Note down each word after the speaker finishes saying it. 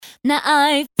Now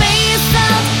I face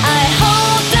up, I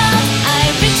hold up,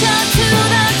 I reach out to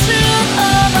the truth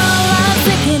of all our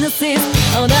sicknesses,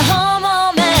 oh the whole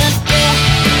moment, yeah.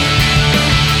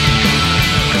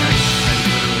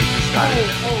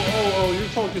 Oh, you're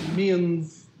talking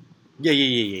men's.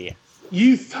 Yeah.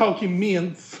 You talking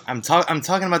men's. I'm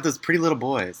talking about those pretty little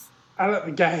boys. I like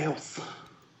the gals.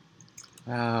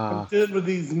 Oh. I'm good with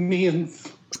these men's.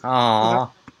 Aww.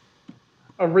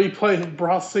 A replay of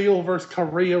Brazil versus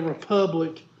Korea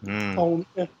Republic on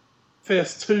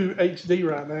FS2 HD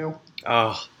right now.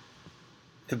 Oh,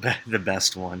 the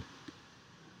best one.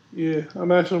 Yeah,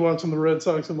 I'm actually watching the Red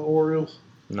Sox and the Orioles.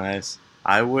 Nice.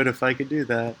 I would if I could do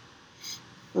that.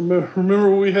 Remember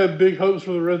when we had big hopes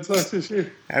for the Red Sox this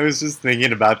year? I was just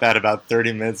thinking about that about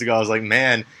 30 minutes ago. I was like,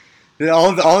 man,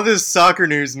 all this soccer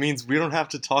news means we don't have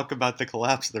to talk about the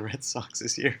collapse of the Red Sox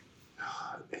this year.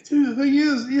 Dude, the thing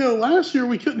is, last year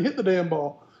we couldn't hit the damn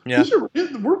ball. Yeah. This year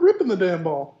we're ripping the damn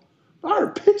ball. Our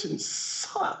pitching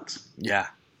sucks. Yeah,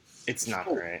 it's not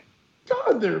great.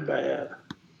 God, they're bad.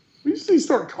 We just need to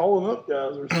start calling up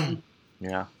guys or something.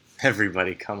 Yeah,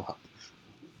 everybody come up.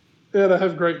 Yeah, I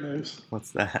have great news.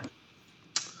 What's that?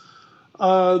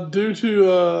 Due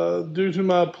to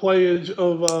my playage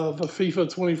of the FIFA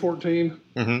 2014,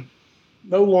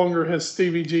 no longer has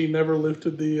Stevie G never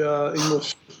lifted the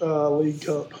English League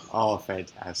Cup. Oh,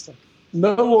 fantastic!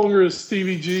 No longer is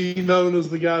Stevie G known as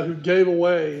the guy who gave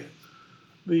away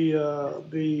the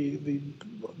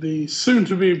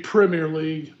soon-to-be Premier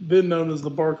League, then known as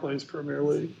the Barclays Premier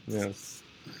League. Yes.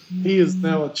 He is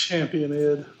now a champion,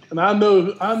 Ed. And I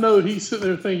know he's sitting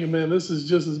there thinking, man, this is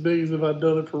just as big as if I'd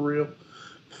done it for real.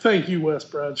 Thank you, Wes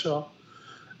Bradshaw.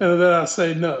 And then I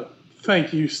say, no,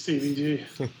 thank you, Stevie G.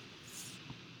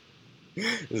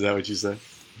 Is that what you say?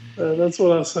 That's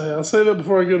what I say. I say that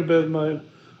before I go to bed at night.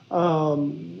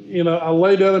 I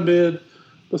lay down in bed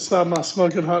beside my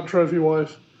smoking hot trophy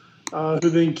wife, who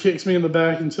then kicks me in the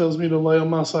back and tells me to lay on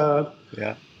my side.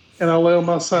 Yeah. And I lay on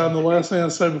my side, and the last thing I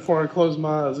say before I close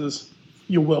my eyes is,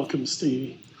 "You're welcome,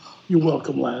 Stevie. You're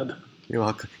welcome, lad." You're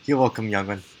welcome. You're welcome, young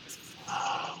one.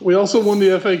 We also won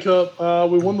the FA Cup.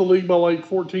 We won the league by like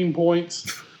 14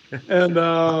 points, and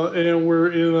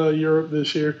we're in Europe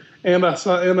this year. And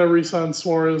I re-signed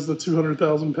Suarez to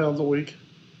 200,000 pounds a week.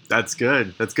 That's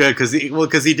good. That's good because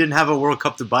he didn't have a World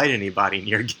Cup to bite anybody in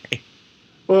your game.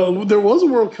 Well, there was a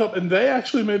World Cup, and they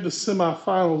actually made the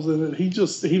semifinals in it. He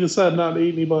decided not to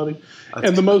eat anybody.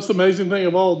 And the most amazing thing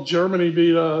of all, Germany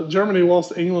lost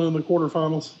to England in the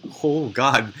quarterfinals. Oh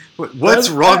God, what's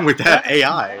wrong with that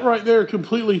AI? Right there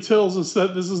completely tells us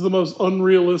that this is the most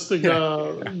unrealistic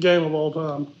game of all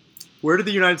time. Where did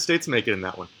the United States make it in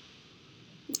that one?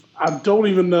 I don't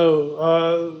even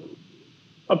know.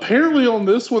 Apparently on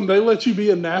this one, they let you be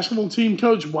a national team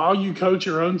coach while you coach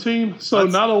your own team. So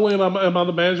not only am I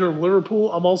the manager of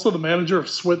Liverpool, I'm also the manager of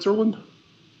Switzerland.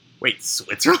 Wait,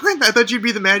 Switzerland? I thought you'd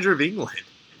be the manager of England.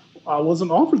 I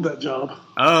wasn't offered that job.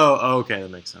 Oh, okay,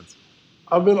 that makes sense.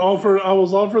 I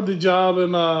was offered the job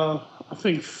in, I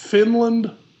think,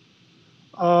 Finland,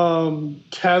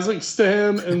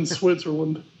 Kazakhstan, and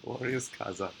Switzerland. What is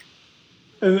Kazakh?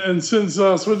 And since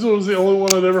Switzerland was the only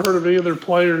one I'd ever heard of any of their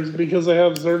players because they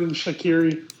have Xherdan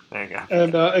Shaqiri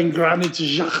and Granit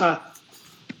Xhaka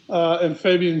and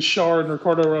Fabian Schär and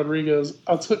Ricardo Rodriguez,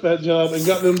 I took that job and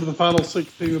got them to the final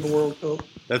 16 of the World Cup.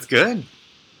 That's good.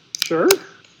 Sure.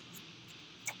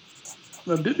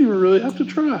 I didn't even really have to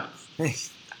try.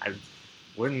 I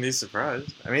wouldn't be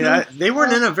surprised. I mean, they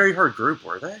weren't in a very hard group,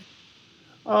 were they?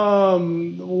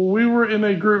 We were in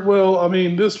a group. Well, I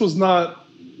mean, this was not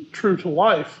true to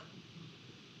life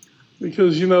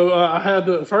because I had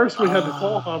to first we had to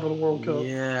qualify for the World Cup.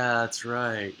 Yeah, that's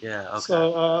right. Yeah, okay.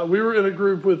 So we were in a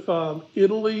group with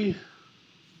Italy,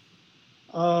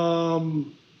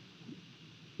 and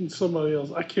somebody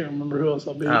else. I can't remember who else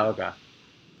I beat. Oh, okay.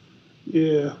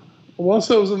 Yeah, once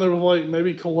I was in there with like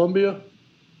maybe Colombia.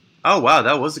 Oh wow,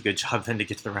 that was a good job then to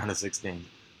get to the round of 16.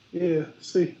 Yeah,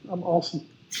 see, I'm awesome.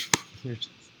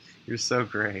 You're so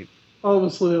great.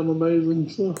 Obviously, I'm amazing.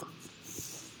 So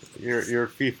your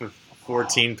FIFA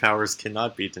 14 powers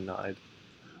cannot be denied.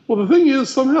 Well, the thing is,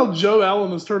 somehow Joe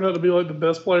Allen has turned out to be like the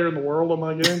best player in the world on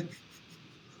my game.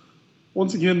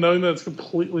 Once again, knowing that's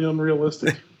completely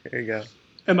unrealistic. There you go.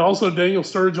 And also, Daniel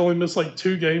Sturridge only missed like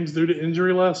 2 games due to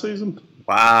injury last season.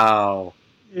 Wow.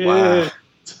 Yeah, wow.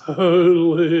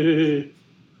 Totally.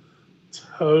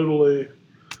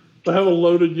 I have a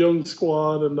loaded young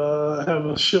squad and have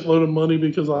a shitload of money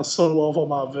because I sold off all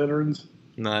my veterans.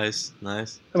 Nice.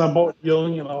 And I bought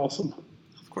young and awesome.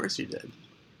 Of course you did.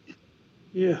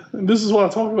 Yeah, and this is what I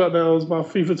talk about now is my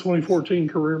FIFA 2014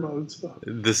 career mode stuff.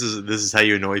 This is how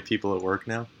you annoy people at work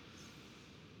now?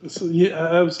 Yeah,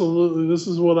 absolutely. This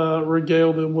is what I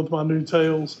regale them with my new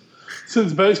tales.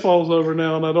 Since baseball's over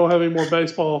now and I don't have any more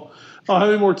baseball, I don't have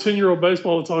any more 10-year-old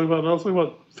baseball to talk about. I'll talk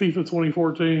about FIFA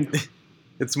 2014.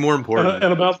 It's more important.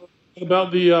 And about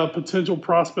the potential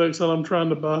prospects that I'm trying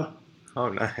to buy. Oh,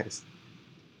 nice.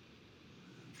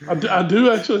 I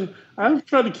do actually. I've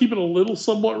tried to keep it a little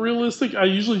somewhat realistic. I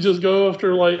usually just go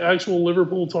after like actual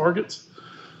Liverpool targets.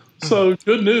 So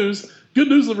good news,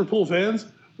 Liverpool fans.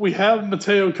 We have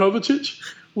Mateo Kovacic.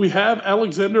 We have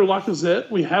Alexander Lacazette.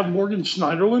 We have Morgan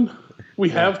Schneiderlin. We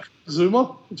have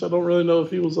Zuma, which I don't really know if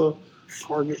he was a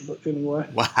target, but anyway.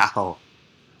 Wow.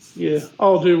 Yeah.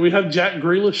 Oh, dude, we have Jack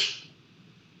Grealish.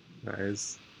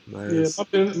 Nice. Yeah,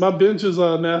 my bench is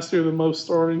nastier than most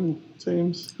starting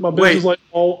teams. My bench is like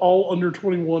all under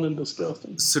 21 and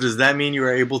disgusting. So does that mean you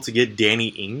were able to get Danny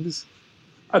Ings?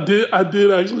 I did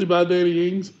actually buy Danny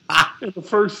Ings in the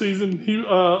first season. He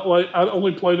I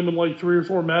only played him in like 3 or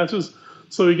 4 matches,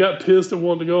 so he got pissed and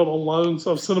wanted to go out on loan.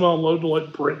 So I've sent him on loan to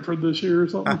like Brentford this year or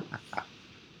something.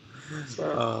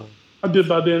 So I did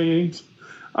buy Danny Ings.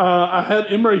 I had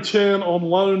Emre Can on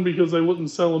loan because they wouldn't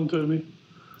sell him to me.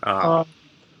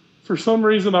 For some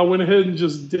reason, I went ahead and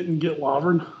just didn't get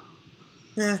Lovren.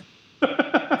 Yeah.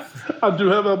 I do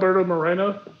have Alberto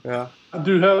Moreno. Yeah. I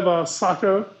do have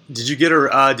Sacco. Did you get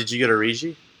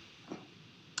Origi?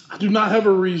 I do not have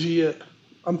Origi yet.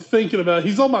 I'm thinking about it.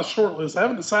 He's on my short list. I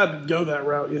haven't decided to go that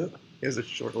route yet. He has a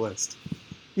short list.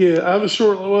 Yeah, I have a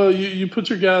short. Well, you put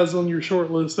your guys on your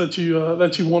short list that you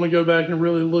want to go back and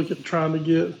really look at trying to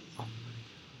get.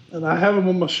 And I have them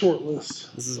on my short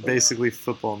list. This is basically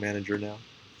Football Manager now.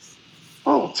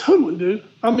 Oh, totally, dude.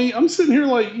 I mean, I'm sitting here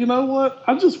like, you know what?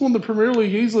 I just won the Premier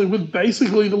League easily with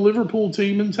basically the Liverpool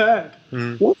team intact.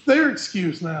 Mm-hmm. What's their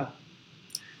excuse now?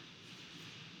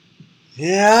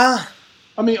 Yeah.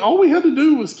 I mean, all we had to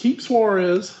do was keep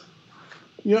Suarez.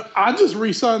 You know, I just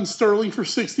re-signed Sterling for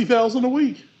 $60,000 a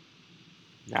week.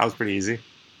 That was pretty easy.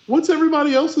 What's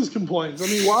everybody else's complaints? I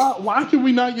mean, why can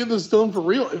we not get this done for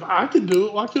real? If I can do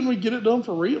it, why couldn't we get it done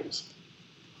for reals?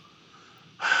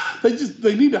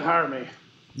 They need to hire me.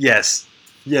 Yes,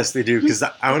 they do, because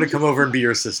I want to come over and be your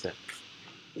assistant.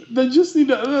 They just need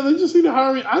to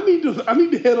hire me. I need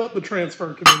to head up the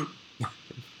transfer committee.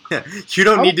 You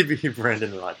don't need to be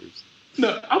Brendan Rodgers.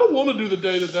 No, I don't want to do the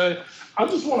day-to-day. I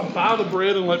just want to buy the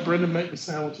bread and let Brendan make the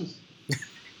sandwiches.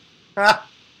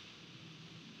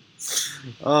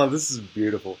 Oh, this is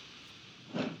beautiful.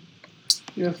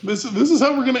 Yeah, this is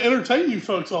how we're going to entertain you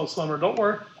folks all summer. Don't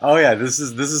worry. Oh yeah, this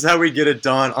is how we get it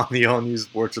done on the All New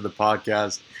Sports of the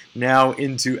podcast. Now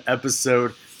into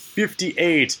episode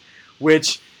 58,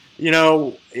 which, you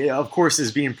know, of course,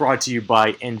 is being brought to you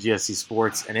by NGSC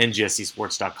Sports and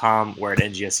NGSCSports.com. Where at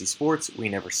NGSC Sports, we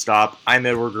never stop. I'm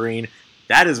Edward Green.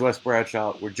 That is Wes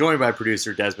Bradshaw. We're joined by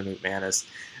producer Desmond McManus.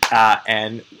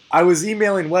 And I was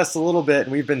emailing Wes a little bit,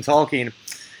 and we've been talking.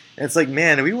 And it's like,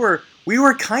 man, we were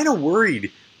kind of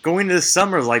worried going into the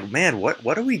summer. Like, man,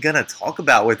 what are we gonna talk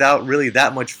about without really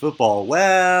that much football?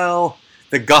 Well,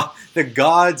 the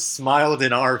gods smiled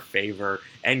in our favor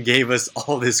and gave us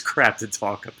all this crap to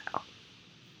talk about.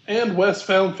 And Wes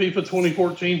found FIFA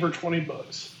 2014 for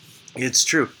 $20. It's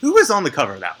true. Who was on the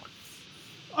cover of that one?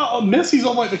 Messi's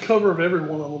on like the cover of every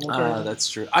one of them. That's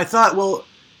true. I thought, well,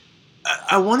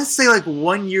 I want to say like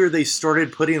one year they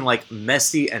started putting like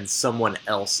Messi and someone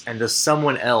else, and the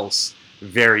someone else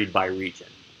varied by region.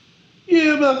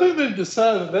 Yeah, but I think they've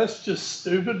decided that's just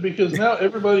stupid because now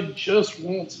everybody just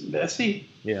wants Messi.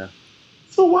 Yeah.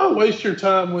 So why waste your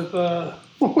time with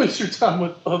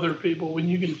other people when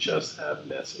you can just have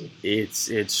Messi?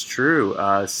 It's true.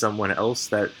 Someone else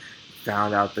that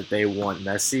found out that they want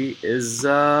Messi is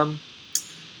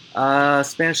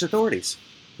Spanish authorities.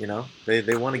 You know,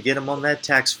 they want to get him on that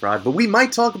tax fraud. But we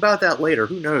might talk about that later.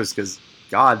 Who knows? Because,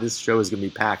 God, this show is going to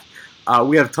be packed.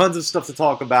 We have tons of stuff to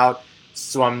talk about.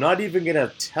 So I'm not even going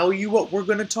to tell you what we're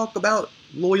going to talk about,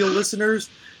 loyal listeners.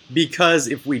 Because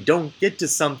if we don't get to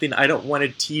something, I don't want to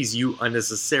tease you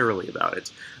unnecessarily about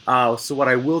it. So what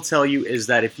I will tell you is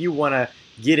that if you want to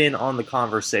get in on the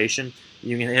conversation,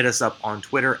 you can hit us up on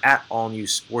Twitter at All New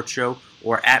Sports Show,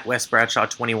 or at Wes Bradshaw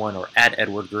 21, or at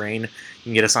Edward Green. You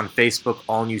can get us on Facebook,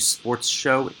 All New Sports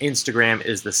Show. Instagram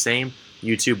is the same.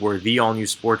 YouTube, we're The All New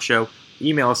Sports Show.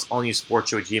 Email us,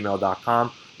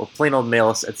 allnewsportshow@gmail.com, or plain old mail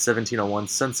us at 1701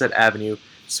 Sunset Avenue,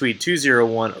 Suite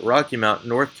 201, Rocky Mount,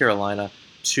 North Carolina,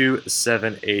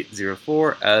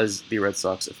 27804, as the Red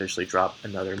Sox officially drop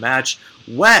another match.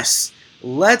 Wes,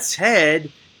 let's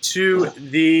head to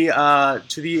the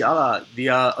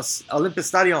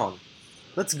Olympiastadion.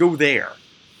 Let's go there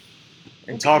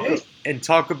and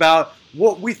talk about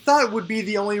what we thought would be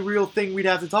the only real thing we'd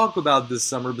have to talk about this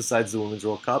summer besides the Women's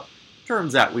World Cup.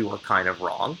 Turns out we were kind of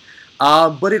wrong.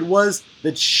 But it was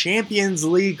the Champions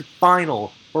League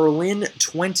final, Berlin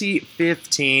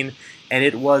 2015, and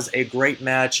it was a great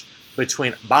match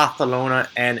between Barcelona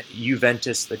and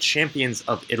Juventus, the champions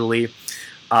of Italy.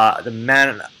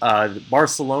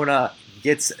 Barcelona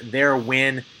gets their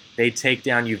win. They take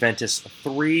down Juventus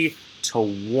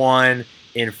 3-1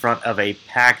 in front of a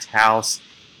packed house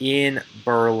in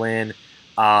Berlin.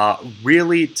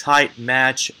 Really tight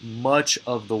match much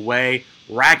of the way.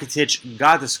 Rakitic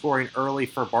got the scoring early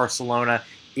for Barcelona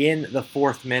in the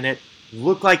 4th minute.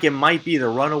 Looked like it might be the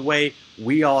runaway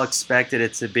we all expected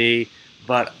it to be.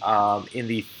 But in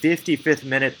the 55th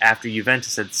minute, after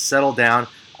Juventus had settled down,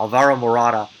 Alvaro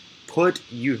Morata put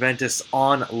Juventus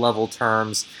on level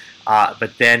terms.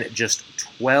 But then just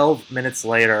 12 minutes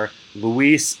later,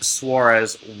 Luis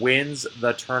Suarez wins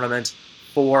the tournament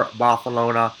for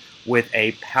Barcelona with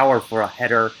a powerful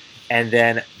header. And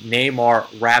then Neymar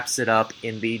wraps it up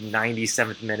in the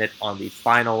 97th minute on the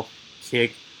final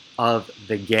kick of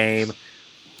the game.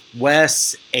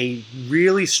 Wes, a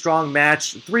really strong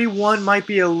match. 3-1 might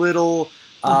be a little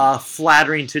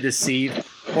flattering to deceive.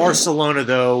 Barcelona,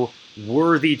 though,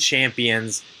 worthy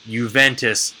champions.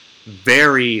 Juventus,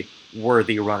 very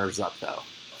worthy runners-up, though.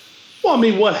 Well, I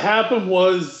mean, what happened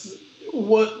was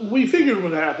what we figured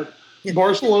would happen. Yeah.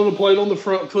 Barcelona played on the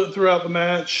front foot throughout the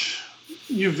match.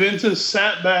 Juventus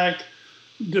sat back,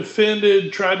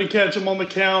 defended, tried to catch them on the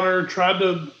counter, tried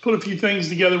to put a few things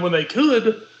together when they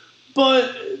could.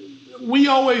 But they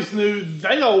always knew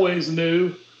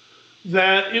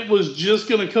that it was just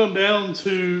going to come down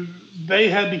to they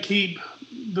had to keep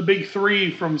the big three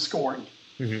from scoring.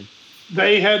 Mm-hmm.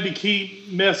 They had to keep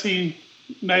Messi,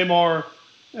 Neymar,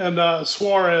 and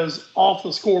Suarez off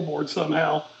the scoreboard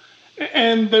somehow.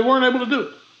 And they weren't able to do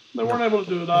it.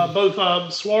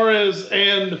 Both Suarez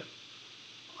and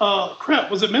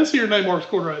was it Messi or Neymar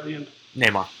scored right at the end?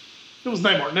 Neymar. It was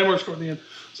Neymar. Neymar scored at the end.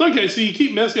 So, okay, so you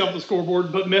keep Messi off the scoreboard,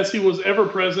 but Messi was ever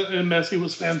present, and Messi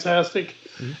was fantastic,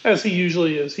 as he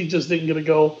usually is. He just didn't get a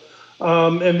goal.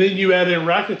 And then you add in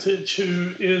Rakitic,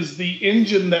 who is the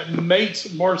engine that makes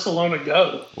Barcelona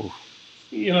go. Ooh.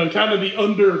 You know, kind of the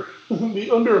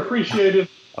underappreciated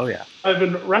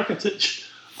Ivan Rakitic.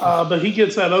 But he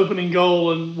gets that opening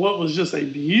goal and what was just a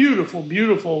beautiful,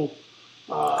 beautiful,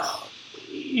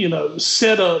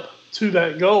 setup to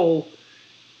that goal.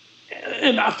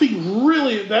 And I think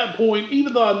really at that point,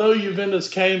 even though I know Juventus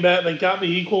came back, they got the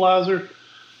equalizer,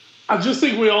 I just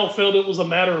think we all felt it was a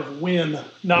matter of when,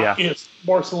 not if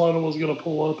Barcelona was going to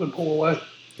pull up and pull away.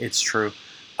 It's true.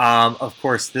 Of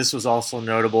course, this was also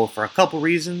notable for a couple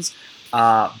reasons.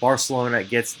 Barcelona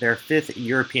gets their 5th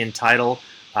European title,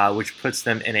 which puts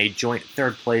them in a joint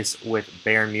 3rd place with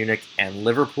Bayern Munich and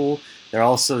Liverpool. They're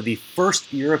also the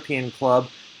first European club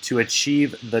to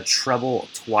achieve the treble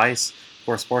twice. Of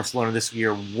course, Barcelona this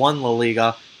year won La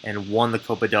Liga and won the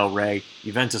Copa del Rey.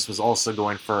 Juventus was also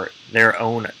going for their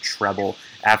own treble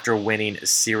after winning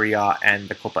Serie A and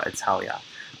the Coppa Italia.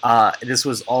 This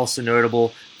was also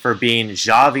notable for being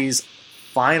Xavi's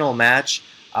final match.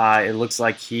 It looks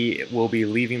like he will be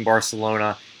leaving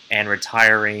Barcelona and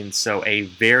retiring, so a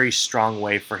very strong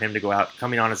way for him to go out,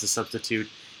 coming on as a substitute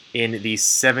in the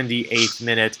 78th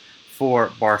minute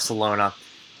for Barcelona.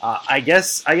 I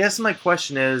guess my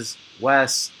question is,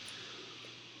 Wes,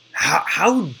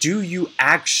 how do you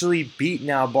actually beat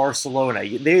now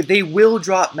Barcelona? They will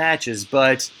drop matches,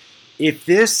 but if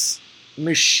this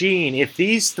machine, if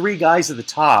these 3 guys at the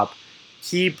top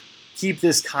keep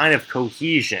this kind of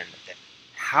cohesion,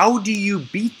 how do you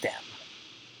beat them?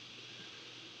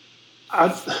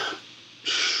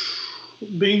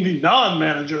 Being the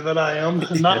non-manager that I am,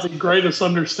 and not the greatest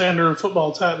understander of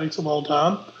football tactics of all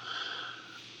time,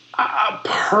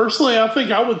 personally, I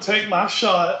think I would take my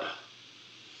shot.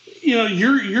 You know,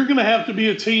 you're going to have to be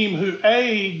a team who,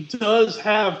 A, does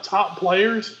have top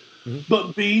players,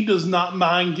 but B, does not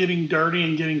mind getting dirty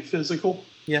and getting physical.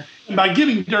 Yeah. And by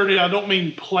getting dirty, I don't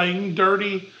mean playing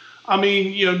dirty. I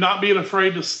mean, not being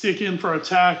afraid to stick in for a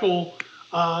tackle,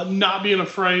 not being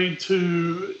afraid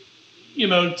to,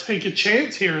 take a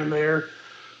chance here and there,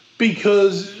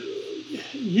 because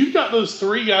you've got those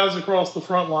 3 guys across the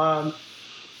front line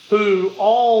who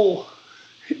all,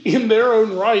 in their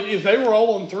own right, if they were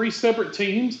all on 3 separate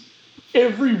teams,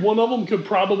 every one of them could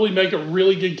probably make a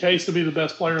really good case to be the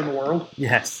best player in the world.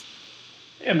 Yes.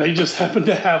 And they just happen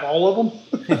to have all of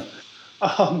them.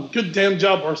 Good damn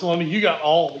job, Barcelona. You got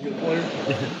all the good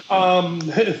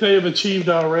players. They have achieved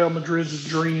Real Madrid's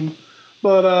dream.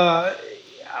 But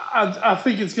I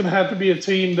think it's going to have to be a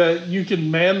team that you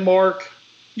can man mark.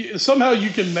 Somehow you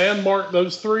can man mark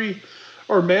those three,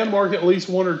 or man mark at least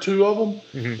one or two of them,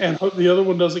 and hope the other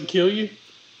one doesn't kill you.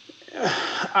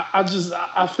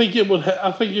 I think it would.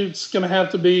 I think it's going to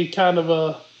have to be kind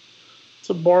of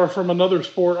to borrow from another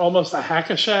sport, almost a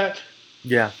hack-a-Shaq.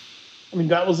 Yeah. I mean,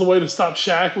 that was the way to stop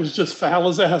Shaq, was just foul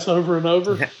his ass over and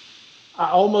over. Yeah. I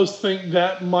almost think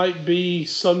that might be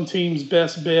some team's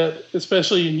best bet,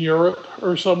 especially in Europe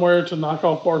or somewhere, to knock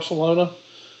off Barcelona.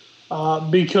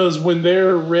 Because when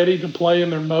they're ready to play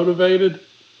and they're motivated,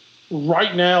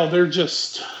 right now they're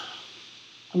just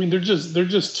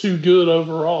too good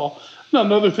overall. Now,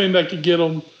 another thing that could get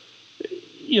them,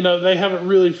 they haven't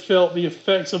really felt the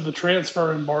effects of the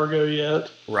transfer embargo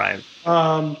yet. Right.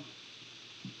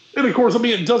 And, of course,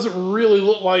 it doesn't really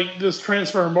look like this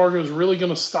transfer embargo is really going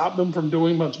to stop them from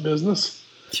doing much business.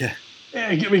 Yeah.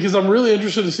 Because I'm really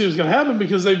interested to see what's going to happen,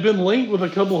 because they've been linked with a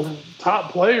couple of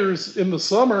top players in the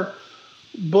summer.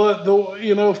 But,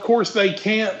 of course, they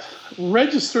can't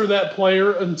register that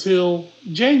player until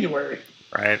January.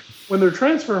 Right. When their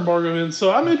transfer embargo ends.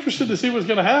 So I'm interested to see what's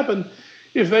going to happen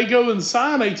if they go and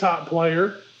sign a top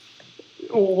player.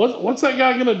 What's that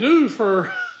guy going to do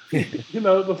for,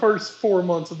 the first 4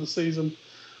 months of the season?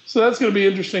 So that's going to be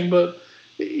interesting. But,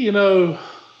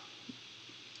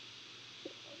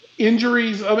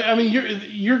 injuries.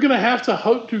 You're going to have to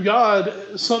hope to God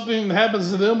something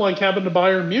happens to them like happened to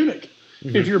Bayern Munich.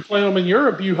 Mm-hmm. If you're playing them in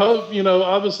Europe, you hope,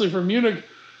 obviously for Munich,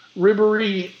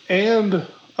 Ribéry and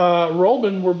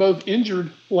Robben were both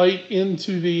injured late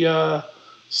into the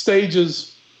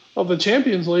stages of the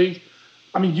Champions League.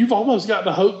 You've almost got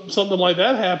to hope something like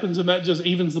that happens, and that just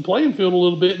evens the playing field a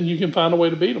little bit, and you can find a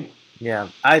way to beat them. Yeah,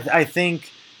 I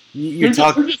think they're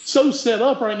just so set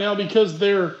up right now because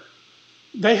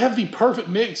they have the perfect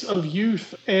mix of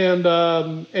youth and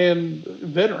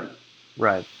veteran.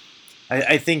 Right.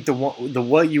 I think the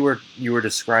what you were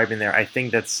describing there, I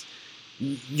think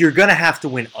you're gonna have to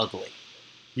win ugly.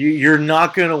 You're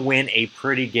not gonna win a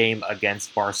pretty game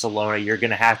against Barcelona. You're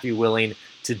gonna have to be willing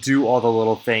to do all the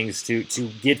little things to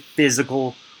get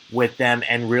physical with them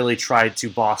and really try to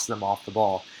boss them off the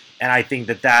ball. And I think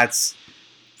that's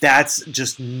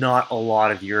just not a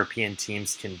lot of European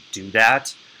teams can do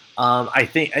that. I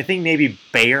think maybe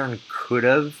Bayern could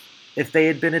have if they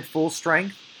had been at full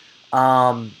strength.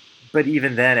 But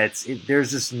even then,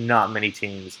 there's just not many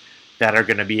teams that are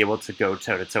going to be able to go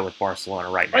toe-to-toe with Barcelona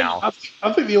right now.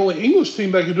 I think the only English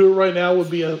team that could do it right now would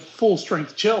be a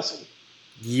full-strength Chelsea.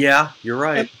 Yeah, you're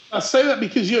right. And I say that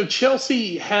because,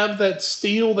 Chelsea have that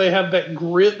steel, they have that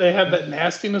grit, they have that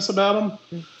nastiness about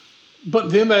them. But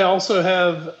then they also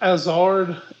have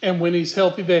Hazard, and when he's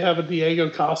healthy, they have a Diego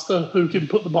Costa who can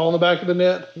put the ball in the back of the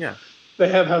net. Yeah. They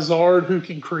have Hazard who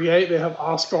can create. They have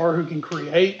Oscar who can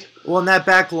create. Well, in that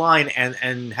back line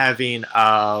and having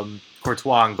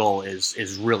Courtois in goal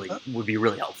would be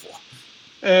really helpful.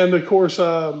 And of course, they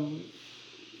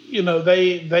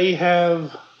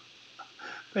have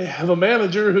a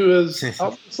manager who has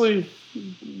obviously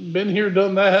been here,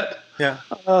 done that. Yeah.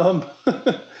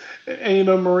 And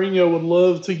Mourinho would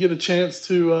love to get a chance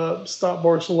to stop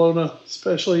Barcelona,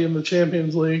 especially in the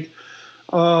Champions League.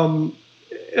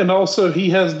 And also, he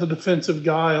has the defensive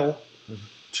guile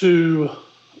to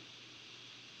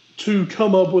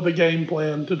come up with a game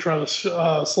plan to try to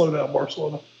slow down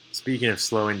Barcelona. Speaking of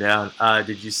slowing down,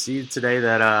 did you see today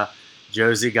that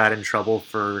Josie got in trouble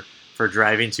for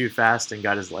driving too fast and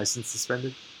got his license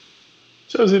suspended?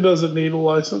 Josie doesn't need a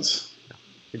license. No,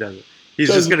 he doesn't.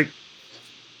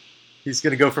 He's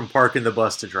gonna go from parking the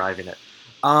bus to driving it.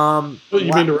 What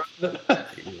you mean to ride it?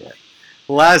 Yeah.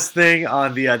 Last thing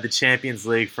on the Champions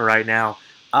League for right now,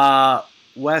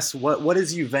 Wes. What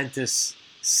does Juventus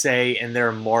say in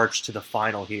their march to the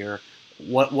final here?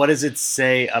 What does it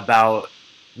say about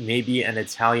maybe an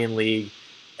Italian league,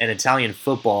 an Italian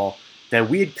football that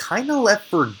we had kind of left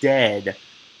for dead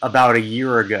about a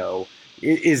year ago?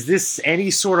 Is this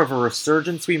any sort of a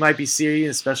resurgence we might be seeing,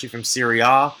 especially from Serie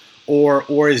A,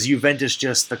 or is Juventus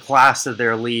just the class of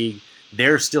their league?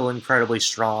 They're still incredibly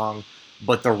strong,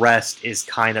 but the rest is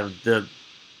kind of the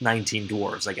 19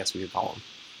 dwarves, I guess we could call them.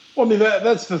 Well,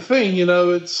 that's the thing,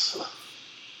 it's.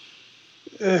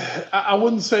 I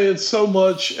wouldn't say it's so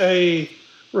much a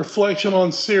reflection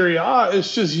on Serie A.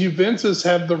 It's just Juventus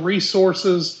have the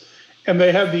resources and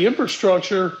they have the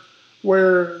infrastructure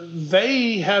where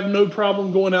they have no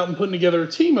problem going out and putting together a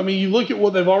team. You look at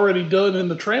what they've already done in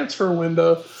the transfer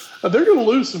window. They're going to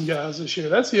lose some guys this year.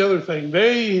 That's the other thing.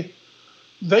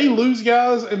 they lose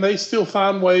guys and they still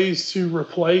find ways to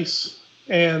replace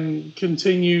and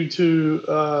continue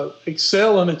to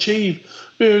excel and achieve.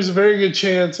 There's a very good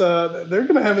chance they're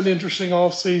going to have an interesting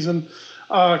offseason.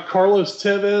 Carlos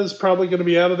Tevez probably going to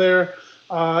be out of there.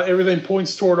 Everything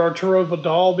points toward Arturo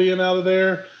Vidal being out of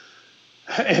there.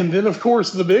 And then, of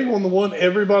course, the big one, the one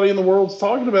everybody in the world's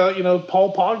talking about,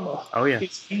 Paul Pogba. Oh, yeah.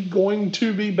 Is he going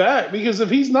to be back? Because if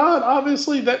he's not,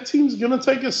 obviously that team's going to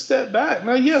take a step back.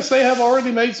 Now, yes, they have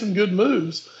already made some good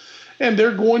moves, and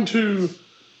they're going to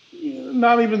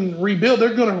not even rebuild.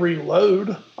 They're going to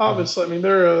reload, obviously. I mean,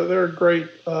 they're a great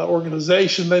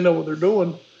organization. They know what they're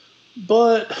doing.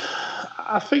 But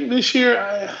I think this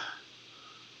year,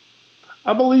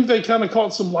 I believe they kind of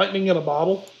caught some lightning in a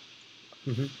bottle.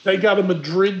 Mm-hmm. They got a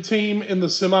Madrid team in the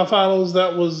semifinals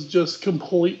that was just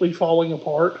completely falling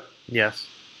apart. Yes.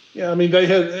 Yeah, I mean, they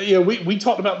had, we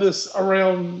talked about this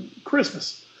around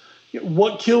Christmas.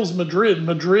 What kills Madrid?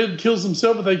 Madrid kills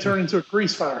themselves if they turn into a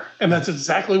grease fire. And that's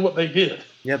exactly what they did.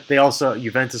 Yep,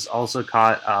 Juventus also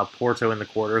caught Porto in the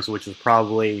quarters, which was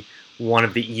probably one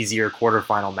of the easier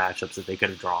quarterfinal matchups that they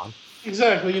could have drawn.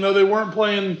 Exactly. They weren't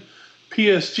playing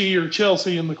PSG or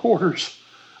Chelsea in the quarters.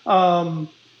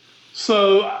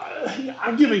 So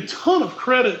I give a ton of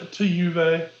credit to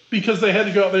Juve because they had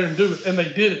to go out there and do it, and they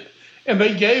did it. And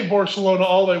they gave Barcelona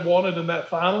all they wanted in that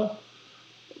final.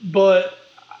 But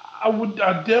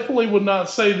I definitely would not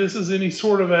say this is any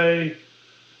sort of a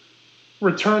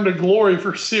return to glory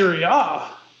for Serie A.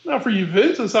 Now, for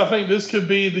Juventus, I think this could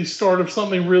be the start of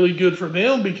something really good for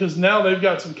them because now they've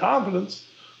got some confidence.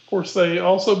 Of course, they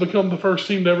also become the first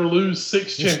team to ever lose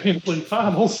 6 Champions League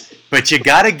finals. But you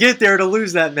got to get there to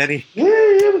lose that many.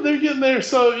 Yeah, but they're getting there.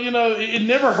 So, it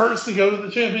never hurts to go to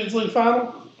the Champions League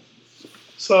final.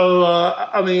 So,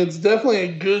 it's definitely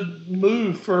a good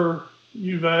move for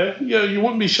Juve. You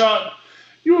wouldn't be shocked.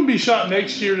 You wouldn't be shocked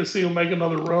next year to see them make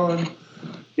another run.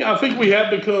 I think we have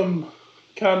become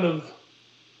kind of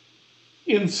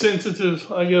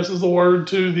insensitive, I guess is the word,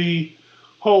 to the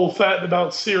whole fact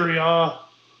about Serie A.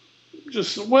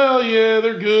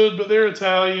 They're good, but they're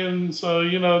Italian, so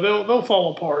they'll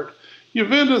fall apart.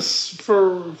 Juventus,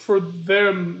 for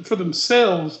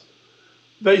themselves,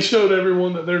 they showed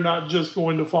everyone that they're not just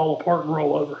going to fall apart and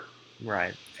roll over.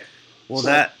 Right. Well,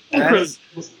 that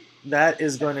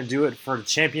is going to do it for the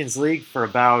Champions League for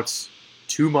about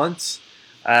 2 months,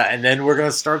 and then we're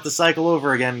going to start the cycle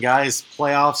over again, guys.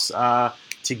 Playoffs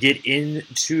to get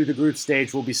into the group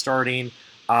stage will be starting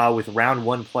with round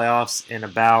 1 playoffs in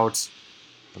about.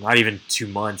 Not even 2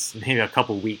 months, maybe a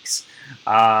couple weeks.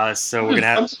 So we're gonna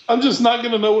have. I'm just not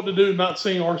gonna know what to do not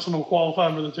seeing Arsenal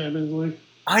qualify for the Champions League.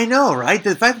 I know, right?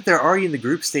 The fact that they're already in the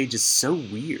group stage is so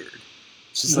weird.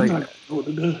 It's just I don't know what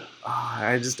to do.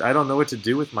 I don't know what to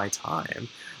do with my time.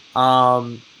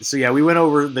 So yeah, we went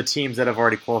over the teams that have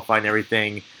already qualified and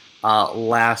everything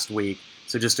last week.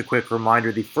 So just a quick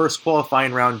reminder: the first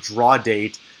qualifying round draw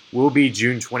date will be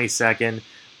June 22nd,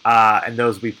 and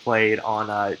those will be played on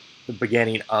the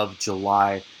beginning of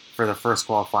July for the first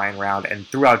qualifying round, and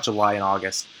throughout July and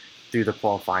August through the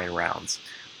qualifying rounds.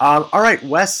 All right,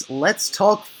 Wes, let's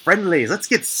talk friendlies. Let's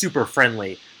get super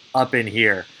friendly up in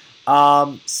here.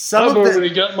 I've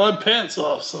already got my pants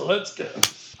off, so let's go.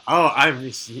 Oh,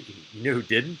 you know who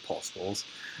didn't? Paul Scholes.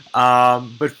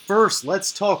 But first,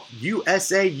 let's talk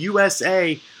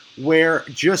USA, where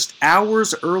just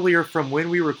hours earlier from when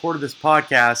we recorded this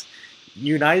podcast,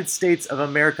 United States of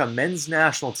America men's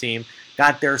national team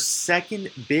got their second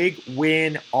big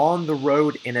win on the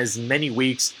road in as many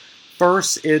weeks.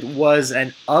 First, it was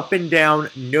an up and down,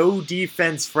 no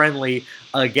defense friendly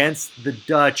against the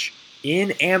Dutch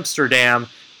in Amsterdam,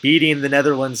 beating the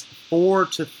Netherlands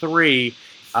 4-3.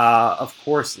 Of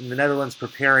course, the Netherlands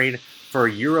preparing for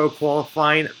Euro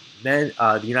qualifying, then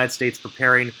the United States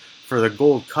preparing for the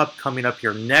Gold Cup coming up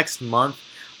here next month.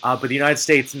 But the United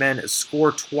States men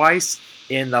score twice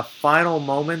in the final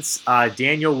moments.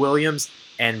 Daniel Williams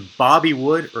and Bobby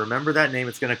Wood, remember that name,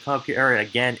 it's going to come up here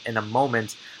again in a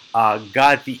moment,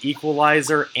 got the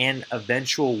equalizer and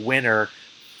eventual winner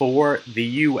for the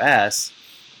U.S.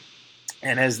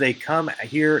 And as they come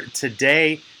here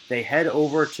today, they head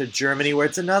over to Germany, where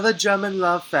it's another German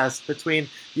love fest between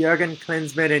Jürgen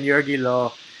Klinsmann and Jogi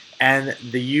Löw. And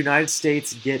the United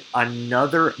States get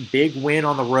another big win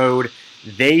on the road.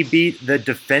 They beat the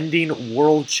defending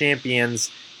world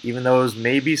champions, even though it was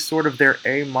maybe sort of their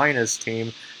A-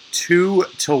 team,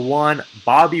 2-1.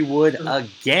 Bobby Wood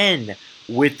again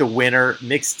with the winner.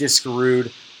 Mix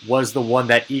Diskerud was the one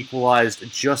that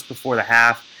equalized just before the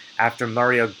half after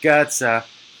Mario Götze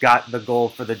got the goal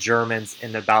for the Germans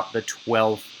in about the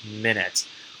 12th minute.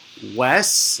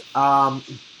 Wes,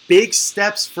 big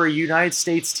steps for a United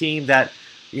States team that,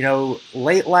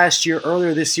 late last year,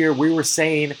 earlier this year, we were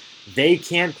saying they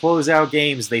can't close out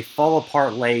games. They fall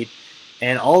apart late.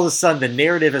 And all of a sudden, the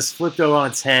narrative has flipped over on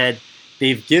its head.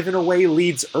 They've given away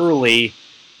leads early,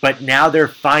 but now they're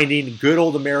finding good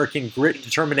old American grit and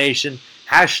determination.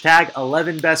 Hashtag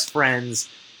 11 best friends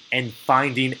and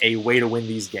finding a way to win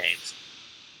these games.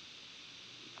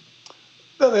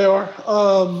 There they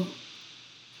are.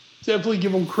 Definitely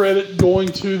give them credit going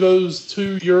to those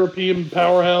two European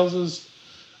powerhouses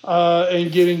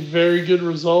and getting very good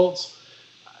results.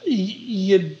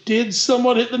 You did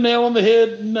somewhat hit the nail on the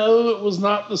head. No, it was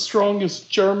not the strongest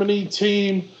Germany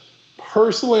team.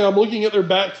 Personally, I'm looking at their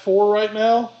back four right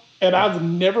now, and I've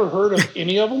never heard of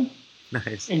any of them,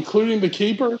 nice, including the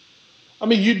keeper. I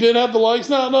mean, you did have the likes.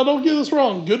 No, don't get us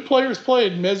wrong. Good players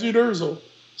played. Mesut Ozil,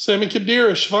 Sami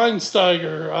Khedira,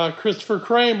 Schweinsteiger, Christoph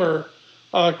Kramer,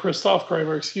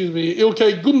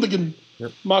 Ilkay Gundogan,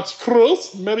 yep. Max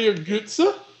Kroos, Mario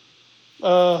Götze.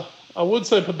 I would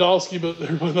say Podolski, but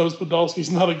everybody knows Podolski's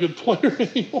not a good player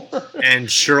anymore. And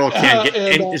Schürrle can't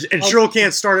Schürrle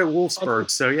can't start at Wolfsburg,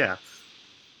 so yeah.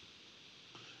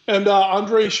 And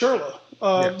Andre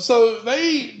Schürrle. So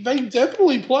they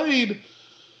definitely played.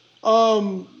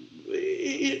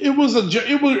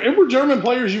 It were German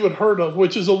players you had heard of,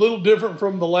 which is a little different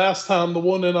from the last time, the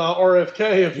one in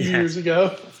RFK a few years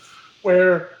ago,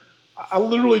 where I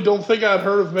literally don't think I'd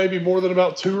heard of maybe more than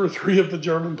about 2 or 3 of the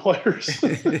German players.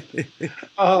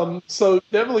 So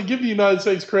definitely give the United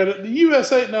States credit. The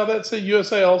USA, now that said,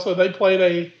 USA also they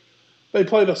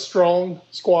played a strong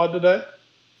squad today.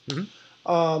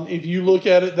 Mm-hmm. If you look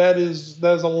at it, there's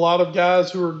a lot of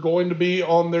guys who are going to be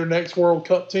on their next World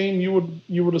Cup team.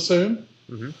 You would assume.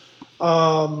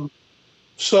 Mm-hmm.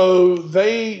 So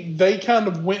they kind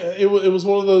of went. It was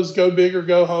one of those go big or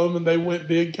go home, and they went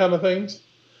big kind of things.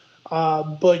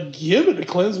 But give it to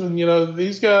Klinsmann.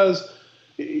 These guys.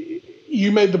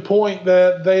 You made the point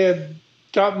that they had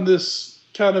gotten this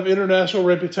kind of international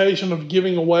reputation of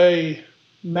giving away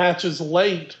matches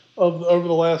late over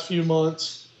the last few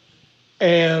months.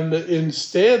 And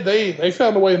instead, they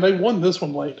found a way and they won this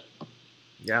one late.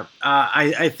 Yeah,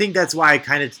 I think that's why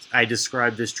I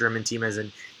described this German team as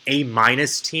an A-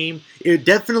 team. It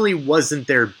definitely wasn't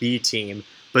their B team,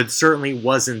 but certainly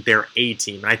wasn't their A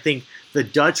team. And I think the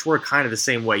Dutch were kind of the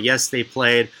same way. Yes, they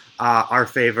played our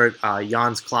favorite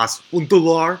Jans Klaas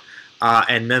Huntelaar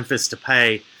and Memphis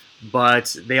Depay,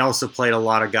 but they also played a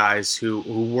lot of guys who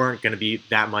weren't going to be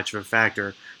that much of a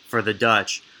factor for the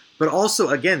Dutch. But also,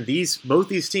 again, both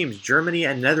these teams, Germany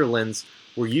and Netherlands,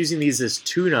 were using these as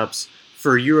tune-ups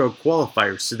for Euro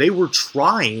qualifiers. So they were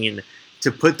trying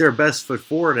to put their best foot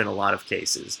forward in a lot of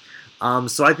cases.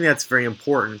 So I think that's very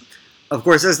important. Of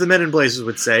course, as the Men in Blazers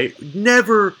would say,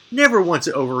 never want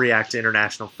to overreact to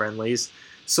international friendlies.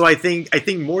 So I think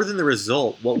more than the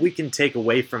result, what we can take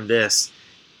away from this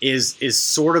is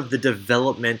sort of the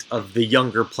development of the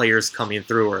younger players coming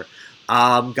through her.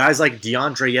 Guys like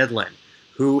DeAndre Yedlin,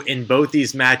 who in both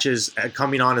these matches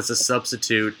coming on as a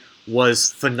substitute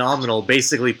was phenomenal,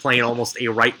 basically playing almost a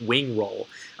right wing role.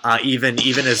 Even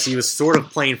as he was sort of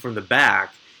playing from the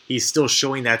back, he's still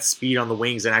showing that speed on the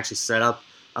wings and actually set up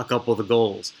a couple of the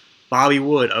goals. Bobby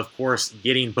Wood, of course,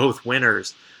 getting both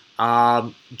winners.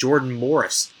 Jordan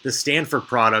Morris, the Stanford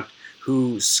product,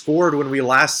 who scored when we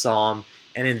last saw him,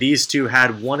 and in these two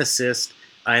had 1 assist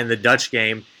in the Dutch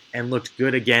game and looked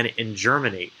good again in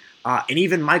Germany. And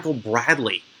even Michael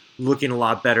Bradley looking a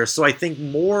lot better. So I think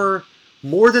more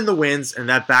than the wins, and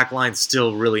that back line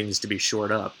still really needs to be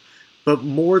shored up, but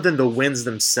more than the wins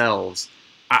themselves,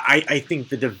 I think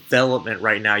the development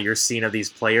right now you're seeing of these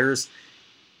players,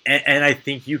 and I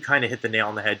think you kind of hit the nail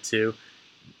on the head too.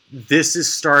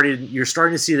 You're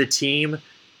starting to see the team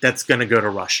that's going to go to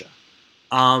Russia.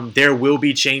 There will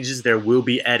be changes, there will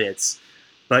be edits,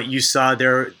 but you saw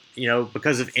there,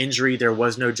 because of injury, there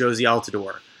was no Josie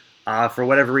Altidore. For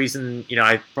whatever reason,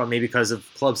 maybe because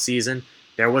of club season,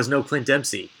 there was no Clint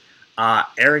Dempsey.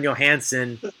 Aaron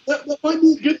Johansson. That might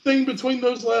be a good thing between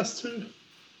those last two.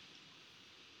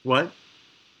 What?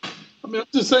 I mean, I'm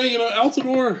just saying,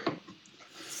 Altidore,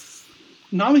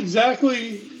 not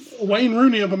exactly Wayne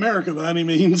Rooney of America by any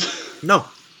means. No.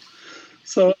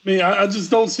 So, I mean, I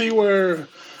just don't see what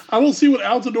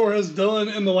Altidore has done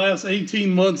in the last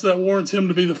 18 months that warrants him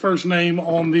to be the first name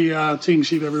on the team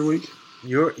sheet every week.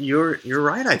 You're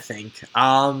right, I think.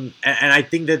 And I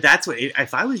think that's what,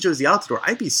 if I was Josie Altidore,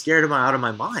 I'd be scared out of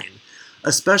my mind,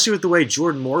 especially with the way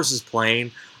Jordan Morris is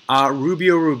playing.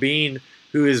 Rubio Rubin,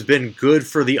 who has been good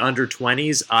for the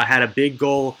under-20s, had a big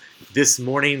goal this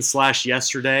morning /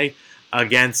 yesterday.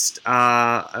 against,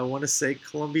 I want to say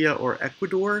Colombia or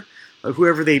Ecuador,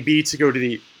 whoever they beat to go to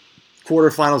the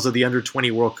quarterfinals of the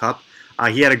Under-20 World Cup.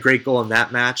 He had a great goal in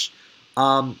that match.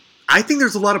 I think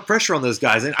there's a lot of pressure on those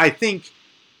guys, and I think,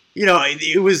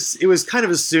 it was kind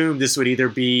of assumed this would either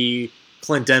be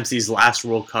Clint Dempsey's last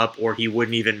World Cup or he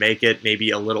wouldn't even make it,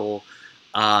 maybe a little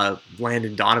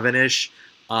Landon Donovan-ish.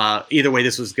 Either way,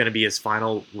 this was going to be his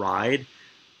final ride.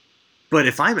 But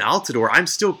if I'm Altidore, I'm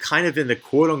still kind of in the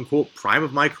quote-unquote prime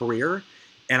of my career,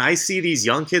 and I see these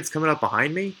young kids coming up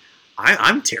behind me.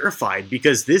 I'm terrified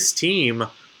because this team,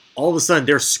 all of a sudden,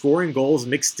 they're scoring goals.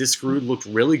 Mixed Diskerud looked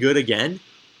really good again.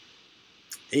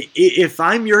 If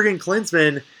I'm Jurgen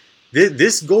Klinsmann,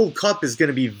 this Gold Cup is going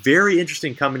to be very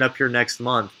interesting coming up here next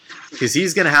month because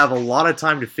he's going to have a lot of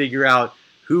time to figure out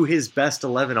who his best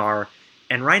 11 are.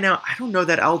 And right now, I don't know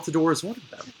that Altidore is one of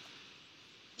them.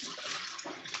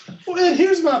 Well,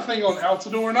 here's my thing on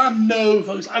Altidore, and I know,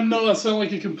 folks, I sound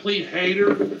like a complete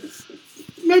hater.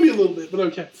 Maybe a little bit, but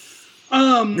okay.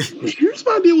 Here's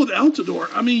my deal with Altidore.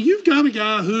 I mean, you've got a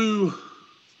guy who,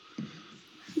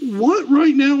 what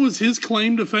right now is his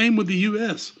claim to fame with the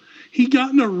U.S.? He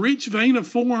got in a rich vein of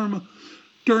form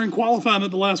during qualifying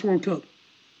at the last World Cup.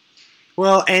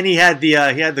 Well, and he had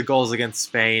the goals against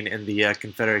Spain in the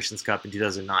Confederations Cup in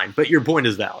 2009. But your point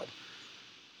is valid.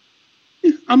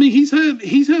 I mean, he's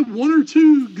had one or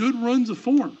two good runs of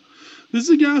form. This is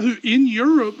a guy who, in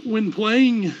Europe, when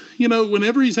playing,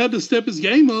 whenever he's had to step his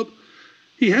game up,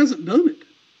 he hasn't done it.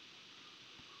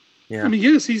 Yeah. I mean,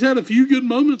 yes, he's had a few good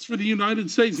moments for the United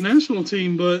States national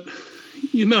team, but,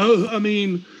 I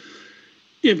mean,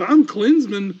 if I'm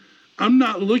Klinsmann, I'm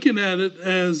not looking at it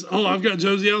as, I've got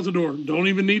Josie Altidore. Don't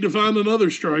even need to find another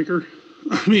striker.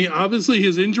 I mean, obviously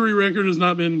his injury record has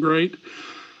not been great.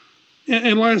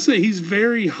 And like I say, he's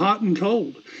very hot and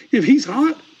cold. If he's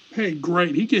hot, hey,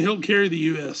 great. He can help carry the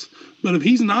U.S. But if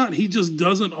he's not, he just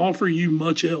doesn't offer you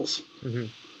much else. Mm-hmm.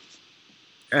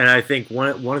 And I think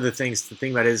one of the things to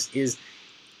think about is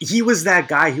he was that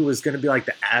guy who was going to be like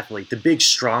the athlete, the big,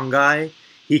 strong guy.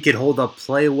 He could hold up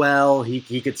play well.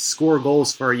 He could score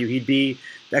goals for you. He'd be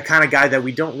that kind of guy that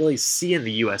we don't really see in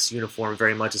the U.S. uniform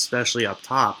very much, especially up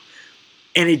top.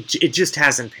 And it just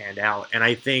hasn't panned out. And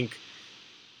I think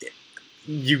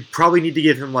you probably need to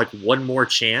give him like one more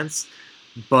chance.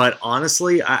 But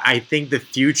honestly, I think the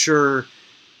future,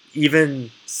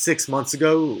 even 6 months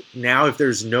ago, now if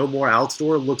there's no more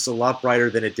Altidore, looks a lot brighter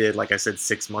than it did, like I said,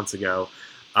 6 months ago.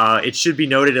 It should be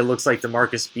noted, it looks like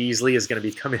DeMarcus Beasley is going to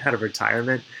be coming out of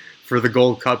retirement for the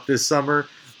Gold Cup this summer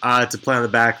to play on the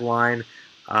back line.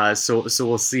 So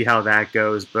we'll see how that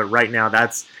goes. But right now,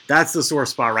 that's the sore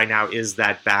spot right now is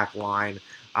that back line.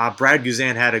 Brad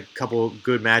Guzan had a couple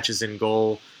good matches in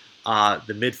goal.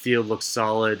 The midfield looks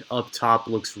solid. Up top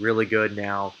looks really good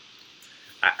now.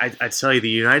 I tell you, the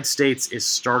United States is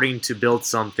starting to build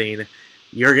something.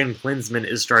 Jurgen Klinsmann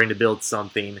is starting to build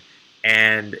something.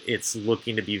 And it's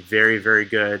looking to be very, very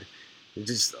good.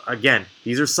 Just again,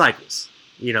 these are cycles.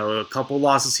 A couple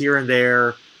losses here and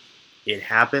there. It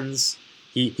happens.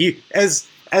 He as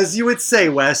you would say,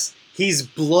 Wes, he's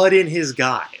blood in his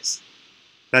guys.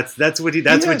 That's what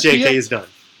JK has done.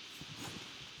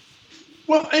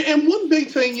 Well, and one big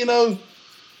thing,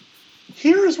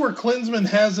 here's where Klinsmann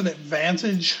has an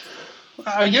advantage.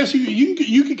 I guess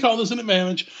you could call this an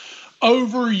advantage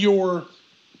over your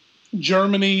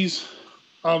Germany's,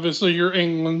 obviously your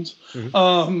England's,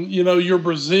 mm-hmm. Your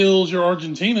Brazil's, your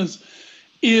Argentina's,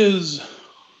 is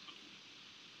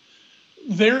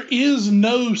there is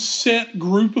no set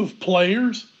group of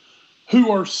players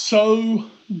who are so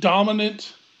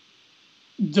dominant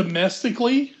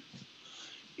domestically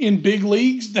in big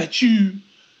leagues that you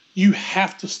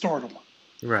have to start them.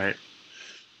 Right.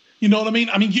 You know what I mean?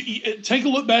 I mean, you take a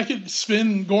look back at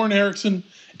Sven-Goran Eriksson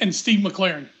and Steve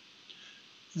McLaren.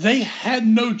 They had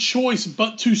no choice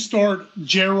but to start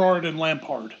Gerrard and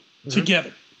Lampard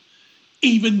together,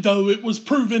 even though it was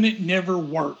proven it never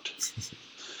worked.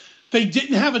 They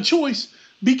didn't have a choice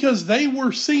because they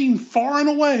were seen far and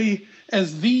away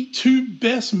as the two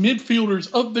best midfielders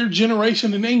of their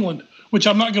generation in England, which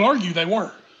I'm not going to argue they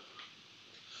were.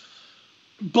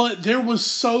 But there was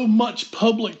so much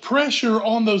public pressure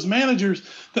on those managers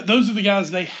that those are the guys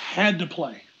they had to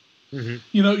play. Mm-hmm.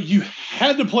 You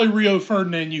had to play Rio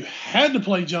Ferdinand. You had to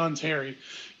play John Terry.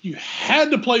 You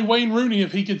had to play Wayne Rooney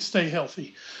if he could stay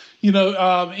healthy.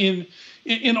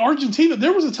 In Argentina,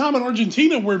 there was a time in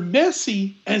Argentina where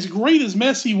Messi, as great as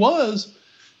Messi was,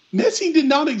 Messi did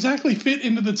not exactly fit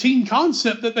into the team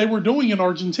concept that they were doing in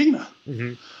Argentina.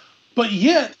 Mm-hmm. But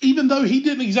yet, even though he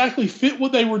didn't exactly fit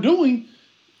what they were doing,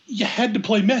 you had to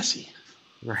play Messi.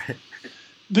 Right.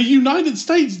 The United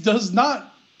States does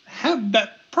not have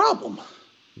that problem.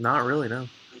 Not really, no.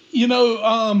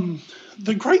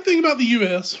 The great thing about the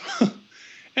U.S.,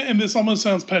 and this almost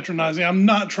sounds patronizing, I'm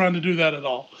not trying to do that at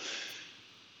all.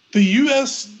 The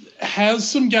U.S. has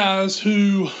some guys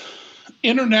who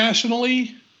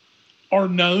internationally are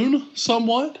known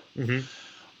somewhat,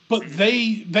 but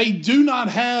they do not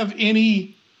have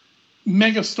any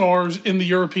megastars in the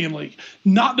European League.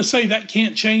 Not to say that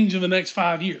can't change in the next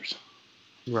 5 years.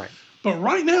 Right. But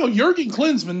right now, Jurgen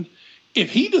Klinsmann,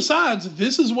 if he decides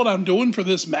this is what I'm doing for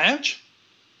this match,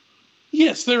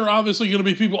 yes, there are obviously going to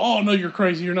be people, oh, no, you're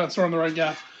crazy. You're not starting the right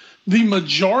guy. The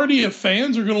majority of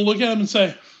fans are going to look at him and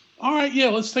say, all right, yeah,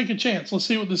 let's take a chance. Let's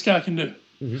see what this guy can do.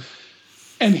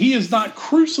 And he is not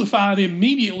crucified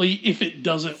immediately if it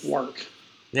doesn't work.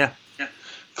 Yeah.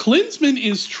 Klinsmann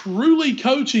is truly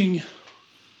coaching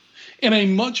in a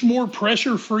much more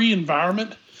pressure-free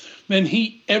environment than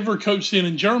he ever coached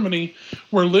in Germany,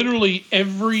 where literally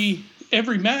every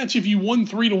match, if you won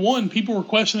 3-1, people were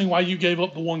questioning why you gave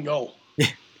up the one goal.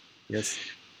 Yes.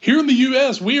 Here in the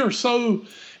U.S., we are so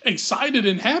excited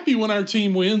and happy when our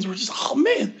team wins. We're just, oh,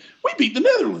 man, we beat the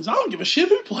Netherlands. I don't give a shit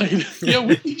who played.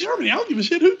 We beat Germany. I don't give a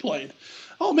shit who played.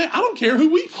 Oh, man, I don't care who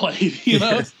we played,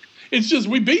 Yes. It's just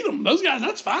we beat them. Those guys,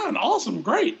 that's fine. Awesome.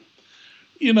 Great.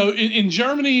 In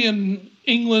Germany and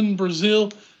England,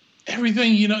 Brazil,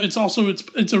 everything, it's also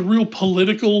it's a real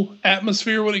political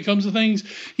atmosphere when it comes to things.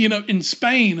 In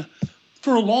Spain,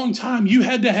 for a long time, you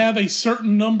had to have a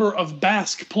certain number of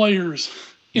Basque players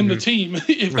in the team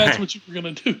if that's what you were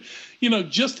going to do,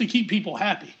 just to keep people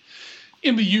happy.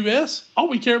 In the U.S., all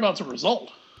we care about is a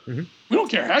result. We don't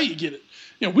care how you get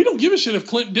it. We don't give a shit if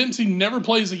Clint Dempsey never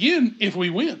plays again if we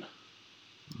win.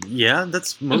 Yeah,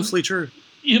 that's mostly true.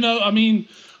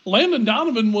 Landon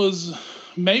Donovan was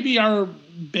maybe our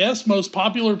best, most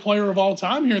popular player of all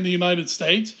time here in the United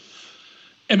States.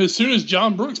 And as soon as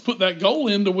John Brooks put that goal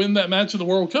in to win that match of the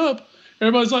World Cup,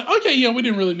 everybody's like, okay, yeah, we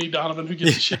didn't really need Donovan. Who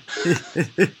gives a shit?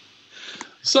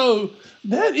 So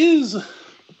that is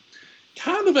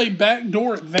kind of a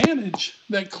backdoor advantage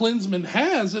that Klinsmann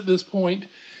has at this point,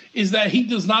 is that he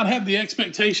does not have the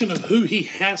expectation of who he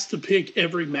has to pick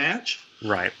every match.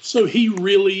 Right. So he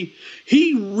really,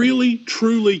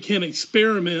 truly can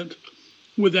experiment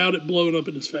without it blowing up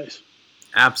in his face.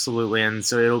 Absolutely, and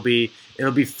so it'll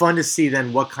be fun to see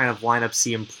then what kind of lineups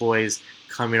he employs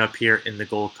coming up here in the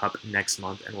Gold Cup next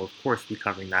month, and we'll of course be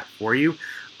covering that for you.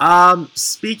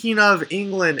 Speaking of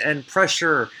England and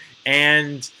pressure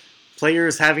and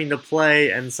players having to play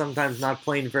and sometimes not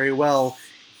playing very well,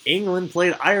 England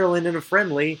played Ireland in a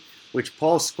friendly, which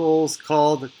Paul Scholes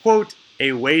called, quote,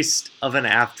 a waste of an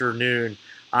afternoon.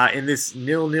 In this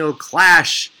 0-0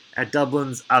 clash at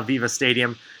Dublin's Aviva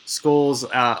Stadium, Scholes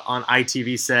on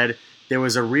ITV said, there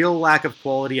was a real lack of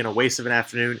quality and a waste of an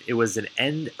afternoon. It was an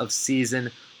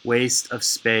end-of-season waste of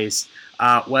space.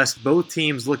 West, both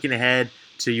teams looking ahead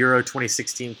to Euro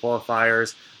 2016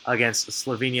 qualifiers against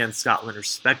Slovenia and Scotland,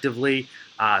 respectively.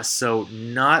 So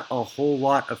not a whole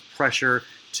lot of pressure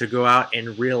to go out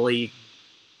and really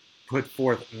put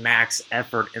forth max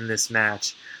effort in this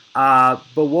match. But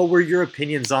what were your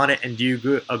opinions on it, and do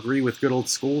you agree with good old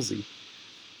Scholesy?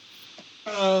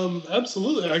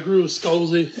 Absolutely, I agree with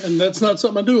Scholesy, and that's not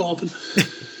something I do often.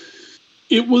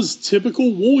 It was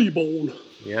typical Wolleybold.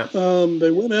 Yeah.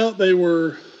 They went out, they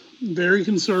were very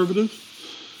conservative.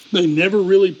 They never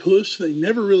really pushed, they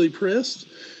never really pressed.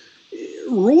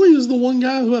 Roy is the one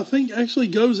guy who I think actually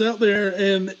goes out there,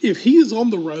 and if he is on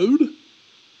the road,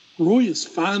 Roy is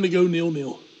fine to go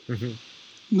 0-0.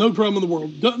 No problem in the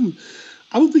world.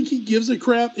 I don't think he gives a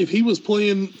crap if he was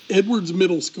playing Edwards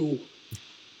Middle School.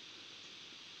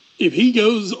 If he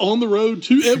goes on the road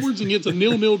to Edwards and gets a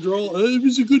 0-0 draw, it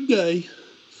was a good day.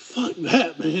 Fuck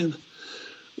that, man.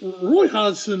 Roy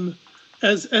Hodgson,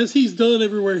 as he's done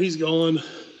everywhere he's gone,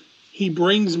 he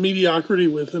brings mediocrity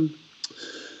with him.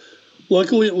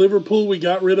 Luckily at Liverpool, we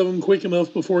got rid of him quick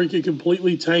enough before he could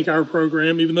completely tank our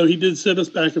program, even though he did set us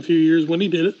back a few years when he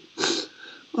did it.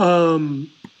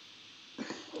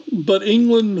 But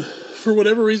England, for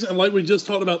whatever reason, and like we just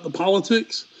talked about the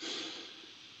politics,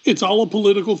 it's all a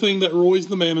political thing that Roy's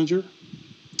the manager.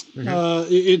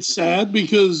 It's sad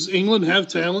because England have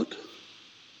talent.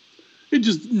 It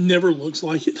just never looks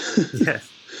like it. Yes.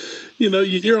 You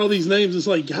hear all these names. It's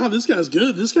like, God, this guy's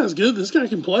good. This guy's good. This guy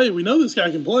can play. We know this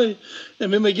guy can play.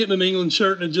 And then they get in an England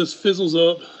shirt and it just fizzles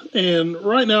up. And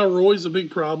right now, Roy's a big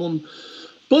problem.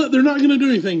 But they're not going to do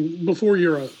anything before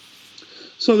Euro.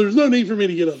 So there's no need for me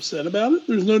to get upset about it.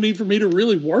 There's no need for me to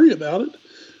really worry about it.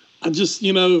 I just,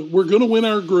 we're going to win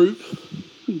our group.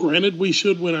 Granted, we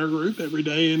should win our group every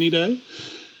day, any day.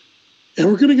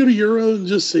 And we're going to go to Euro and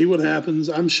just see what happens.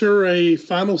 I'm sure a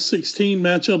final 16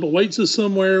 matchup awaits us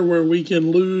somewhere where we can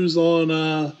lose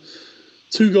on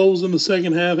 2 goals in the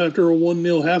second half after a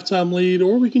 1-0 halftime lead,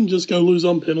 or we can just go lose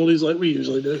on penalties like we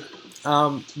usually do.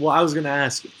 Well, I was going to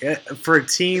ask, for a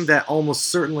team that almost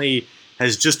certainly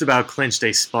has just about clinched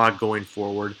a spot going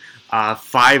forward,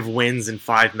 5 wins in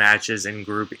 5 matches in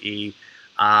Group E,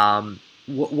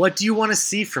 what do you want to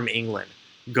see from England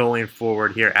going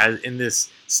forward here as in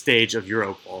this stage of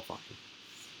Euro qualifying?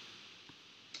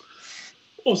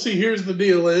 Well, see, here's the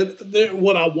deal, Ed.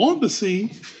 What I want to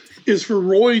see is for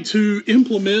Roy to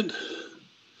implement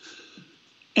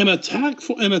an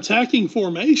attacking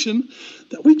formation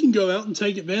that we can go out and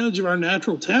take advantage of our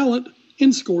natural talent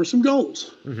and score some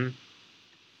goals. Mm-hmm.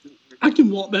 I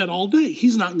can want that all day.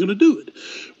 He's not going to do it.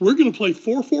 We're going to play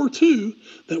 4-4-2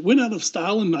 that went out of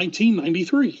style in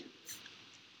 1993.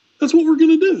 That's what we're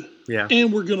going to do. Yeah.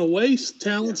 And we're going to waste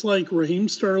talents like Raheem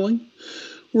Sterling.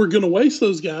 We're going to waste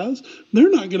those guys. They're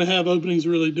not going to have openings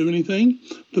to really do anything.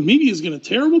 The media is going to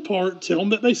tear them apart, tell them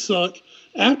that they suck.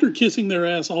 After kissing their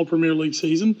ass all Premier League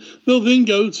season, they'll then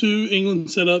go to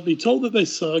England set up, be told that they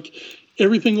suck.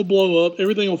 Everything will blow up.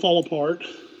 Everything will fall apart.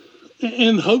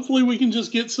 And hopefully we can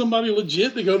just get somebody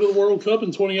legit to go to the World Cup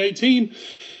in 2018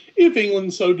 if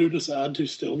England so do decide to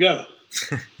still go.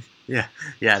 Yeah,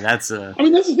 that's a... I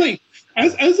mean, that's the thing.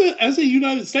 As a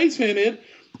United States fan, Ed,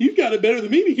 you've got it better than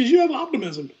me because you have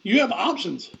optimism. You have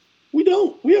options. We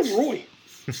don't. We have Roy.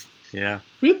 Yeah.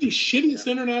 We have the shittiest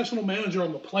international manager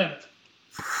on the planet.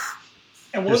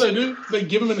 And what do? They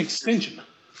give him an extension.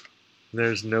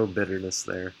 There's no bitterness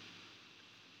there.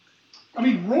 I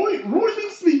mean, Roy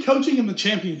needs to be coaching in the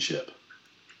Championship.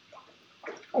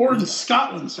 Or in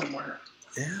Scotland somewhere.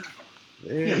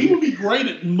 Yeah, he would be great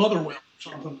at Motherwell or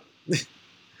something.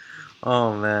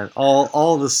 Oh, man.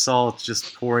 All the salt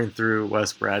just pouring through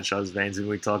Wes Bradshaw's veins when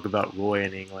we talk about Roy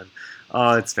in England.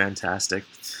 Oh, it's fantastic.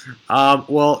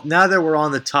 Well, now that we're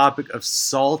on the topic of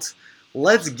salt,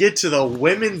 let's get to the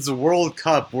Women's World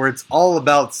Cup, where it's all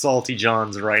about Salty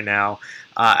Johns right now,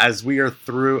 as we are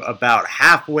through about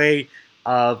halfway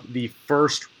of the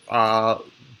first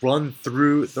run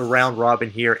through the round robin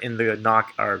here in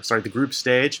the group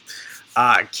stage.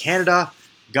 Canada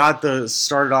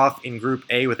started off in Group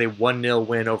A with a 1-0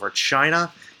 win over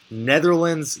China.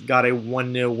 Netherlands got a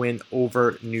 1-0 win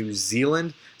over New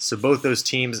Zealand. So both those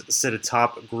teams sit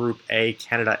atop Group A,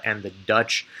 Canada and the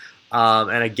Dutch.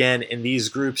 And again, in these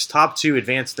groups, top 2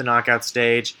 advance to the knockout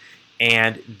stage,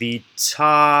 and the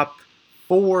top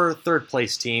 4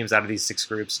 third-place teams out of these 6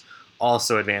 groups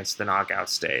also advance to the knockout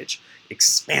stage.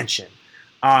 Expansion.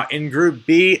 In Group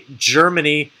B,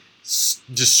 Germany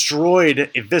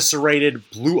destroyed, eviscerated,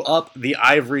 blew up the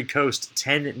Ivory Coast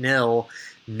 10-0.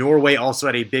 Norway also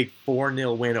had a big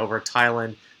 4-0 win over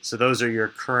Thailand. So those are your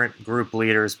current group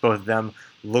leaders. Both of them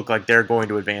look like they're going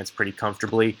to advance pretty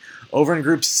comfortably. Over in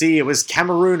Group C, it was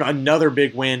Cameroon, another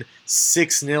big win,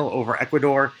 6-0 over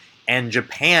Ecuador. And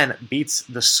Japan beats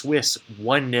the Swiss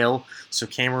 1-0. So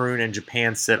Cameroon and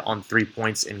Japan sit on 3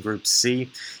 points in Group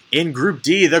C. In Group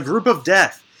D, the group of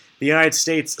death, the United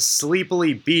States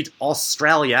sleepily beat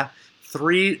Australia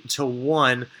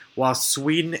 3-1, while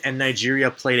Sweden and Nigeria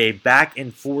played a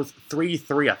back-and-forth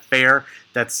 3-3 affair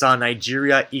that saw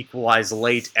Nigeria equalize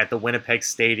late at the Winnipeg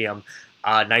Stadium.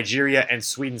 Nigeria and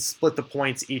Sweden split the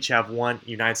points, each have 1.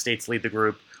 United States lead the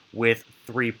group with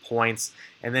 3 points.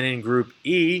 And then in Group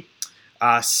E,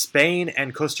 Spain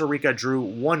and Costa Rica drew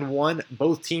 1-1,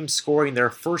 both teams scoring their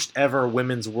first ever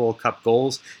Women's World Cup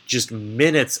goals just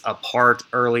minutes apart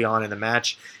early on in the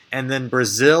match. And then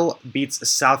Brazil beats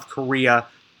South Korea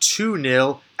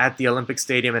 2-0 at the Olympic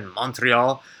Stadium in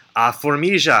Montreal.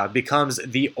 Formija becomes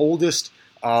the oldest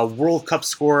World Cup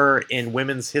scorer in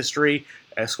women's history,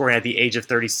 scoring at the age of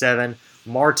 37.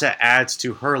 Marta adds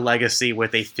to her legacy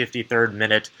with a 53rd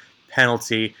minute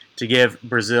penalty to give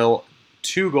Brazil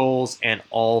 2 goals and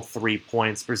all 3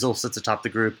 points. Brazil sits atop the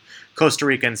group. Costa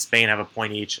Rica and Spain have a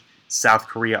point each. South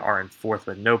Korea are in 4th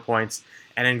with no points.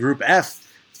 And in Group F,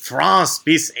 France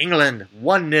beats England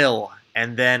 1-0.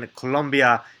 And then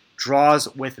Colombia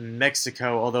draws with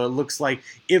Mexico, although it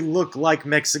looked like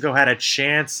Mexico had a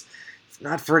chance, if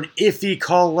not for an iffy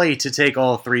call late, to take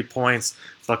all 3 points.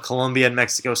 But Colombia and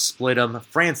Mexico split them.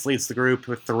 France leads the group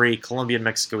with 3. Colombia and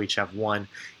Mexico each have 1.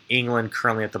 England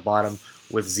currently at the bottom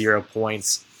with 0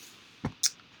 points.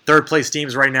 Third place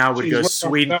teams right now would go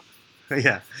Sweden.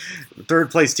 Yeah.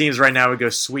 Third place teams right now would go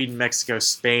Sweden, Mexico,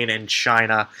 Spain, and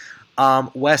China.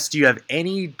 Wes, do you have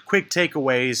any quick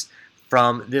takeaways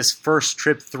from this first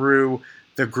trip through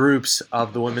the groups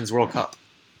of the Women's World Cup?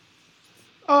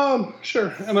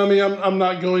 Sure. And I mean, I'm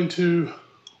not going to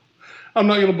I'm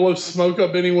not going to blow smoke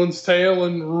up anyone's tail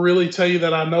and really tell you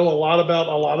that I know a lot about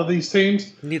a lot of these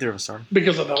teams. Neither of us are.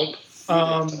 Because I don't.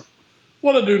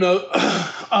 What I do know,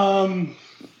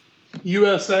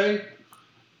 USA,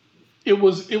 it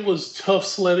was tough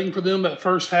sledding for them. That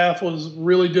first half was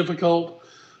really difficult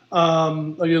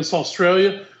against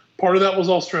Australia. Part of that was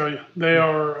Australia. They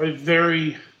are a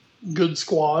very good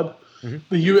squad. Mm-hmm.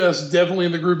 The U.S. definitely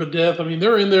in the group of death. I mean,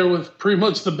 they're in there with pretty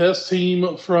much the best team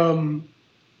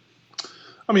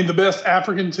the best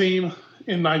African team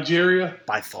in Nigeria.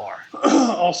 By far.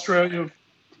 Australia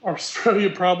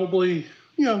probably,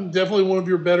 definitely one of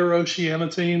your better Oceania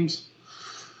teams.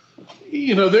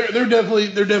 They're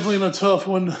definitely in a tough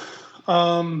one.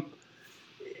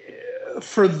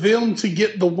 For them to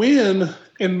get the win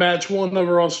in match one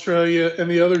over Australia and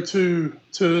the other two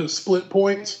to split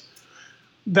points,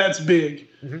 that's big.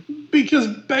 Mm-hmm. Because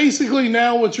basically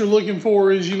now what you're looking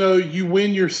for is, you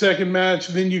win your second match,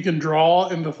 then you can draw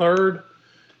in the third,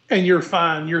 and you're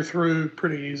fine. You're through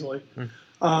pretty easily.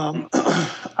 Mm-hmm.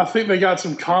 I think they got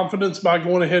some confidence by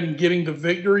going ahead and getting the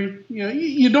victory.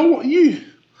 You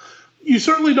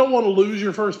certainly don't want to lose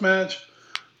your first match,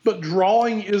 but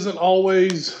drawing isn't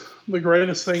always the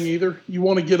greatest thing either. You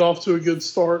want to get off to a good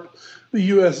start. The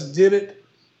U.S. did it.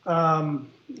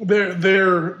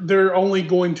 They're only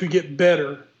going to get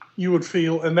better, you would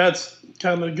feel, and that's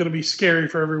kind of going to be scary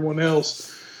for everyone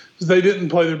else because they didn't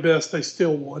play their best. They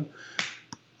still won.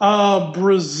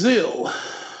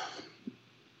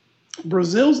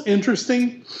 Brazil's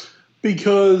interesting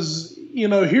because,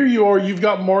 here you are, you've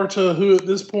got Marta, who at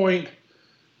this point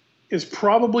is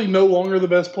probably no longer the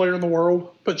best player in the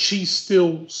world, but she's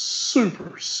still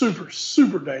super, super,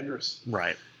 super dangerous.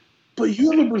 Right. But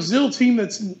you have a Brazil team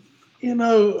that's, I'm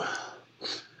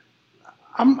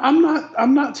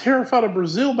not terrified of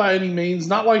Brazil by any means,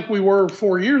 not like we were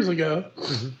 4 years ago.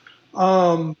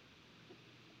 Mm-hmm.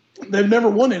 They've never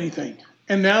won anything,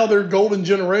 and now their golden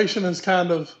generation is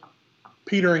kind of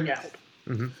petering out.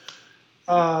 Mm-hmm.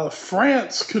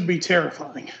 France could be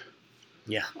terrifying.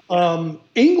 Yeah.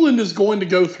 England is going to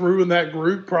go through in that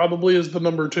group probably as the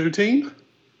number 2 team.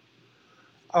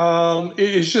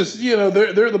 It's just,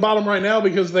 they're at the bottom right now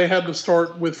because they had to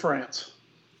start with France.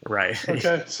 Right.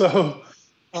 Okay. So,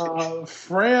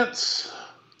 France,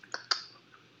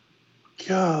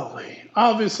 golly,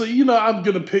 obviously, I'm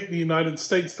going to pick the United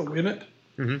States to win it.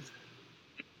 Mm-hmm.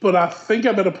 But I think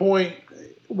I'm at a point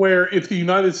where if the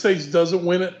United States doesn't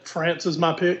win it, France is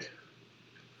my pick.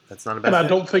 That's not a bad And pick. I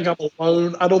don't think I'm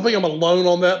alone. I don't think I'm alone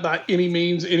on that by any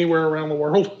means anywhere around the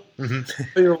world. Mm-hmm.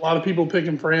 There are a lot of people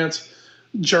picking France.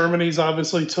 Germany's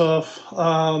obviously tough.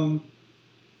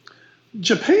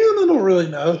 Japan, I don't really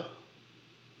know.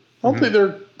 I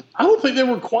don't think they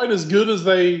were quite as good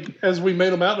as we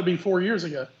made them out to be 4 years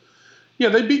ago. Yeah,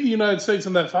 they beat the United States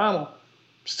in that final.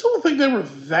 Still don't think they were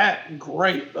that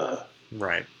great, though.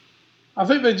 Right. I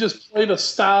think they just played a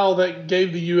style that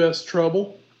gave the U.S.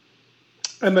 trouble,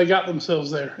 and they got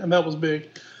themselves there, and that was big.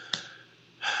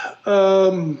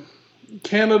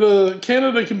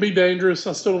 Canada can be dangerous.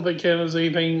 I still don't think Canada's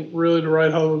anything really to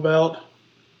write home about.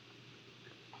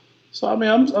 So,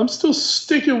 I'm still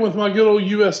sticking with my good old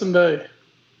U.S. and A.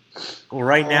 Well,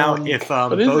 right now, if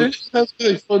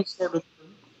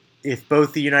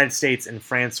both the United States and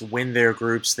France win their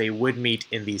groups, they would meet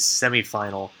in the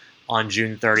semifinal on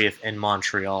June 30th in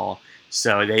Montreal.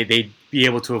 So they'd be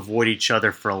able to avoid each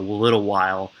other for a little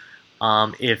while.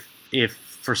 If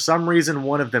for some reason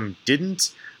one of them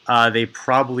didn't, they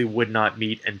probably would not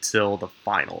meet until the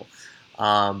final.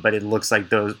 But it looks like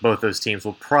both those teams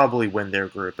will probably win their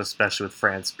group, especially with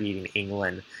France beating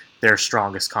England, their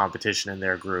strongest competition in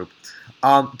their group.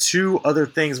 Two other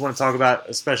things I want to talk about,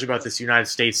 especially about this United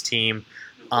States team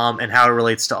and how it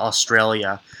relates to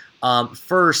Australia.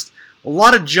 First, a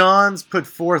lot of Johns put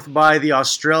forth by the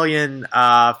Australian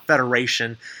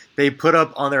Federation. They put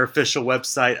up on their official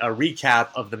website a recap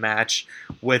of the match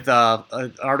with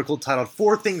an article titled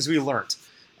 4 Things We Learned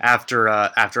after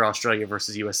Australia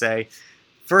versus USA.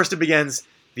 First, it begins,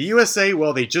 the USA,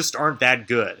 well, they just aren't that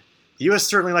good. The US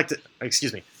certainly like to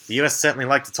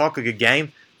talk a good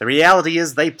game. The reality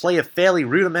is they play a fairly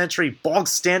rudimentary,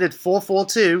 bog-standard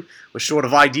 4-4-2 with short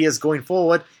of ideas going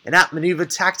forward and outmaneuver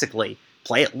tactically.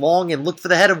 Play it long and look for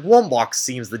the head of Wombok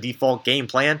seems the default game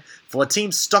plan for a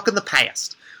team stuck in the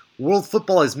past. World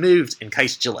football has moved, in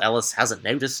case Jill Ellis hasn't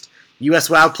noticed.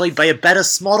 US were outplayed by a better,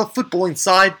 smarter footballing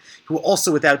side, who were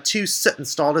also without 2 certain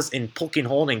starters in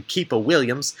Polkinghorne and Keeper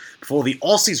Williams before the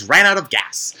Aussies ran out of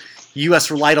gas. US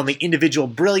relied on the individual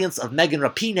brilliance of Megan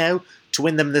Rapinoe to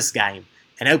win them this game.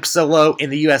 An Hope Solo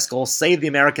in the US goal saved the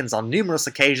Americans on numerous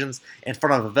occasions in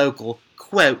front of a vocal,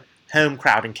 quote, home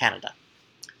crowd in Canada.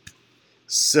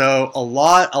 So a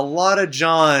lot of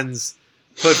Johns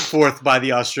put forth by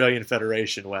the Australian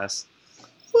Federation, Wes.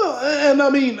 Well, and I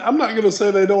mean, I'm not going to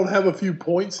say they don't have a few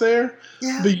points there.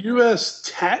 Yeah. The U.S.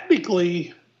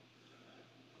 tactically,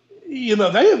 they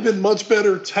have been much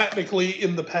better tactically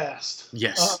in the past.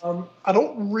 Yes. I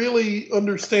don't really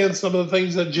understand some of the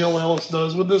things that Jill Ellis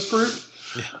does with this group.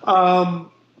 Yeah.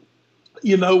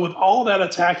 With all that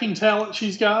attacking talent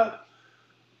she's got,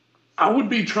 I would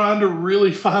be trying to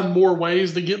really find more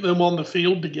ways to get them on the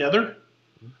field together.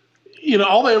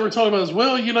 All they ever talk about is,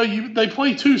 well, they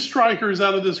play 2 strikers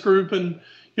out of this group, and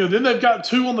then they've got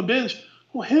 2 on the bench.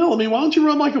 Well, hell, I mean, why don't you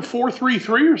run like a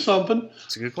 4-3-3 or something?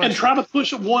 That's a good question. And try to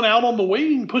push one out on the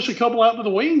wing, push a couple out to the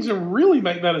wings, and really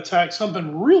make that attack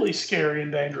something really scary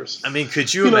and dangerous. I mean,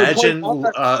 could you imagine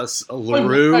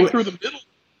LaRue through the middle,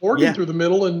 Morgan through the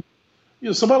middle, and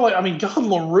somebody like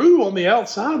LaRue on the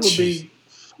outside would be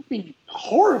fucking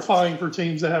horrifying for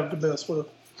teams to have to mess with.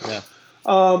 Yeah.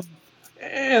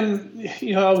 And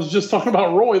I was just talking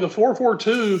about Roy, the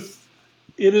 4-4-2.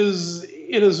 It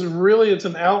is really, it's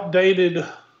an outdated.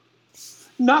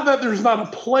 Not that there's not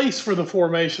a place for the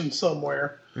formation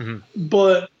somewhere,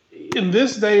 but in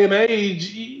this day and age,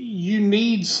 you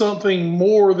need something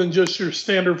more than just your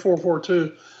standard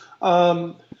 4-4-2.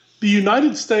 The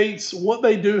United States, what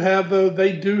they do have, though,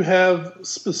 they do have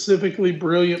specifically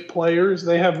brilliant players.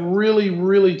 They have really,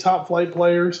 really top-flight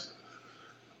players.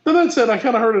 But that said, I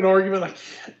kind of heard an argument.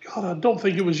 I don't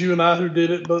think it was you and I who did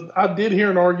it, but I did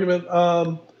hear an argument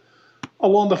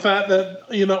along the fact that,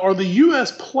 are the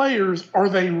U.S. players, are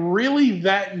they really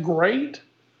that great?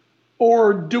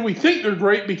 Or do we think they're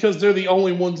great because they're the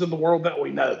only ones in the world that we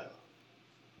know?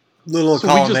 Little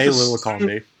column A, little column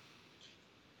B.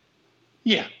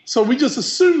 Yeah. So we just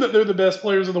assume that they're the best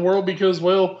players in the world because,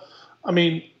 well, I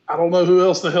mean, I don't know who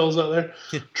else the hell's out there.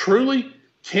 Truly,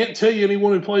 can't tell you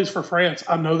anyone who plays for France.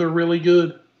 I know they're really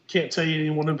good. Can't tell you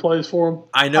anyone who plays for them.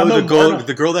 I know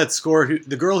the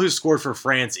girl who scored for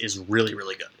France is really,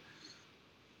 really good.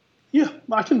 Yeah,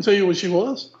 I can tell you what she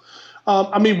was.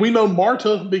 I mean, we know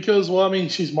Marta because, well, I mean,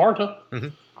 she's Marta. Mm-hmm.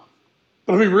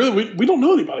 But I mean, really, we don't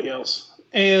know anybody else.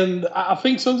 And I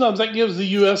think sometimes that gives the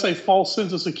U.S. a false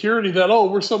sense of security that,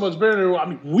 we're so much better. I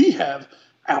mean, we have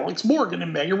Alex Morgan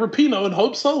and Megan Rapinoe and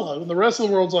Hope Solo, and the rest of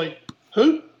the world's like,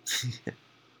 who?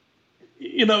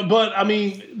 But I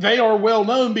mean, they are well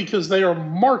known because they are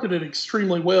marketed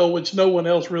extremely well, which no one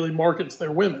else really markets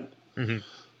their women. Mm-hmm.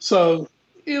 So,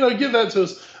 give that to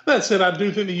us. That said, I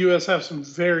do think the U.S. have some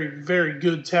very, very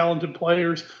good, talented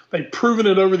players. They've proven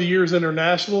it over the years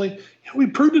internationally. We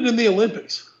proved it in the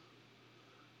Olympics.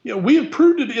 We have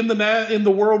proved it in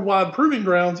the worldwide proving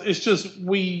grounds. It's just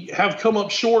we have come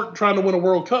up short trying to win a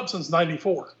World Cup since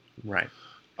 '94. Right.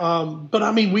 But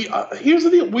I mean, here's the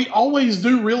deal: we always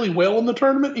do really well in the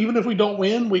tournament, even if we don't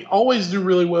win. We always do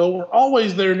really well. We're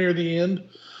always there near the end.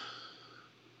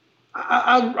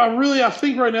 I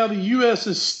think right now the U.S.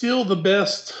 is still the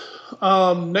best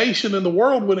nation in the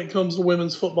world when it comes to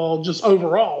women's football, just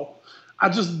overall. I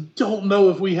just don't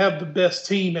know if we have the best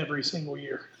team every single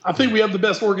year. I think we have the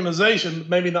best organization,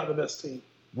 maybe not the best team.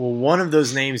 Well, one of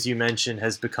those names you mentioned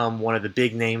has become one of the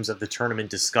big names of the tournament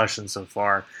discussion so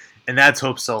far, and that's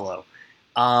Hope Solo.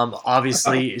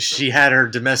 Obviously, she had her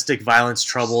domestic violence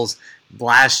troubles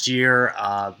last year,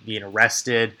 being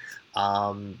arrested,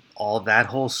 all that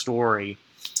whole story.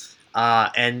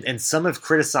 And some have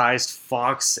criticized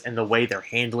Fox and the way they're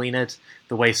handling it,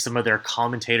 the way some of their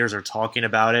commentators are talking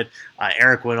about it.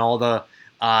 Eric Winalda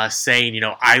saying,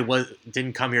 I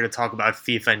didn't come here to talk about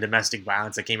FIFA and domestic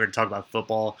violence. I came here to talk about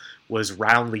football, was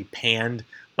roundly panned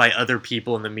by other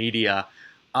people in the media.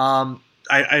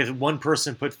 One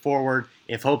person put forward,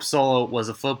 if Hope Solo was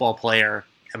a football player,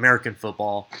 American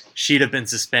football, she'd have been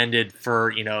suspended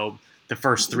for, the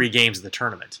first 3 games of the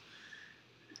tournament.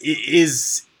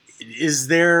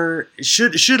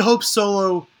 Should Hope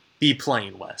Solo be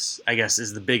playing, Wes? I guess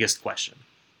is the biggest question.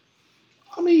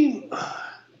 I mean,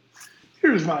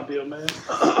 here's my deal, man.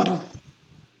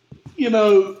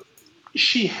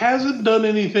 She hasn't done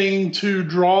anything to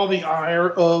draw the ire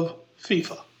of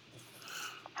FIFA.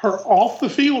 Her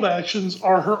off-the-field actions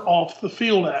are her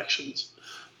off-the-field actions.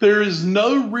 There is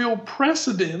no real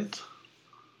precedent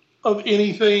of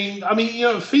anything. I mean,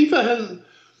 FIFA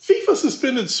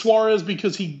suspended Suarez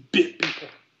because he bit people.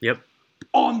 Yep.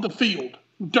 On the field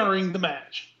during the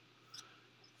match.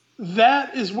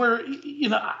 That is where,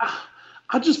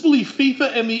 I just believe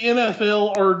FIFA and the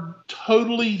NFL are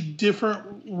totally different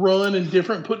run and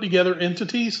different put together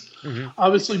entities. Mm-hmm.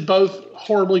 Obviously, both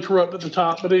horribly corrupt at the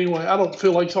top. But anyway, I don't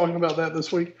feel like talking about that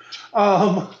this week.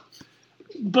 But,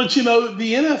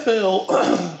 the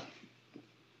NFL,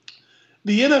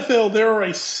 The NFL, there are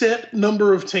a set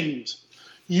number of teams.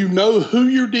 You know who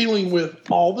you're dealing with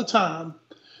all the time.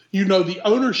 You know the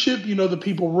ownership. You know the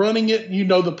people running it. You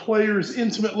know the players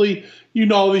intimately. You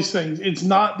know all these things. It's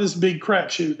not this big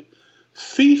crapshoot.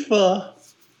 FIFA,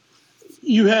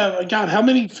 you have, God, how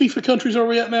many FIFA countries are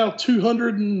we at now?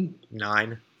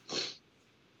 209.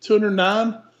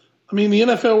 209? I mean, the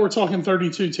NFL, we're talking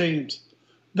 32 teams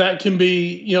that can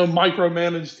be,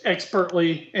 micromanaged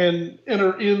expertly and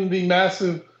enter in the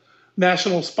massive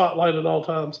national spotlight at all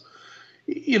times.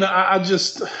 I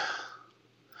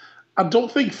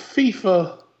don't think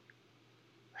FIFA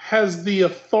has the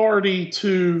authority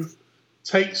to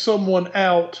take someone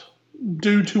out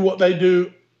due to what they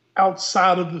do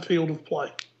outside of the field of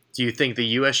play. Do you think the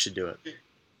U.S. should do it?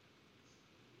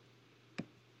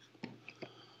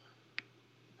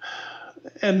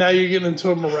 And now you're getting into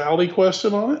a morality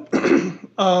question on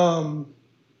it.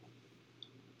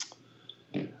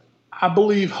 I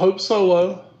believe Hope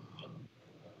Solo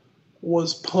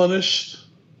was punished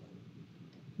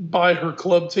by her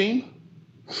club team.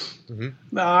 Mm-hmm.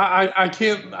 Now, I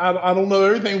don't know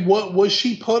everything. What was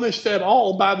she punished at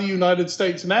all by the United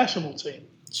States national team?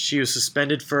 She was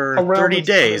suspended for 30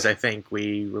 days, I think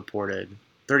we reported.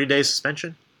 30 days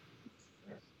suspension?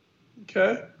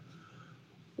 Okay.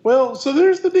 Well, so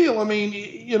there's the deal. I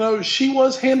mean, she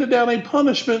was handed down a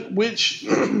punishment which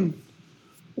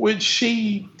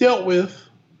she dealt with.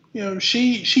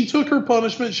 She took her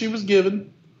punishment she was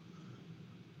given.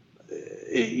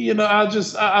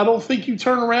 I don't think you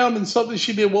turn around and something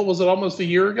she did, what was it, almost a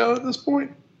year ago at this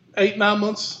point? 8, 9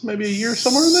 months, maybe a year,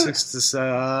 somewhere in there? 6 to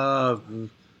 7,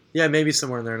 yeah, maybe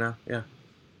somewhere in there now, yeah.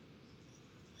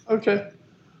 Okay.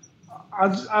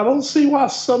 I don't see why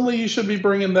suddenly you should be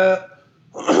bringing that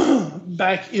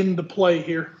back into play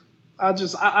here. I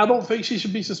don't think she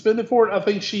should be suspended for it. I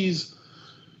think she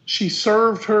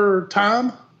served her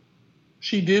time.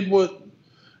 She did what,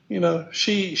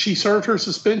 she served her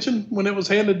suspension when it was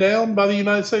handed down by the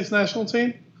United States national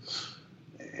team.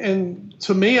 And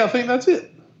to me, I think that's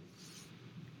it.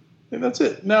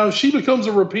 Now, if she becomes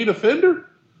a repeat offender,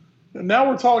 now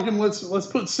we're talking, let's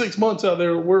put 6 months out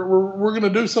there. We're going to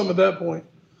do something at that point.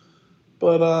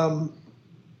 But,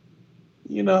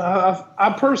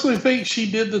 I personally think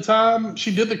she did the time.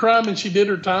 She did the crime and she did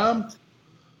her time.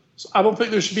 So I don't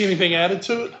think there should be anything added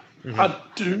to it.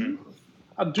 Mm-hmm.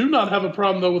 I do not have a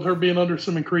problem, though, with her being under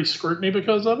some increased scrutiny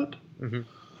because of it.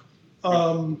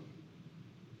 Mm-hmm.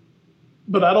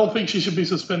 But I don't think she should be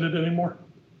suspended anymore.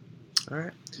 All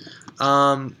right.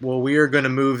 Well, we are going to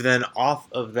move then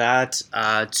off of that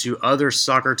to other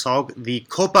soccer talk. The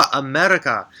Copa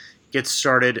America gets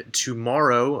started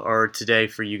tomorrow, or today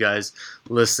for you guys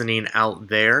listening out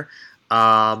there.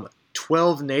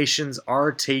 12 nations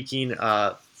are taking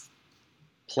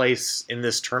place in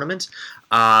this tournament.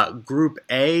 Group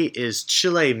A is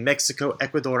Chile, Mexico,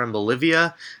 Ecuador, and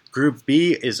Bolivia. Group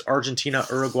B is Argentina,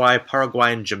 Uruguay,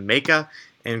 Paraguay, and Jamaica.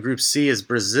 And Group C is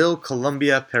Brazil,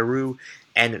 Colombia, Peru,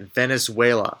 and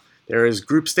Venezuela. There is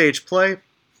group stage play.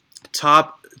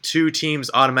 Top 2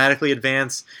 teams automatically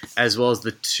advance, as well as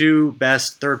the 2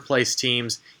 best third-place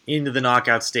teams into the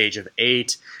knockout stage of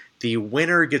 8. The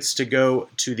winner gets to go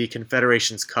to the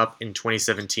Confederations Cup in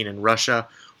 2017 in Russia.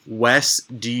 Wes,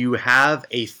 do you have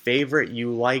a favorite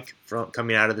you like from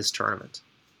coming out of this tournament?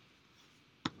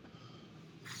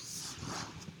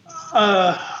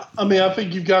 I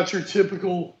think you've got your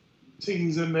typical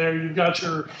teams in there. You've got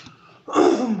your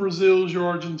Brazils,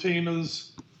 your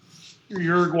Argentinas, your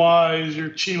Uruguays, your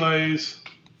Chiles.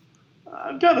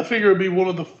 I've got to figure it'd be one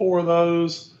of the 4 of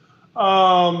those.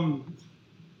 I'm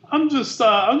just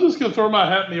going to throw my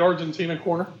hat in the Argentina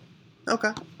corner.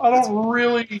 Okay. I don't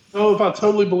really know if I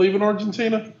totally believe in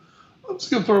Argentina. I'm just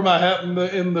going to throw my hat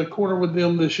in the corner with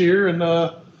them this year, and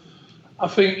I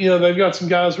think they've got some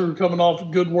guys who are coming off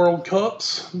good World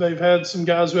Cups. They've had some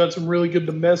guys who had some really good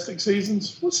domestic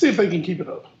seasons. Let's see if they can keep it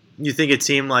up. You think a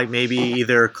team like maybe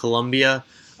either Colombia,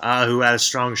 who had a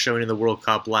strong showing in the World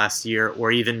Cup last year,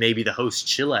 or even maybe the host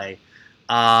Chile,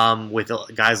 with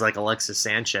guys like Alexis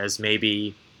Sanchez,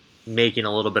 maybe making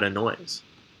a little bit of noise?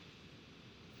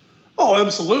 Oh,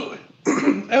 absolutely.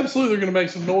 Absolutely, they're going to make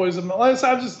some noise. And I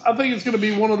think it's going to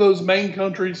be one of those main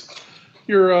countries.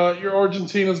 Your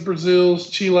Argentinas, Brazils,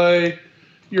 Chile,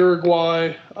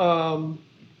 Uruguay,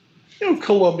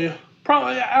 Colombia.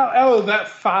 Probably out of that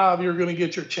 5, you're going to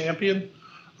get your champion.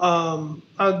 I'm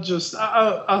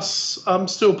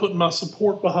still putting my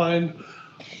support behind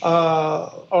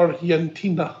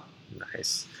Argentina.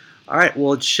 Nice. All right,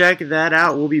 well, check that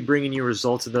out. We'll be bringing you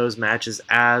results of those matches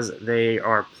as they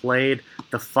are played.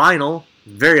 The final,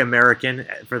 very American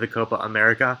for the Copa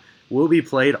America, will be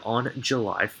played on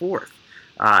July 4th.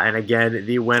 And again,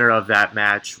 the winner of that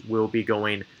match will be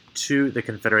going to the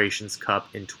Confederations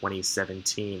Cup in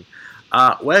 2017.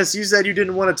 Wes, you said you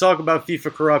didn't want to talk about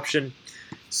FIFA corruption,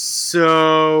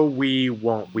 so we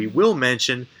won't. We will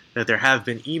mention that there have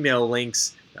been email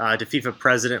links to FIFA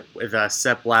president with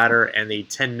Sepp Blatter and the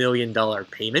 $10 million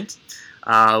payment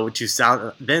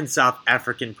to then South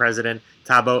African president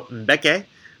Thabo Mbeki,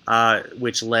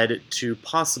 which led to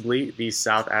possibly the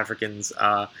South Africans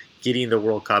getting the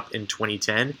World Cup in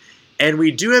 2010. And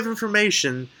we do have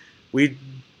information. We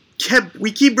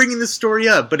keep bringing this story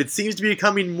up, but it seems to be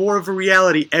becoming more of a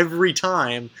reality every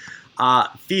time.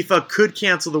 FIFA could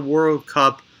cancel the World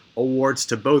Cup awards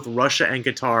to both Russia and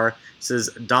Qatar, says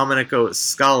Domenico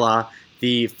Scala,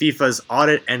 the FIFA's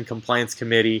Audit and Compliance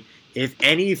Committee, if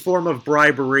any form of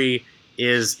bribery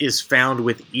is found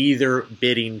with either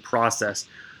bidding process.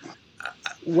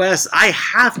 Wes, I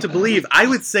have to believe, I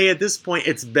would say at this point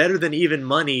it's better than even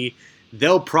money.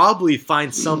 They'll probably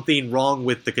find something wrong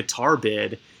with the Qatar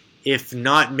bid, if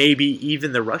not maybe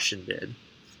even the Russian bid.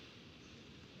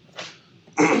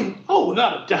 Oh,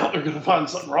 without a doubt they're going to find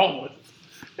something wrong with it.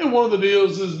 And one of the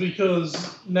deals is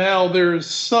because now there's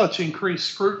such increased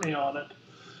scrutiny on it,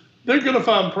 they're going to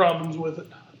find problems with it.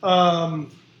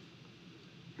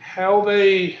 How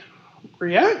they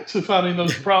react to finding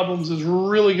those problems is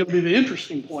really going to be the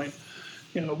interesting point.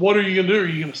 What are you going to do? Are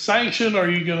you going to sanction? Are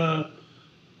you going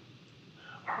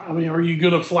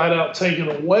to flat out take it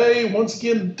away? Once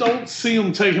again, don't see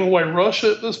them taking away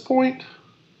Russia at this point.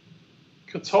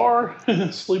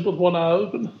 Qatar, sleep with one eye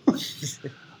open.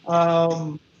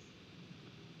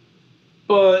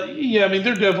 But, yeah,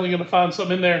 they're definitely going to find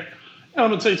something in there. And I'm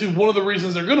going to tell you, too, one of the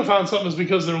reasons they're going to find something is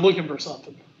because they're looking for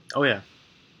something. Oh, yeah.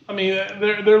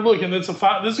 They're looking. This is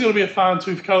going to be a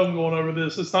fine-tooth comb going over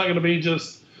this. It's not going to be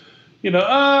just,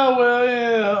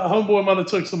 homeboy might have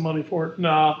took some money for it.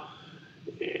 Nah.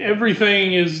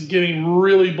 Everything is getting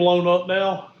really blown up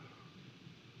now.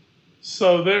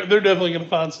 So they're definitely going to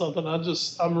find something.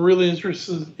 I'm really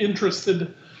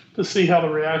interested to see how the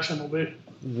reaction will be.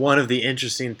 One of the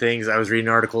interesting things, I was reading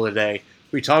an article today,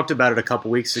 we talked about it a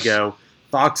couple weeks ago,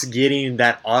 Fox getting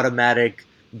that automatic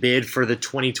bid for the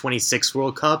 2026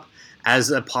 World Cup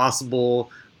as a possible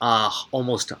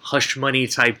almost hush money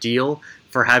type deal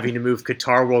for having to move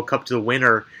Qatar World Cup to the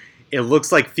winner. It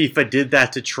looks like FIFA did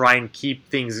that to try and keep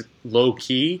things low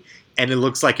key, and it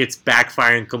looks like it's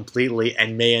backfiring completely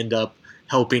and may end up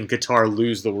helping Qatar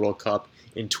lose the World Cup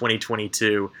in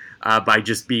 2022 by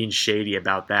just being shady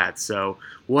about that. So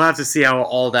we'll have to see how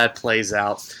all that plays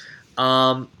out.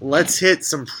 Let's hit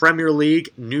some Premier League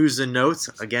news and notes.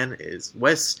 Again, as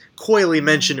Wes coyly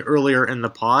mentioned earlier in the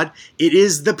pod, it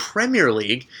is the Premier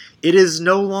League. It is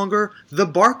no longer the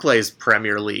Barclays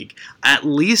Premier League, at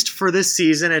least for this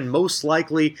season and most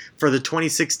likely for the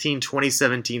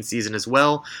 2016-2017 season as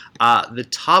well. The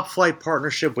Top Flight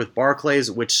partnership with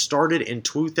Barclays, which started in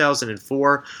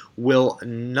 2004, will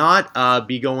not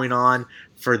be going on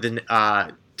for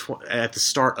at the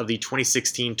start of the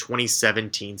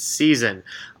 2016-2017 season.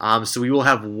 So we will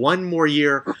have one more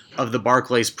year of the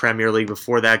Barclays Premier League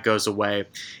before that goes away.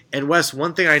 And Wes,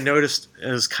 one thing I noticed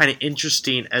is kind of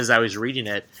interesting as I was reading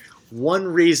it. One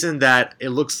reason that it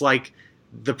looks like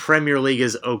the Premier League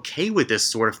is okay with this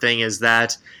sort of thing is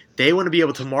that they want to be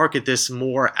able to market this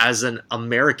more as an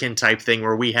American type thing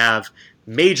where we have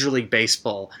Major League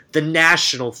Baseball, the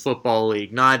National Football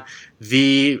League, not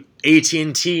the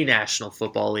AT&T National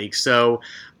Football League. So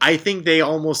I think they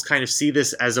almost kind of see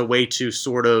this as a way to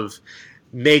sort of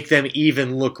make them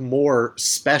even look more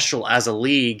special as a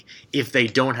league if they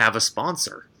don't have a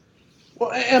sponsor.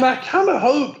 Well, and I kind of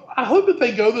hope that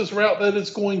they go this route that it's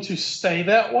going to stay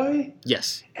that way.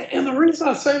 Yes. And the reason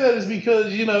I say that is because,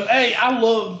 I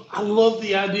love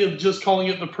the idea of just calling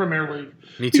it the Premier League.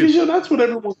 Me too. Because, that's what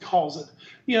everyone calls it.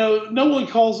 No one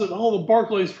calls it, the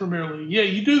Barclays Premier League. Yeah,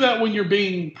 you do that when you're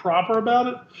being proper about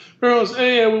it. Everyone goes,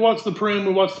 hey, we watch the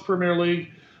Premier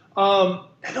League.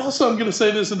 And also I'm going to say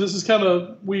this, and this is kind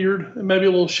of weird and maybe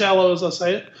a little shallow as I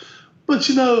say it, but,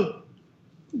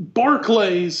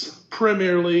 Barclays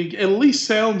Premier League at least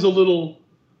sounds a little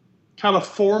kind of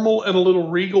formal and a little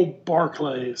regal.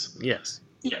 Barclays. Yes.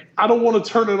 Yeah, I don't want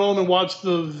to turn it on and watch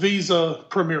the Visa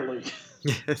Premier League.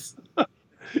 Yes.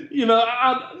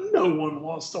 No one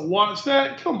wants to watch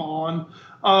that. Come on.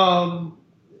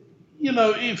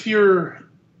 If you're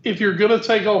going to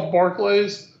take off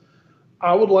Barclays,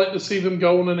 I would like to see them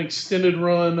go on an extended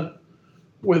run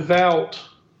without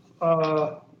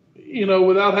having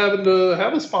to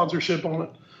have a sponsorship on it.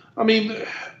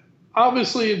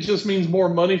 Obviously it just means more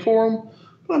money for them.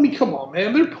 But, come on,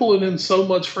 man. They're pulling in so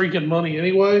much freaking money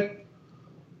anyway.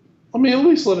 I mean, at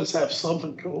least let us have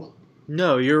something cool.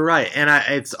 No, you're right, and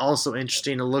it's also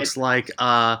interesting. It looks like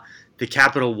the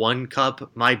Capital One Cup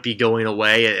might be going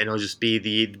away, and it'll just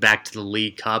be back to the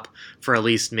League Cup for at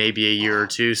least maybe a year or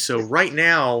two. So right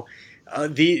now,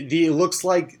 it looks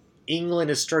like England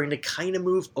is starting to kind of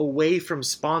move away from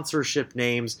sponsorship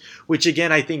names, which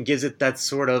again I think gives it that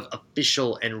sort of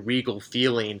official and regal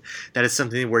feeling that is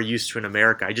something we're used to in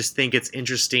America. I just think it's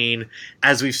interesting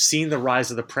as we've seen the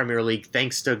rise of the Premier League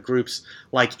thanks to groups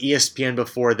like ESPN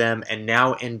before them and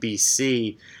now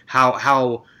NBC,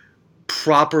 how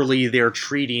properly they're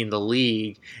treating the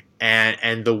league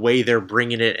and the way they're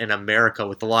bringing it in America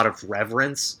with a lot of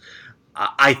reverence.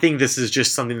 I think this is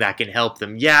just something that can help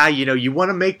them. Yeah, you want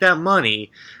to make that money,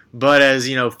 but as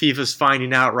FIFA's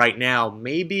finding out right now,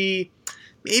 maybe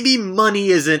money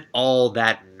isn't all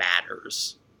that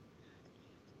matters.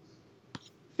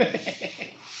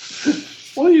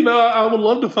 Well, I would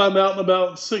love to find out in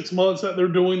about 6 months that they're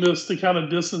doing this to kind of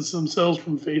distance themselves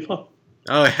from FIFA.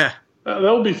 Oh yeah, that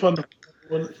would be fun.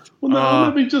 Wouldn't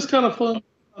that be just kind of fun?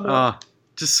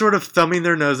 Just sort of thumbing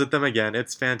their nose at them again.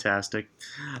 It's fantastic.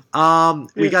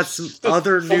 We got some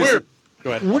other news.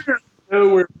 Go ahead. We're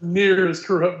nowhere near as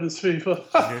corrupt as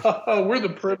FIFA. We're the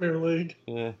Premier League.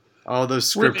 Yeah. Oh, those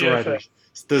script writers.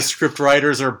 Those script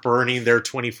writers are burning their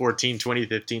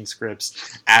 2014-2015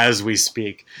 scripts as we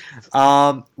speak.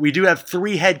 We do have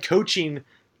 3 head coaching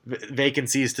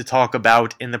vacancies to talk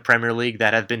about in the Premier League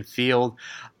that have been filled.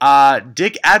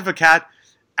 Dick Advocaat,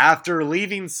 after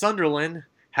leaving Sunderland,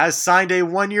 has signed a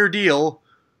 1-year deal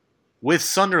with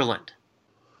Sunderland.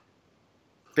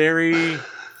 Very,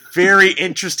 very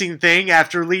interesting thing.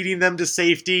 After leading them to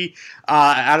safety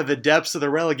out of the depths of the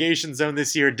relegation zone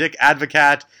this year, Dick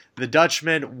Advocaat, the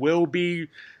Dutchman, will be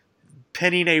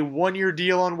penning a 1-year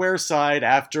deal on Wearside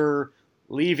after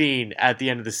leaving at the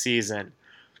end of the season.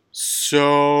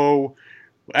 So,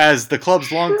 as the club's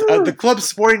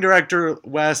sporting director,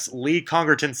 Lee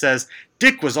Congerton, says,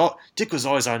 Dick was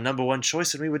always our number one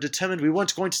choice, and we were determined we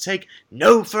weren't going to take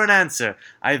no for an answer.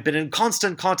 I have been in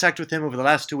constant contact with him over the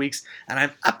last 2 weeks, and I'm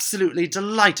absolutely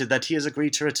delighted that he has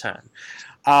agreed to return.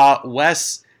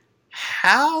 Wes,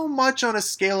 how much on a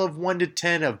scale of 1 to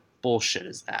 10 of bullshit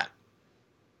is that?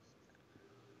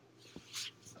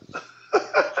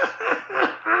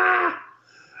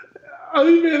 I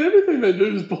mean, man, everything they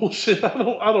do is bullshit. I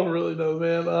don't really know,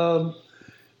 man.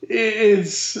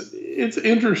 It's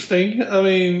interesting. I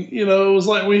mean, it was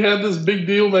like we had this big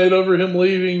deal made over him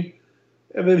leaving,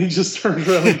 and then he just turns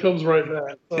around and comes right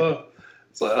back.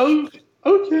 It's like, oh,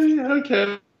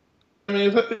 okay. I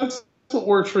mean, if that's what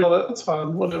works for you, that's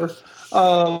fine, whatever.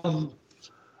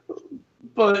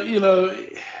 But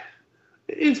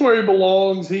it's where he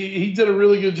belongs. He did a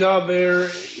really good job there.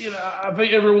 I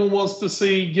think everyone wants to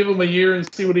give him a year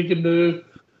and see what he can do.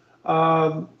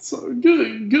 So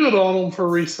good on him for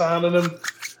re-signing him.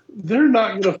 They're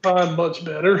not going to find much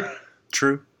better.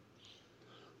 True.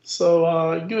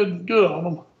 So good on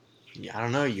him. Yeah, I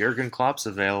don't know. Jurgen Klopp's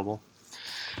available.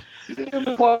 Yeah,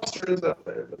 the Kloppster is out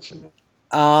there, but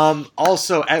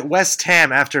Also, at West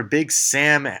Ham, after Big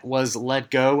Sam was let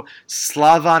go,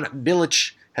 Slavan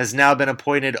Bilic has now been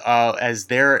appointed as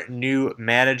their new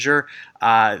manager.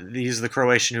 He's the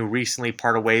Croatian who recently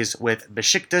parted ways with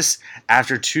Besiktas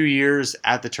after 2 years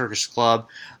at the Turkish club.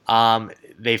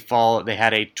 They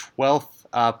had a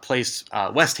 12th place.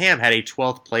 West Ham had a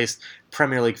 12th place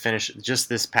Premier League finish just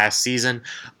this past season.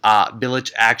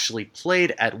 Bilic actually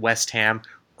played at West Ham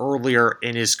earlier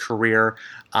in his career.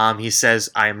 He says,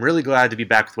 I am really glad to be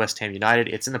back with West Ham United.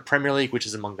 It's in the Premier League, which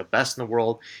is among the best in the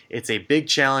world. It's a big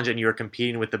challenge, and you are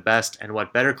competing with the best, and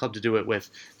what better club to do it with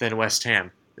than West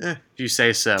Ham? If you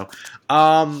say so.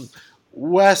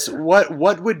 Wes,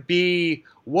 what would be,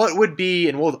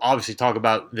 and we'll obviously talk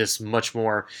about this much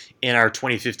more in our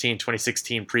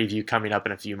 2015-2016 preview coming up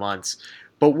in a few months,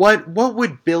 but what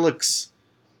would Bilic's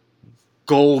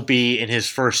goal be in his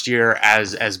first year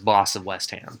as boss of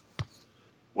West Ham?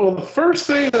 Well, the first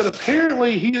thing that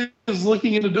apparently he is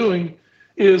looking into doing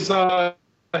is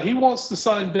he wants to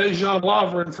sign Dejan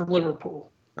Lovren from Liverpool.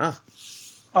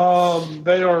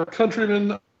 They are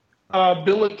countrymen.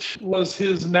 Bilic was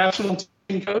his national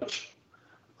team coach.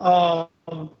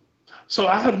 So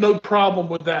I have no problem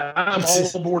with that. I'm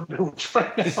all aboard Bilic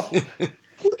right now.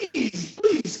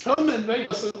 Please come and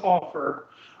make us an offer.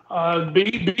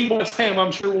 Being West Ham,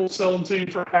 I'm sure we'll sell him to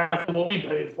you for half of what we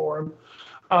paid for him.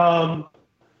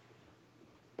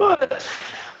 But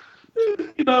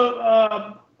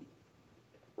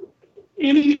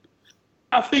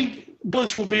I think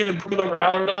Bush will be an improvement over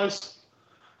Allardyce.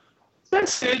 That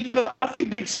said, I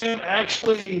think Big Sam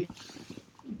actually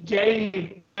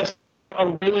gave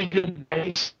a really good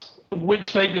base,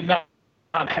 which they did not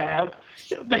have.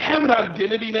 They have an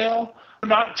identity now. They're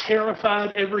not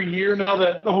terrified every year now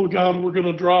that, oh God, we're going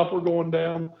to drop, we're going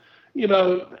down. You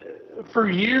know, for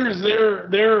years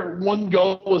their one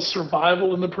goal was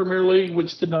survival in the Premier League,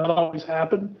 which did not always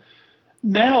happen.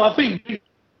 Now I think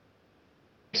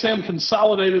Sam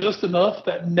consolidated just enough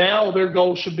that now their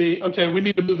goal should be, okay, we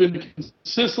need to move into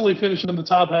consistently finishing in the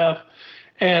top half,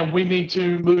 and we need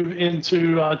to move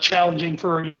into challenging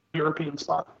for a European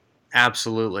spot.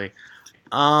 Absolutely.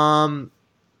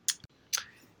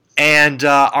 And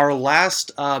our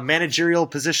last managerial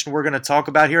position we're going to talk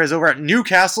about here is over at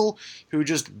Newcastle, who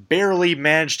just barely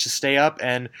managed to stay up.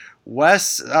 And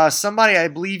Wes, somebody I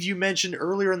believe you mentioned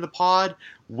earlier in the pod,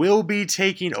 will be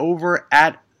taking over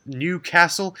at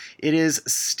Newcastle. It is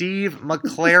Steve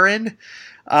McClaren.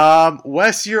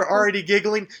 Wes, you're already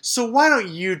giggling, so why don't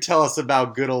you tell us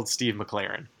about good old Steve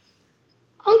McClaren?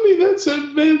 I mean, that's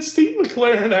it, man. Steve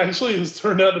McClaren actually has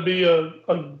turned out to be a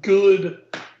good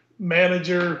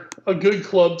manager, a good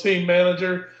club team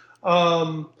manager. He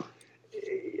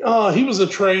was a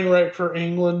train wreck for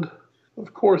England.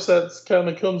 Of course, that's kind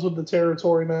of comes with the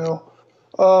territory now.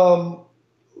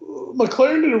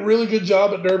 McClaren did a really good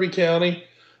job at Derby County.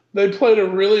 They played a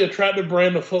really attractive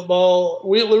brand of football.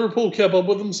 We at Liverpool kept up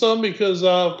with them some because,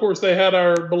 of course, they had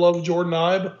our beloved Jordan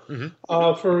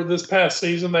Ibe for this past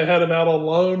season. They had him out on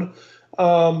loan.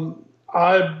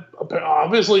 I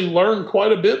obviously learned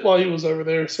quite a bit while he was over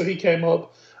there, so he came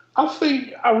up.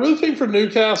 I really think for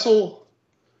Newcastle,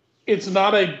 it's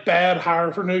not a bad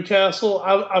hire for Newcastle.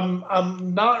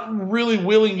 I'm not really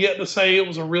willing yet to say it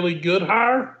was a really good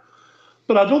hire,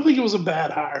 but I don't think it was a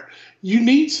bad hire. You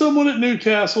need someone at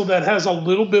Newcastle that has a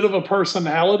little bit of a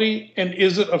personality and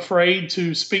isn't afraid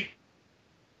to speak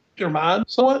their mind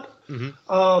somewhat. And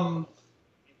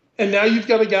now you've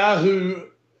got a guy who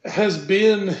has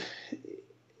been,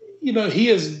 he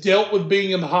has dealt with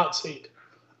being in the hot seat.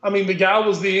 I mean, the guy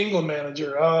was the England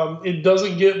manager. It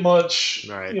doesn't get much,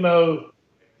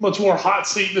 much more hot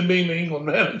seat than being the England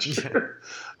manager.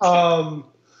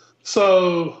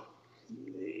 So,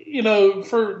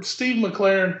 for Steve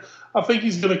McClaren, I think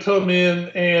he's going to come in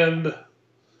and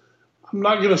I'm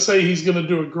not going to say he's going to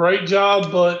do a great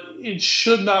job, but it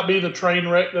should not be the train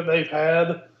wreck that they've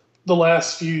had the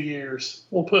last few years.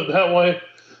 We'll put it that way.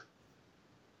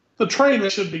 The train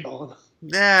should be gone.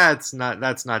 That's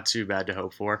not too bad to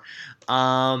hope for.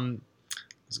 I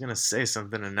was going to say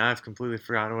something and now I've completely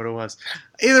forgotten what it was.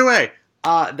 Either way,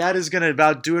 that is going to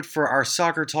about do it for our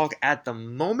soccer talk at the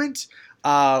moment.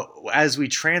 As we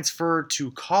transfer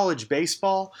to college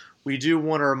baseball, we do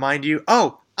want to remind you,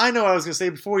 I know what I was going to say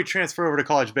before we transfer over to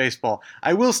college baseball.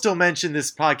 I will still mention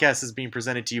this podcast is being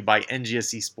presented to you by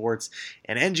NGSC Sports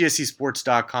and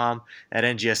NGSCSports.com. At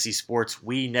NGSC Sports,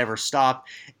 we never stop.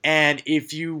 And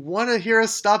if you want to hear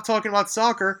us stop talking about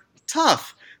soccer,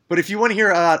 tough. But if you want to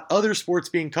hear about other sports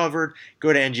being covered,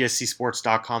 go to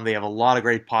NGSCSports.com. They have a lot of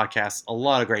great podcasts, a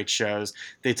lot of great shows.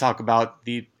 They talk about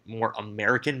the more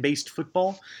American-based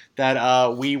football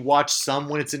that we watch some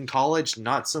when it's in college,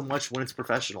 not so much when it's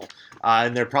professional.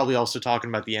 And they're probably also talking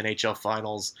about the NHL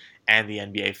Finals and the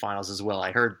NBA Finals as well.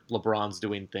 I heard LeBron's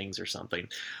doing things or something.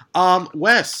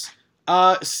 Wes,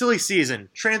 silly season,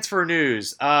 transfer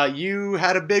news. You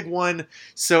had a big one,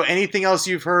 so anything else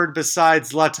you've heard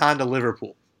besides Zlatan to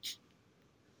Liverpool?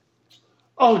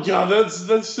 Oh, God, that's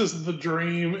just the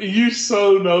dream. You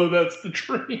so know that's the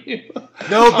dream.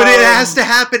 No, but it has to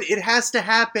happen. It has to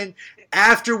happen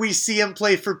after we see him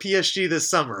play for PSG this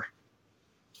summer.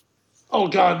 Oh,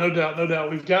 God, no doubt.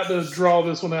 We've got to draw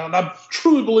this one out. And I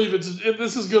truly believe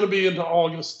this is going to be into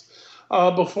August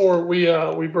before we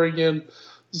bring in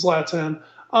Zlatan.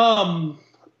 Of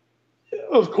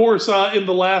course, in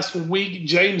the last week,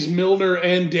 James Milner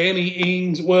and Danny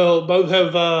Ings, both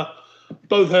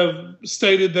have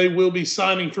stated they will be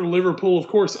signing for Liverpool. Of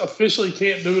course, officially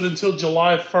can't do it until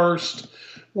July 1st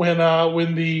when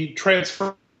the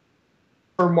transfer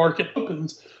market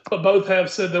opens. But both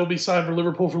have said they'll be signed for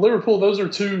Liverpool. For Liverpool, those are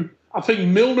two. I think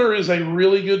Milner is a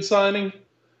really good signing.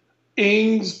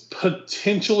 Ings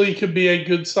potentially could be a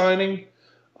good signing.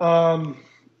 A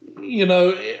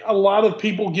lot of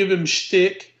people give him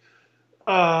shtick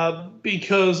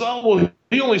because,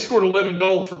 he only scored 11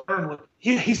 goals for Burnley.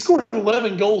 He scored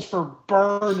 11 goals for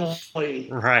Burnley.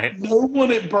 Right. No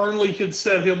one at Burnley could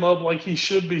set him up like he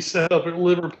should be set up at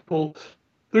Liverpool.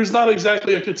 There's not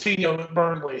exactly a Coutinho at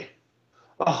Burnley.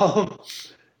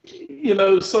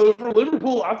 So for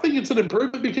Liverpool, I think it's an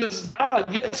improvement because,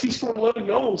 yes, he scored 11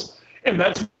 goals. And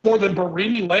that's more than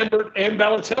Barini, Lambert, and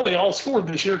Balotelli all scored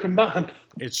this year combined.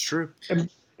 It's true. And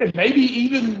maybe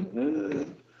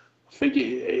even I think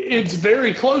it's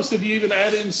very close if you even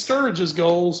add in Sturridge's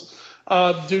goals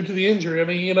due to the injury. I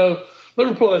mean,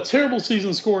 Liverpool had a terrible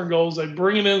season scoring goals. They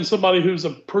bringing in somebody who's a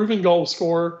proven goal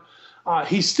scorer.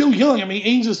 He's still young. I mean,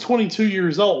 Ings is 22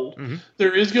 years old. Mm-hmm.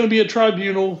 There is going to be a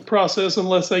tribunal process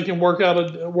unless they can work out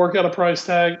a price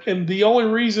tag. And the only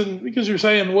reason, because you're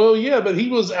saying, well, yeah, but he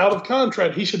was out of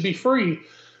contract. He should be free.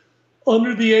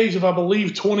 Under the age of, I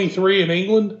believe, 23 in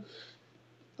England,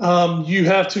 you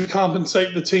have to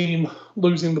compensate the team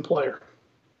losing the player.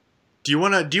 Do you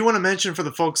want to mention for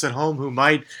the folks at home who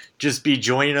might just be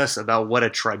joining us about what a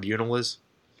tribunal is?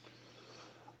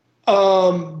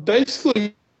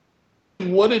 Basically,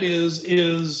 what it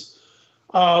is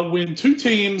when two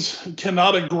teams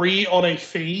cannot agree on a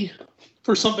fee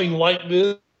for something like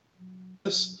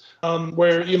this,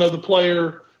 where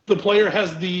the player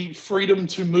has the freedom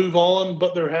to move on,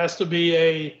 but there has to be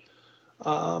a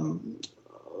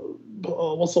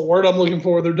what's the word I'm looking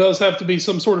for? There does have to be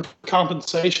some sort of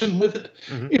compensation with it.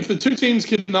 Mm-hmm. If the two teams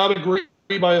cannot agree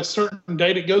by a certain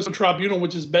date, it goes to a tribunal,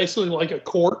 which is basically like a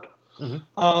court.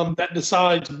 Mm-hmm. That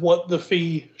decides what the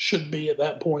fee should be at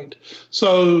that point.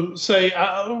 So, say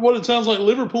what it sounds like,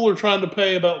 Liverpool are trying to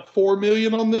pay about $4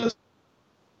 million on this.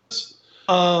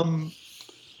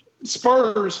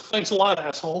 Spurs, thanks a lot,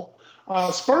 asshole.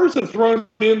 Spurs have thrown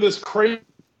in this crazy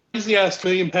ass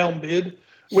 £1 million bid,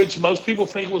 which most people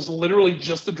think was literally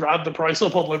just to drive the price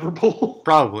up on Liverpool.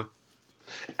 Probably,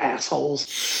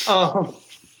 assholes.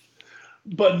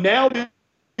 But now,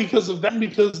 because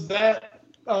that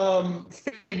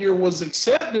figure was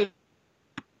accepted,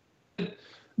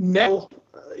 now,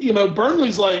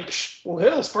 Burnley's like, well,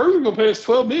 hell, Spurs are going to pay us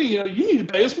 $12 million. You need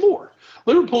to pay us more.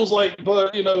 Liverpool's like,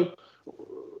 but,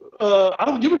 I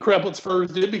don't give a crap what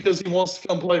Spurs did because he wants to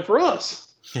come play for us.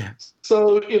 Yes.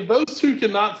 So if those two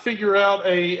cannot figure out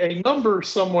a number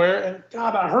somewhere, and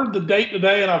God, I heard the date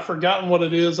today and I've forgotten what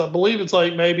it is. I believe it's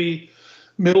like maybe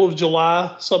middle of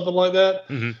July, something like that.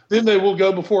 Mm-hmm. Then they will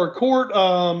go before a court.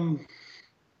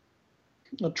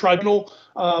 A tribunal,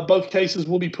 both cases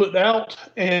will be put out,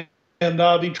 and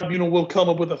the tribunal will come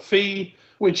up with a fee,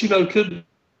 which could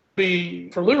be,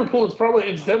 for Liverpool, it's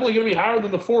definitely going to be higher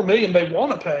than the $4 million they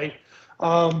want to pay,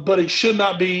 but it should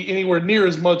not be anywhere near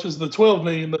as much as the $12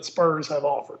 million that Spurs have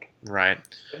offered. Right.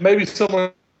 Maybe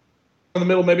somewhere in the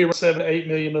middle, maybe around $7-8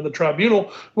 million of the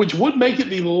tribunal, which would make it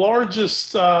the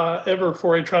largest ever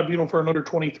for a tribunal for an under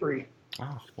 23.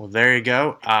 Oh, well, there you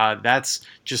go. That's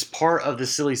just part of the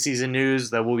silly season news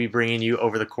that we'll be bringing you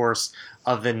over the course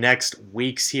of the next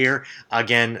weeks here.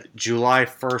 Again, July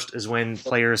 1st is when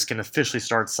players can officially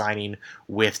start signing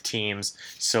with teams,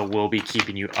 so we'll be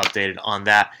keeping you updated on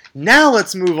that. Now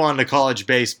let's move on to college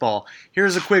baseball.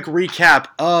 Here's a quick recap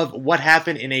of what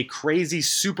happened in a crazy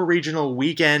super regional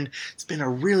weekend. It's been a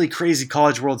really crazy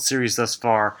College World Series thus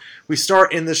far. We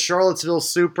start in the Charlottesville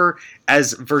Super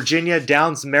as Virginia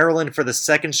downs Maryland for the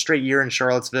second straight year in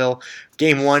Charlottesville.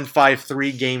 Game 1,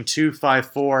 5-3. Game 2,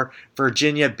 5-4.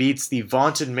 Virginia beats the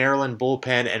vaunted Maryland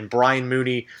bullpen and Brian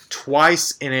Mooney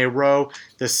twice in a row,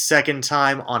 the second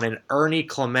time on an Ernie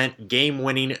Clement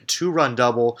game-winning two-run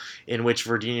double in which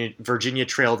Virginia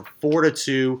trailed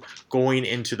 4-2 going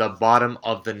into the bottom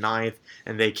of the ninth,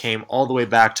 and they came all the way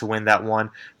back to win that one.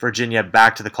 Virginia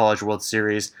back to the College World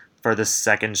Series for the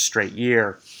second straight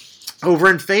year.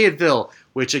 Over in Fayetteville,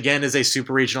 which again is a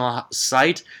super regional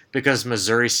site because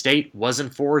Missouri State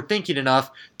wasn't forward-thinking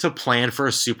enough to plan for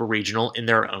a super regional in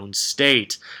their own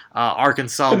state.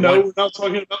 Arkansas No, we're not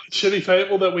talking about the shitty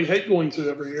Fayetteville that we hate going to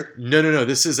every year. No.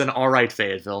 This is an all right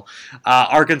Fayetteville.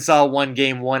 Arkansas won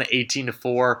Game 1,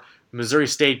 18-4. Missouri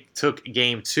State took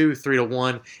Game 2,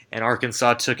 3-1. And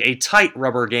Arkansas took a tight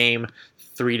rubber game,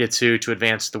 3-2, to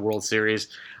advance to the World Series.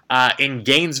 In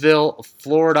Gainesville,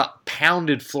 Florida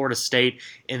pounded Florida State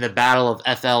in the Battle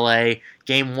of FLA.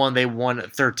 Game 1, they won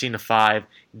 13-5.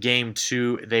 Game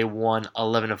 2, they won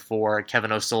 11-4.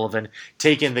 Kevin O'Sullivan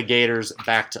taking the Gators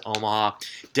back to Omaha.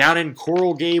 Down in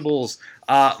Coral Gables,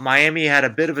 Miami had a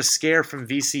bit of a scare from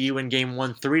VCU in Game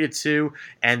 1, 3-2,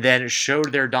 and then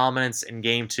showed their dominance in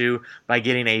Game 2 by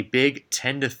getting a big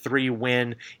 10-3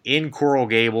 win in Coral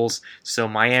Gables. So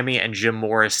Miami and Jim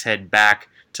Morris head back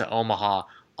to Omaha.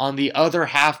 On the other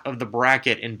half of the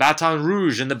bracket, in Baton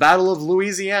Rouge, in the Battle of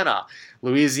Louisiana,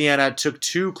 Louisiana took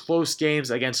two close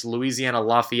games against Louisiana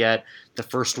Lafayette. The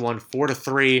first one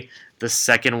 4-3, the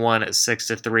second one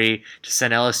 6-3 to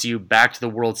send LSU back to the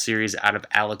World Series out of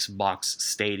Alex Box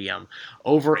Stadium.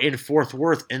 Over in Fort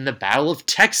Worth, in the Battle of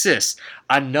Texas,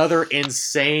 another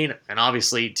insane, and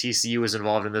obviously TCU is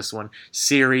involved in this one,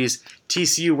 series.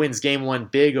 TCU wins Game 1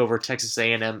 big over Texas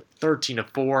A&M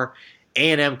 13-4.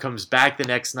 A&M comes back the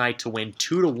next night to win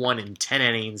 2-1 in 10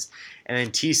 innings, and then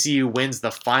TCU wins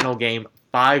the final game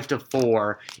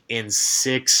 5-4 in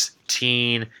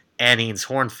 16 innings.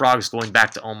 Horned Frogs going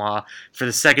back to Omaha for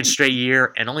the second straight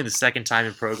year and only the second time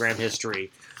in program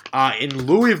history. In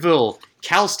Louisville,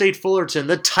 Cal State Fullerton,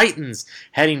 the Titans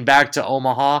heading back to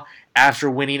Omaha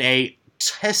after winning a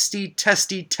testy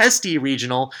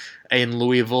regional in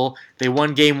Louisville. They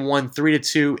won game 1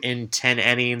 3-2 in 10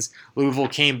 innings. Louisville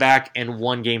came back and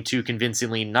won game 2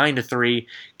 convincingly 9-3.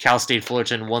 Cal State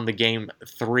Fullerton won the game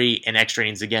 3 in extra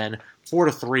innings again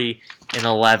 4-3 in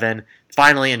 11.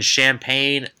 Finally, in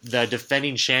Champaign, the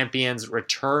defending champions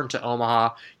return to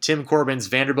Omaha. Tim Corbin's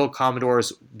Vanderbilt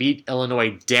Commodores beat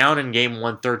Illinois down in Game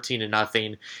 1,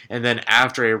 13-0. And then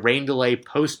after a rain delay,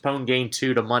 postponed Game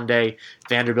 2 to Monday,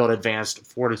 Vanderbilt advanced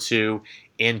 4-2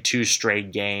 in 2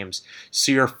 straight games.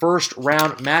 So your first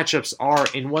round matchups are,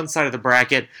 in one side of the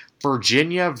bracket,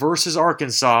 Virginia versus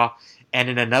Arkansas. And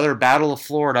in another Battle of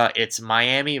Florida, it's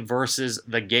Miami versus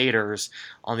the Gators.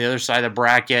 On the other side of the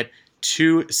bracket,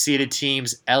 2 seeded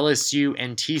teams, LSU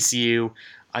and TCU.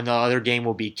 And the other game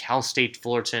will be Cal State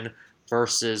Fullerton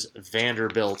versus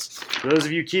Vanderbilt. For those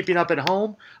of you keeping up at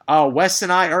home, Wes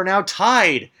and I are now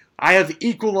tied. I have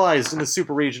equalized in the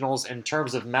Super Regionals in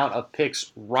terms of amount of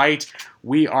picks right.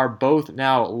 We are both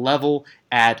now level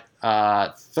at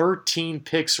 13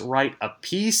 picks right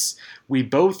apiece. We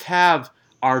both have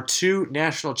our 2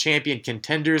 national champion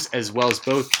contenders as well as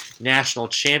both national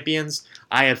champions.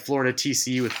 I had Florida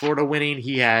TCU with Florida winning.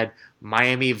 He had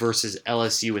Miami versus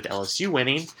LSU with LSU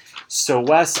winning. So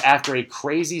Wes, after a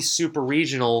crazy Super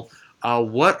Regional,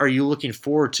 what are you looking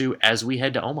forward to as we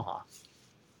head to Omaha?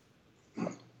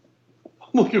 I'm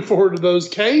looking forward to those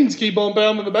Canes keep on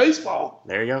bounding the baseball.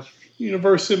 There you go.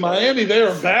 University of Miami, they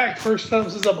are back. First time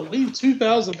since, I believe,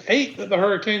 2008 that the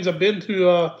Hurricanes have been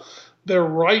to their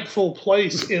rightful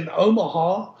place in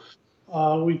Omaha.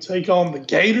 We take on the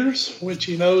Gators, which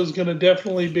is going to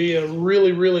definitely be a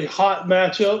really, really hot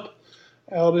matchup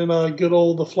out in good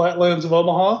old the flatlands of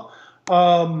Omaha.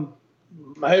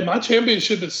 My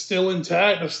championship is still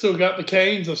intact. I've still got the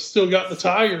Canes. I've still got the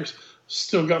Tigers.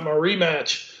 Still got my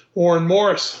rematch. Warren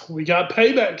Morris, we got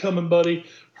payback coming, buddy.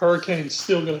 Hurricanes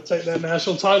still going to take that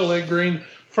national title, Ed Green.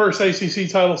 First ACC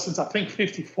title since, I think,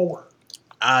 54.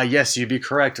 Yes, you'd be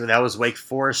correct. That was Wake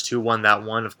Forest who won that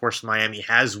one. Of course, Miami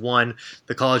has won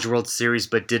the College World Series,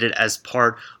 but did it as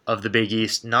part of the Big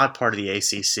East, not part of the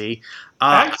ACC.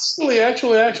 Actually,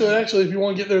 if you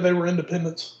want to get there, they were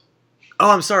independents. Oh,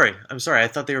 I'm sorry. I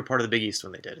thought they were part of the Big East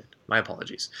when they did it. My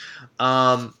apologies.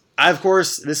 Of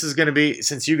course, this is going to be,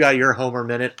 since you got your Homer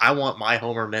Minute, I want my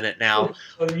Homer Minute now.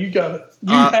 You got it.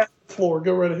 You have the floor.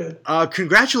 Go right ahead.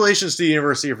 Congratulations to the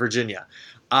University of Virginia.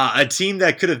 A team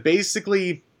that could have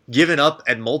basically given up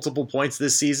at multiple points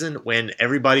this season when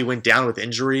everybody went down with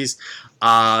injuries.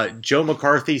 Joe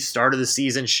McCarthy started the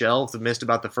season shelved, missed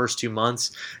about the first 2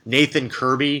 months. Nathan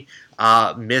Kirby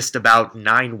missed about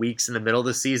 9 weeks in the middle of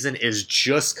the season, is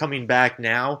just coming back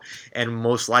now, and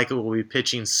most likely will be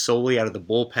pitching solely out of the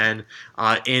bullpen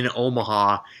in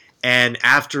Omaha. And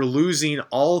after losing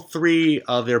all 3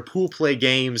 of their pool play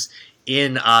games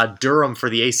in Durham for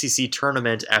the ACC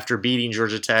tournament after beating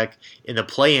Georgia Tech in the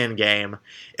play-in game,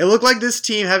 it looked like this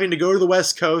team having to go to the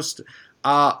West Coast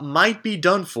might be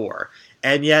done for.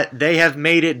 And yet they have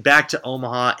made it back to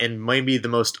Omaha in maybe the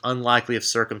most unlikely of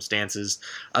circumstances.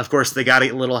 Of course, they got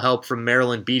a little help from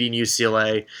Maryland beating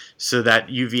UCLA so that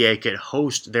UVA could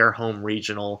host their home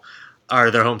regional, or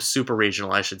their home super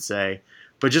regional, I should say.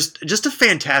 But just a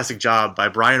fantastic job by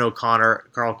Brian O'Connor,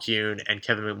 Carl Kuhn, and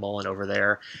Kevin McMullen over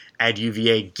there at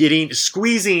UVA,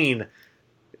 squeezing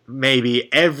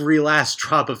maybe every last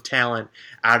drop of talent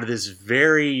out of this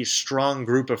very strong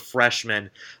group of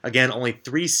freshmen. Again, only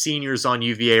 3 seniors on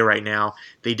UVA right now.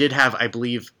 They did have, I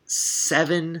believe,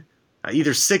 7,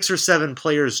 either 6 or 7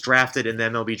 players drafted in the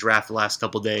MLB draft the last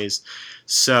couple days.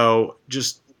 So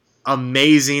just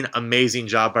amazing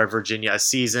job by Virginia. A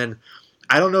season,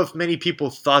 I don't know if many people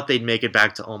thought they'd make it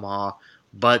back to Omaha,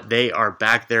 but they are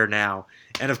back there now.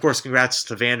 And of course, congrats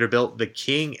to Vanderbilt. The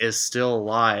King is still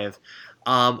alive.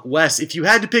 Wes, if you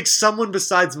had to pick someone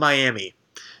besides Miami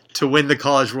to win the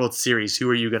College World Series, who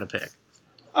are you going to pick?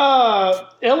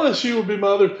 LSU would be my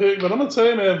other pick, but I'm going to tell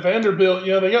you, man, Vanderbilt,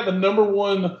 they got the number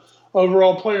 1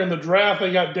 overall player in the draft.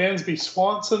 They got Dansby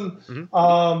Swanson.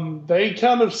 Mm-hmm. They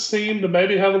kind of seem to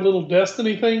maybe have a little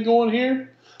destiny thing going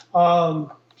here.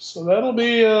 So that'll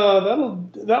be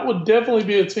that would definitely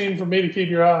be a team for me to keep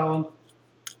your eye on.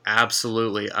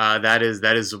 Absolutely. That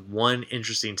is one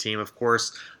interesting team. Of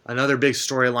course, another big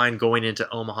storyline going into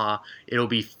Omaha. It'll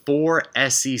be 4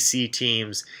 SEC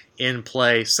teams in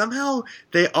play. Somehow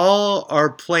they all are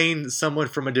playing someone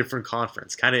from a different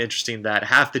conference. Kind of interesting that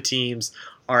half the teams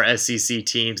are SEC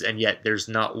teams, and yet there's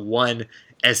not one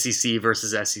SEC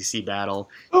versus SEC battle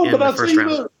in the first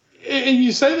round. And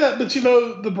you say that, but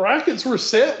the brackets were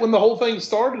set when the whole thing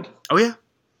started. Oh yeah,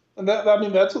 and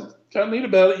that's what kind of neat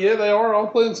about it. Yeah, they are all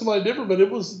playing somebody different, but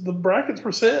the brackets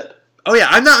were set. Oh yeah,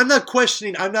 I'm not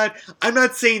questioning. I'm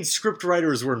not saying script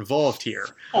writers were involved here.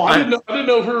 Oh, I didn't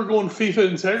know if we were going FIFA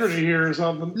integrity here or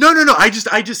something. No. I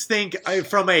just think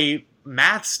from a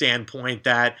math standpoint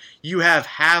that you have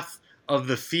half of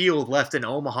the field left in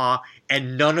Omaha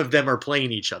and none of them are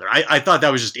playing each other. I thought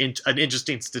that was just an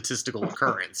interesting statistical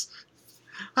occurrence.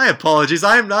 My apologies.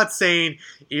 I am not saying,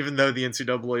 even though the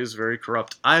NCAA is very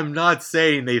corrupt, I'm not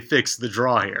saying they fixed the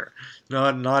draw here.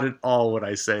 Not at all would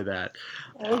I say that.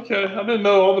 Okay, I didn't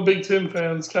know all the Big Ten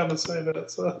fans kind of say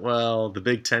that. So. Well, the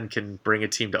Big Ten can bring a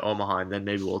team to Omaha, and then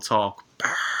maybe we'll talk.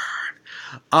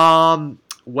 Burn.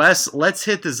 Wes, let's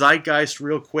hit the zeitgeist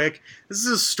real quick. This is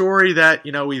a story that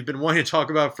we've been wanting to talk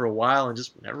about for a while and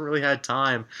just never really had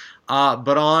time.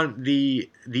 But on the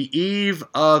eve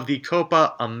of the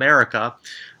Copa America,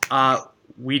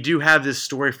 we do have this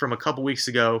story from a couple weeks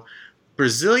ago.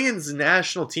 Brazilian's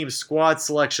national team squad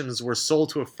selections were sold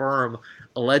to a firm,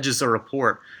 alleges a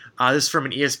report. This is from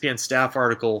an ESPN staff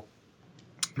article.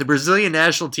 The Brazilian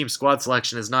national team squad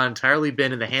selection has not entirely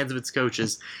been in the hands of its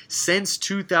coaches since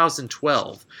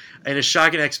 2012. In a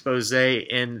shocking expose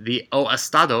in the O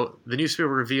Estado, the newspaper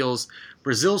reveals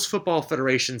Brazil's Football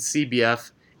Federation,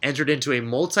 CBF, entered into a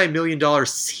multi-million-dollar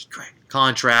secret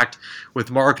contract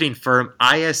with marketing firm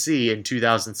ISE in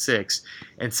 2006,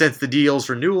 and since the deal's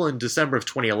renewal in December of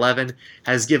 2011,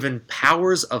 has given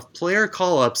powers of player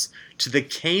call-ups to the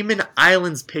Cayman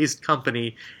Islands-based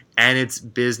company and its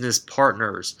business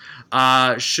partners.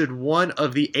 Should one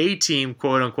of the A-team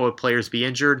quote-unquote players be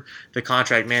injured, the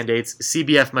contract mandates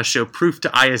CBF must show proof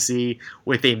to ISE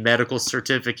with a medical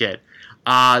certificate.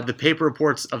 The paper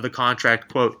reports of the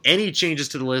contract, quote, any changes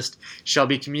to the list shall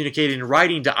be communicated in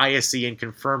writing to ISE and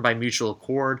confirmed by mutual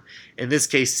accord. In this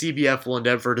case, CBF will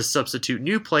endeavor to substitute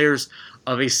new players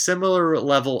of a similar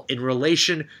level in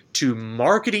relation to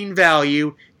marketing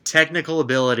value, technical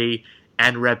ability,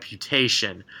 and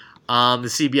reputation. The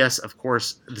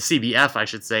CBF, I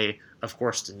should say, of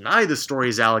course, denied the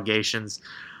story's allegations.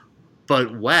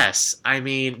 But Wes,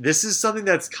 this is something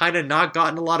that's kind of not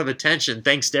gotten a lot of attention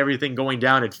thanks to everything going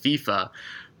down at FIFA.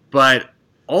 But,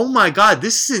 oh my God,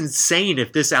 this is insane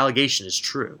if this allegation is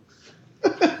true.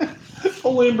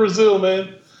 Only in Brazil,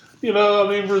 man.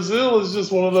 Brazil is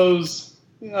just one of those,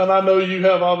 and I know you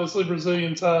have obviously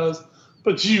Brazilian ties,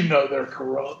 but they're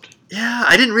corrupt. Yeah,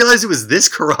 I didn't realize it was this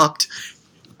corrupt.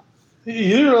 He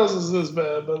didn't realize it was this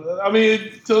bad, but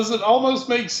it doesn't almost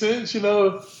make sense,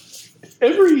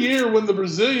 Every year when the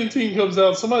Brazilian team comes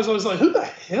out, somebody's always like, who the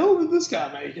hell did this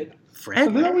guy make it? Fred?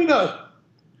 And now we know.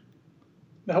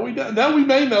 Now we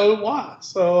may know why.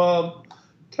 So,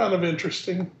 kind of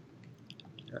interesting.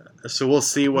 So we'll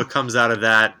see what comes out of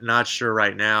that. Not sure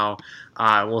right now.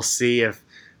 We'll see if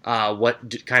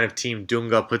what kind of team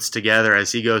Dunga puts together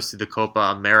as he goes to the Copa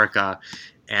America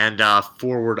and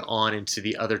forward on into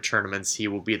the other tournaments he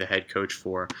will be the head coach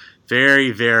for. Very,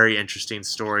 very interesting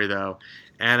story, though.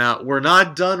 And we're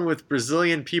not done with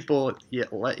Brazilian people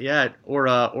yet, or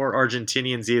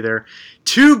Argentinians either.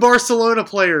 2 Barcelona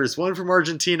players, one from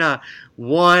Argentina,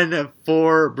 one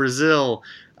for Brazil,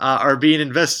 are being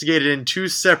investigated in 2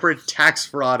 separate tax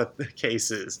fraud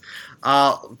cases.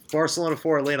 Barcelona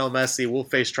forward Lionel Messi will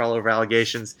face trial over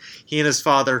allegations. He and his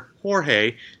father,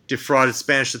 Jorge, defrauded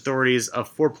Spanish authorities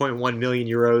of 4.1 million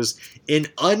euros in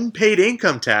unpaid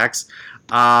income tax.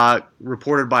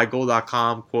 Reported by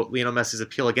Goal.com, quote, Lionel Messi's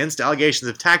appeal against allegations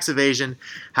of tax evasion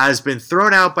has been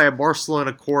thrown out by a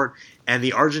Barcelona court, and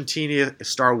the Argentina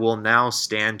star will now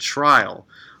stand trial.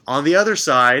 On the other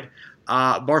side,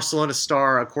 Barcelona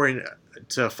star, according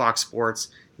to Fox Sports,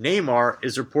 Neymar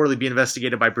is reportedly being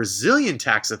investigated by Brazilian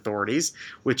tax authorities,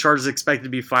 with charges expected to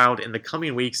be filed in the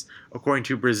coming weeks, according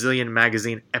to Brazilian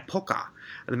magazine Época.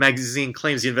 The magazine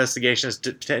claims the investigation has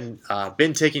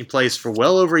been taking place for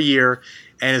well over a year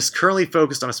and is currently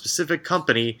focused on a specific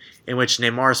company in which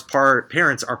Neymar's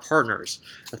parents are partners.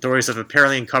 Authorities have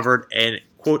apparently uncovered an,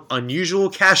 quote, unusual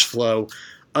cash flow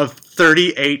of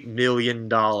 $38 million.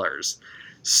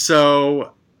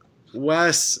 So,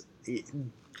 Wes,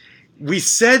 we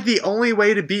said the only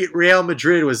way to beat Real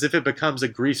Madrid was if it becomes a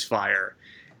grease fire.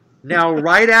 Now,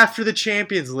 right after the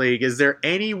Champions League, is there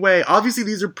any way... Obviously,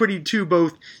 these are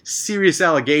both serious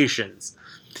allegations.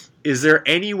 Is there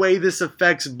any way this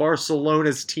affects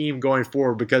Barcelona's team going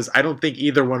forward? Because I don't think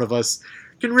either one of us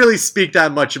can really speak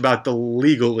that much about the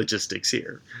legal logistics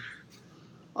here.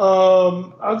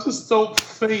 I just don't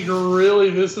think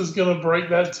really this is going to break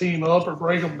that team up or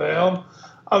break them down.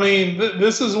 I mean,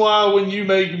 this is why when you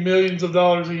make millions of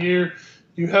dollars a year,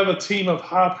 you have a team of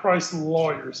high-priced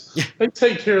lawyers. They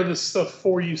take care of this stuff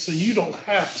for you, so you don't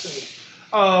have to.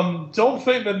 Don't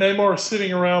think that Neymar is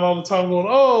sitting around all the time going,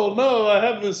 oh, no, I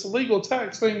have this legal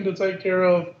tax thing to take care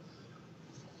of.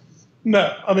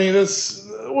 No. I mean,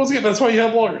 once again, that's why you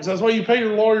have lawyers. That's why you pay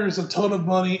your lawyers a ton of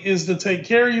money, is to take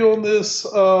care of you on this.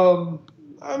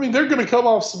 I mean, they're going to come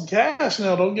off some cash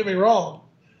now, don't get me wrong.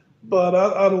 But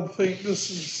I don't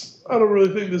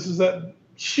really think this is that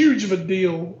huge of a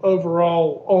deal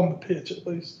overall on the pitch, at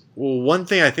least. Well, one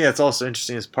thing I think that's also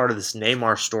interesting as part of this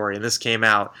Neymar story, and this came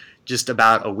out just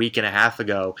about a week and a half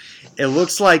ago, it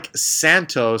looks like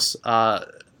Santos,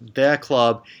 their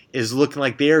club, is looking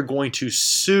like they are going to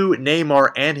sue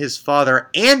Neymar and his father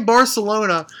and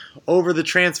Barcelona over the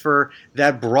transfer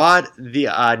that brought the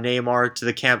Neymar to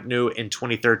the Camp Nou in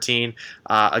 2013.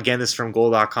 Again, this is from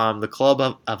Goal.com. The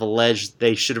club have alleged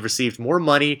they should have received more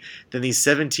money than the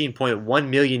 17.1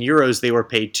 million euros they were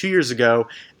paid 2 years ago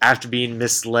after being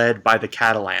misled by the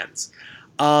Catalans.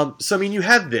 So, I mean, you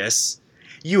have this.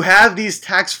 You have these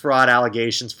tax fraud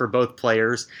allegations for both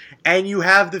players, and you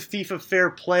have the FIFA Fair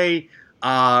Play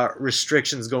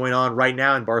restrictions going on right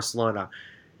now in Barcelona.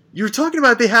 You're talking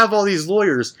about they have all these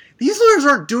lawyers. These lawyers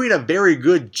aren't doing a very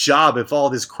good job if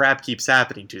all this crap keeps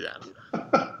happening to them.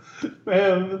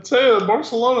 Man, I tell you,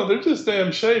 Barcelona, they're just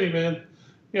damn shady, man.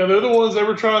 You know, they're the ones that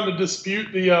were trying to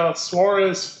dispute the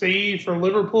Suarez fee for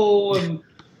Liverpool, and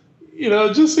you know,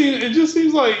 it just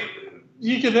seems like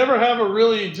you can never have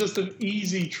just an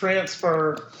easy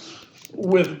transfer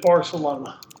with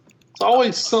Barcelona. It's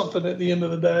always something at the end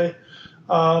of the day.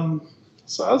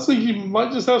 So I think you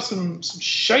might just have some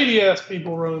shady-ass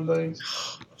people running things.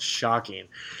 Shocking.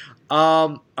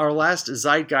 Our last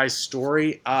Zeitgeist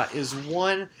story is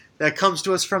one that comes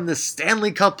to us from the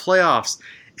Stanley Cup playoffs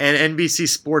and NBC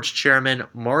Sports chairman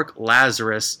Mark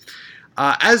Lazarus.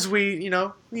 As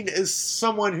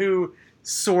someone who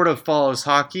sort of follows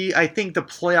hockey, I think the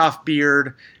playoff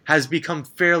beard has become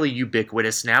fairly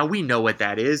ubiquitous now. We know what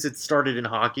that is. It started in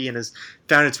hockey and has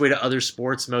found its way to other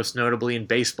sports, most notably in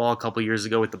baseball a couple years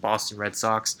ago with the Boston Red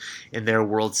Sox in their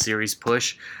World Series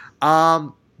push.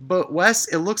 But Wes,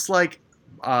 it looks like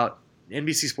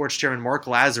NBC Sports chairman Mark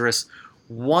Lazarus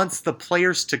wants the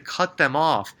players to cut them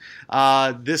off.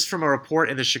 This from a report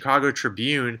in the Chicago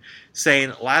Tribune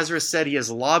saying Lazarus said he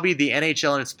has lobbied the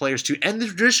NHL and its players to end the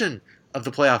tradition of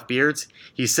the playoff beards.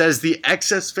 He says the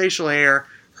excess facial hair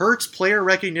hurts player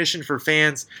recognition for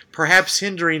fans, perhaps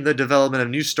hindering the development of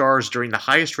new stars during the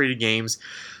highest-rated games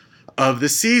of the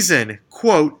season.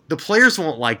 Quote, the players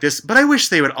won't like this, but I wish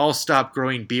they would all stop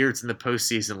growing beards in the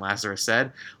postseason, Lazarus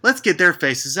said. Let's get their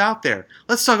faces out there.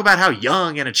 Let's talk about how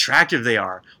young and attractive they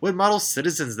are, what model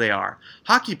citizens they are.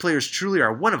 Hockey players truly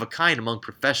are one of a kind among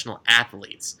professional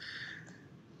athletes.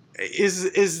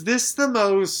 Is this the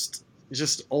most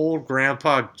just old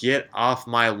grandpa get off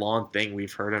my lawn thing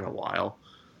we've heard in a while?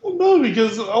 Well, no,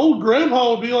 because old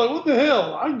grandpa would be like, what the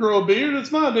hell? I grow a beard. It's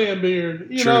my damn beard.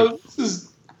 You True. know,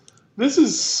 this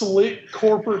is slick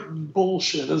corporate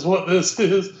bullshit is what this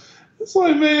is. It's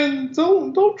like, man,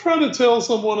 don't try to tell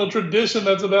someone a tradition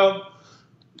that's about,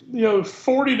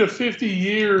 40 to 50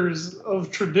 years of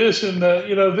tradition that,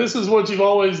 this is what you've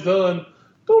always done.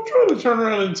 Don't try to turn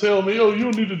around and tell me, oh,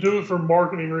 you'll need to do it for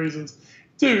marketing reasons.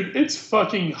 Dude, it's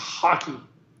fucking hockey.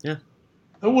 Yeah.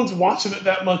 No one's watching it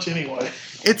that much anyway.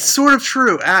 It's sort of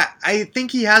true. I think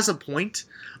he has a point.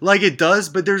 Like it does,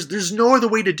 but there's no other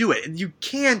way to do it. You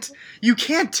can't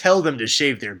tell them to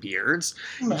shave their beards.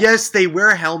 No. Yes, they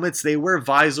wear helmets, they wear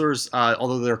visors,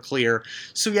 although they're clear.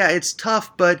 So yeah, it's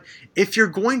tough, but if you're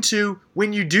going to,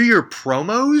 when you do your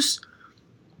promos,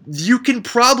 you can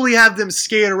probably have them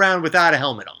skate around without a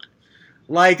helmet on.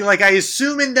 Like I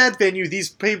assume in that venue, these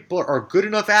people are good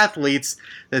enough athletes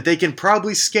that they can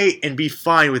probably skate and be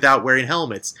fine without wearing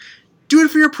helmets. Do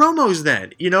it for your promos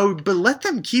then, but let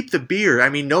them keep the beard. I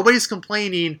mean, nobody's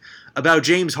complaining about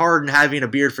James Harden having a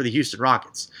beard for the Houston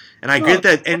Rockets. And I get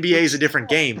that NBA is a different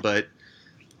game, but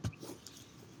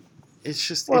it's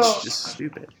just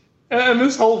stupid. And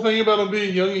this whole thing about him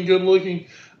being young and good looking,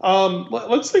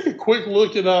 let's take a quick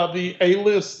look at the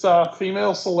A-list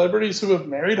female celebrities who have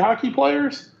married hockey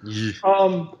players. Yeah.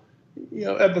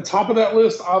 At the top of that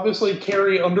list, obviously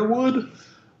Carrie Underwood.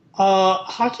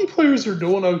 Hockey players are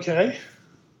doing okay.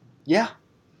 Yeah.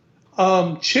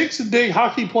 Chicks dig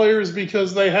hockey players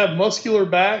because they have muscular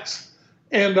backs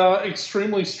and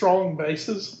extremely strong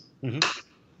bases. Mm-hmm.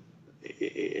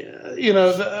 You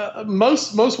know,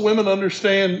 most women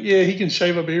understand. Yeah, he can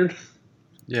shave a beard.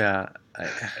 Yeah.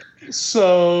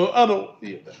 So I don't.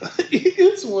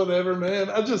 It's whatever, man.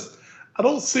 I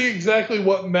don't see exactly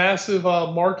what massive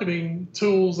marketing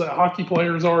tools that hockey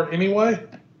players are anyway.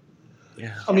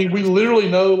 Yeah. I mean, we literally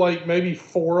know like maybe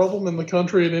 4 of them in the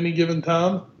country at any given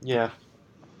time. Yeah.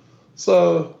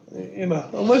 So, you know,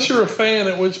 unless you're a fan,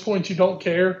 at which point you don't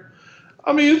care.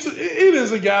 I mean, it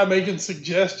is a guy making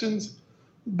suggestions,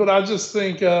 but I just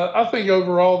think I think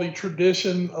overall the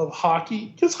tradition of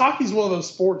hockey, because hockey's one of those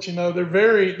sports, you know,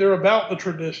 they're about the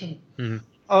tradition.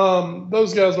 Mm-hmm.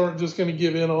 Those guys aren't just going to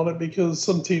give in on it because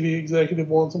some TV executive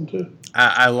wants them to.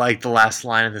 I like the last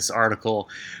line of this article,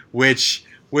 which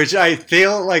I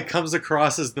feel like comes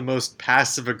across as the most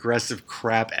passive-aggressive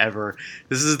crap ever.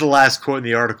 This is the last quote in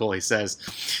the article. He says,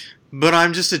 "But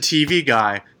I'm just a TV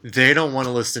guy. They don't want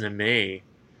to listen to me."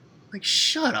 Like,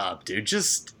 shut up, dude.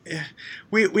 Just,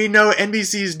 we know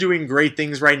NBC is doing great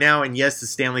things right now, and yes, the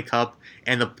Stanley Cup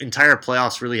and the entire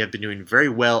playoffs really have been doing very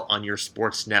well on your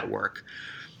sports network.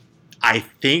 I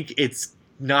think it's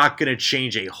not going to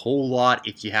change a whole lot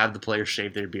if you have the players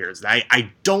shave their beards.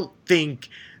 I don't think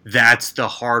that's the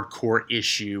hardcore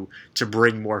issue to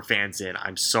bring more fans in.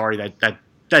 I'm sorry,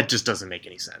 that just doesn't make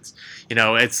any sense. You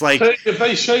know, it's like, if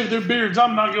they shave their beards,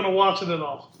 I'm not going to watch it at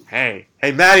all. Hey,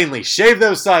 Mattingly, shave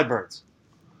those sideburns.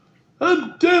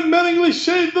 Damn, Mattingly,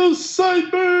 shave those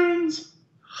sideburns.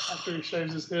 After he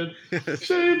shaves his head,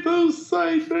 shave those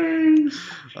sideburns.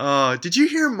 Did you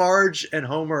hear Marge and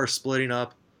Homer are splitting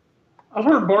up? I've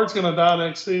heard Bart's going to die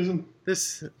next season.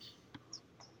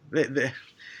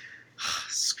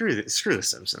 Screw the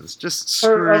Simpsons. Just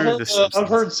screw the Simpsons. I've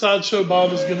heard Sideshow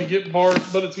Bob is going to get Bart,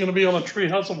 but it's going to be on a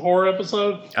Treehouse of Horror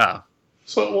episode. Oh.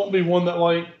 So it won't be one that,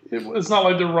 like, it's not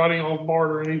like they're writing off Bart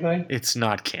or anything. It's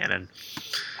not canon.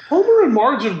 Homer and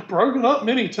Marge have broken up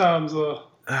many times.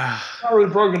 Not really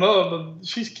broken up, but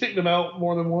she's kicked him out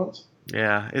more than once.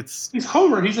 Yeah, he's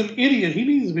Homer. He's an idiot. He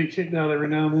needs to be kicked out every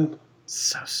now and then.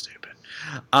 So stupid.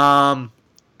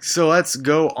 So let's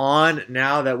go on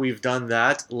now that we've done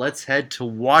that. Let's head to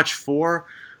Watch 4.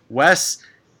 Wes,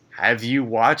 have you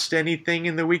watched anything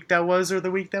in the week that was or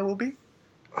the week that will be?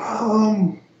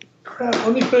 Crap,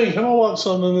 let me think. Have I watched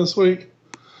something this week?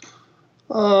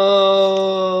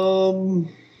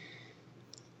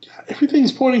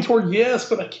 Everything's pointing toward yes,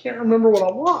 but I can't remember what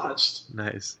I watched.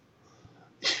 Nice.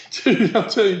 Dude, I'll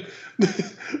tell you,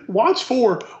 Watch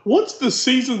 4, once the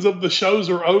seasons of the shows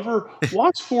are over,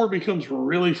 Watch 4 becomes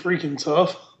really freaking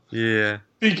tough. Yeah.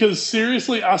 Because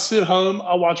seriously, I sit home,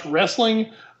 I watch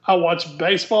wrestling, I watch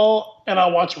baseball, and I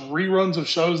watch reruns of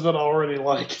shows that I already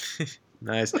like.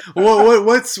 Nice.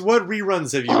 What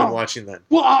reruns have you been watching then?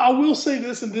 Well, I will say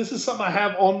this, and this is something I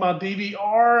have on my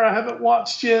DVR I haven't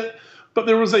watched yet, but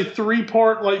there was a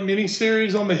 3-part like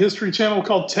miniseries on the History Channel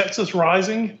called Texas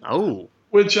Rising. Oh.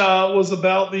 Which was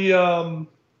about the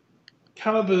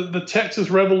kind of the Texas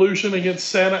Revolution against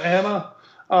Santa Anna.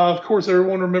 Of course,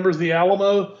 everyone remembers the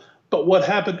Alamo, but what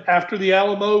happened after the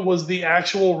Alamo was the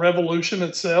actual revolution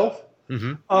itself.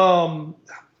 Mm-hmm.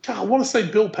 God, I want to say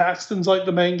Bill Paxton's like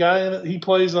the main guy in it. He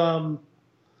plays, I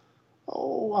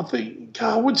think,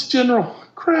 God, which general?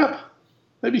 Crap.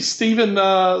 Maybe Stephen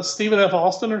F.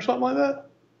 Austin or something like that.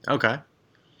 Okay.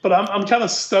 But I'm kind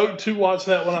of stoked to watch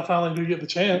that when I finally do get the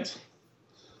chance.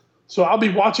 So I'll be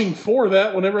watching for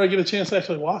that whenever I get a chance to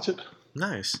actually watch it.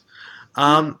 Nice.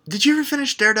 Did you ever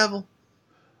finish Daredevil?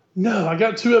 No, I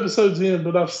got 2 episodes in,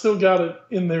 but I've still got it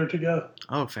in there to go.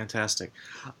 Oh, fantastic.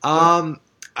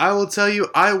 I will tell you,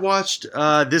 I watched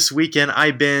this weekend,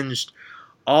 I binged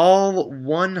all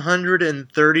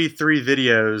 133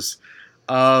 videos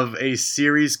of a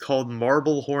series called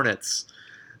Marble Hornets,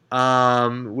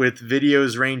 with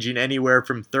videos ranging anywhere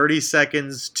from 30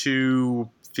 seconds to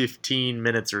 15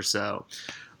 minutes or so.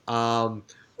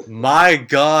 My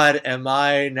God, am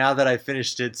I, now that I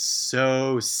finished it,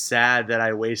 so sad that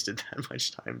I wasted that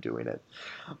much time doing it.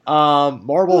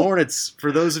 Marble Hornets,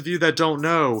 for those of you that don't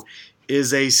know,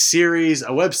 is a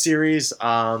web series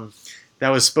that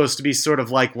was supposed to be sort of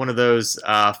like one of those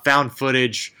found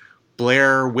footage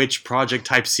Blair Witch Project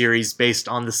type series based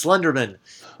on the Slenderman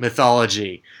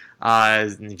mythology.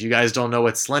 If you guys don't know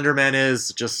what Slenderman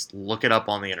is, just look it up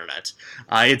on the internet.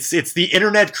 It's the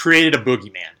internet created a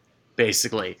boogeyman,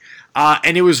 basically.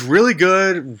 And it was really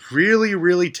good, really,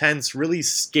 really tense, really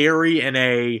scary in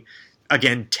a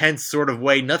again, tense sort of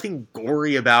way. Nothing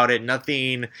gory about it.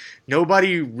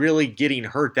 Nobody really getting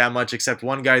hurt that much, except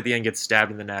one guy at the end gets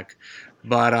stabbed in the neck.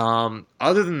 But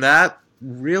other than that,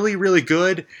 really, really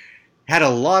good. Had a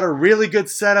lot of really good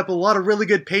setup, a lot of really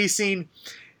good pacing,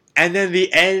 and then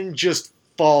the end just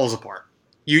falls apart.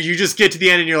 You just get to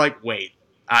the end and you're like, wait,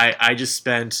 I just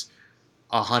spent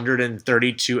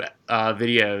 132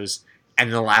 videos,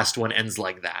 and the last one ends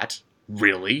like that?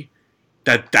 Really?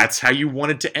 That's how you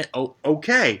want it to end? Oh,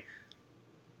 okay,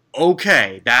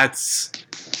 that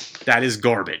is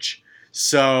garbage.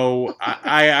 So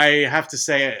I have to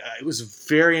say it was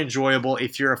very enjoyable.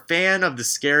 If you're a fan of the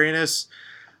scariness,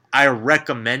 I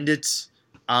recommend it.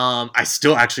 I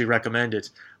still actually recommend it.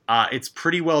 It's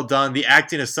pretty well done. The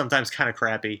acting is sometimes kind of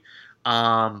crappy,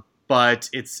 but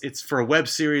it's for a web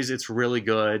series. It's really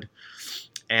good,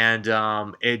 and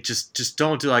it just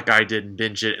don't do like I did and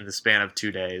binge it in the span of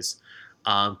 2 days,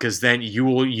 because then you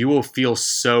will feel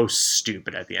so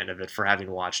stupid at the end of it for having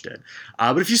watched it.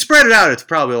 But if you spread it out, it's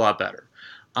probably a lot better.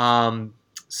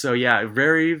 So yeah,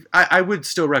 I would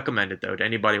still recommend it though to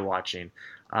anybody watching.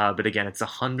 But again, it's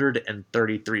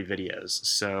 133 videos.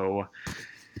 So,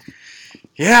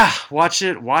 yeah, watch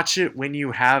it when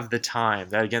you have the time.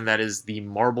 That is the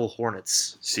Marble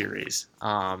Hornets series.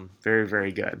 Very,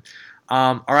 very good.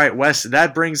 All right, Wes,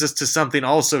 that brings us to something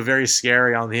also very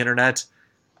scary on the internet.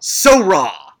 So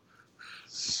Raw.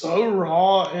 So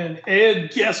Raw, and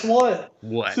Ed, guess what?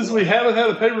 What? Since we haven't had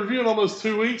a pay-per-view in almost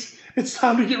 2 weeks, it's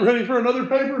time to get ready for another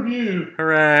pay-per-view.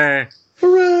 Hooray.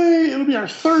 Hooray! It'll be our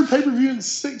third pay-per-view in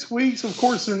 6 weeks. Of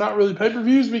course, they're not really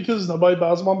pay-per-views because nobody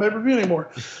buys them on pay-per-view anymore.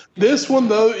 This one,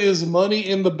 though, is Money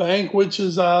in the Bank, which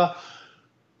is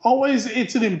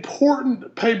it's an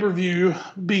important pay-per-view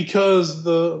because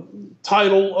the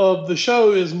title of the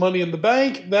show is Money in the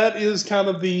Bank. That is kind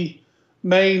of the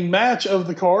main match of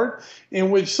the card,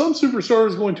 in which some superstar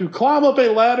is going to climb up a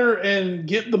ladder and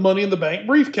get the Money in the Bank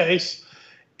briefcase.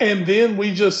 And then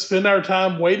we just spend our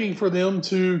time waiting for them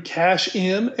to cash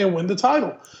in and win the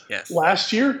title. Yes.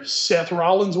 Last year, Seth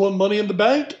Rollins won Money in the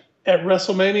Bank. At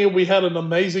WrestleMania, we had an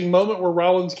amazing moment where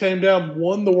Rollins came down,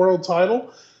 won the world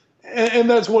title. And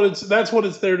that's what it's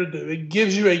there to do. It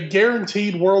gives you a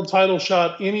guaranteed world title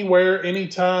shot anywhere,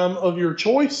 anytime of your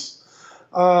choice.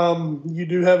 You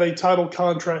do have a title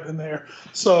contract in there.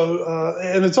 So,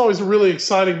 and it's always a really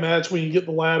exciting match when you get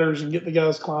the ladders and get the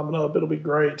guys climbing up. It'll be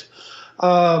great.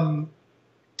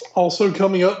 Also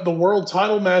coming up, the world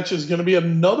title match is going to be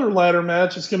another ladder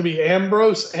match. It's going to be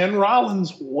Ambrose and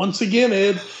Rollins once again,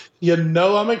 Ed. You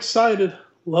know I'm excited.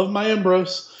 Love my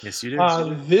Ambrose. Yes, you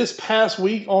do. This past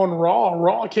week on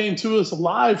Raw came to us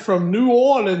live from New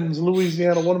Orleans,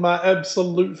 Louisiana, one of my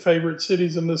absolute favorite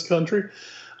cities in this country.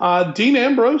 Dean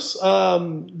Ambrose,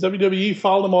 WWE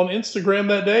followed him on Instagram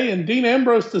that day, and Dean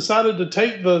Ambrose decided to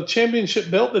take the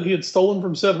championship belt that he had stolen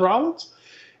from Seth Rollins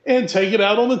and take it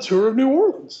out on the tour of New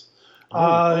Orleans.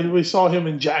 We saw him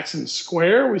in Jackson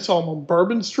Square. We saw him on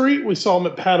Bourbon Street. We saw him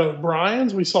at Pat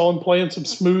O'Brien's. We saw him playing some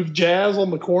smooth jazz on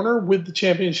the corner with the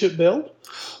championship belt.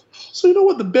 So you know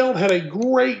what? The belt had a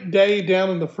great day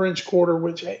down in the French Quarter,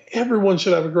 which everyone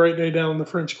should have a great day down in the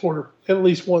French Quarter at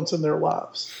least once in their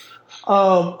lives.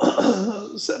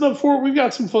 Setting up for it, we've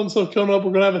got some fun stuff coming up.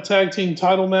 We're going to have a tag team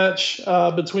title match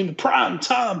between the Prime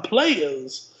Time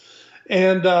Players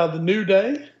and the New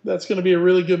Day. That's going to be a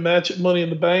really good match at Money in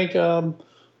the Bank.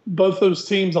 Both those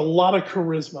teams, a lot of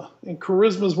charisma. And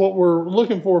charisma is what we're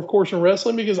looking for, of course, in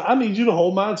wrestling, because I need you to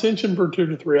hold my attention for 2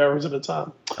 to 3 hours at a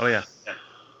time. Oh, yeah.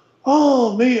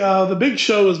 Oh, me. The Big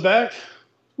Show is back.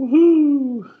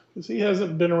 Woohoo! Because he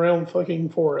hasn't been around fucking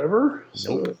forever.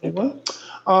 So, anyway.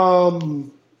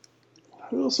 Who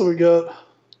else have we got?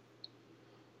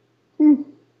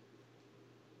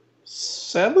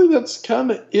 Sadly, that's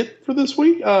kind of it for this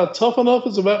week. Tough Enough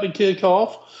is about to kick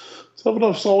off. Tough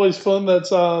Enough's always fun.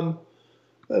 That's a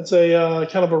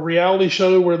kind of a reality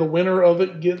show where the winner of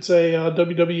it gets a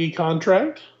WWE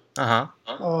contract.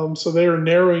 So they are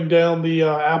narrowing down the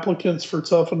applicants for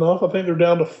Tough Enough. I think they're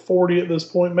down to 40 at this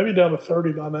point, maybe down to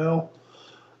 30 by now.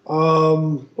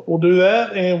 We'll do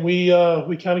that, and we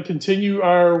kind of continue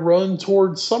our run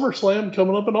towards SummerSlam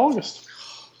coming up in August.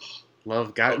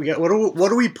 Love, God.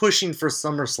 What are we pushing for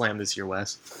SummerSlam this year,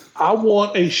 Wes? I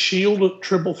want a Shield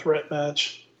triple threat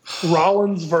match.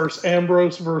 Rollins versus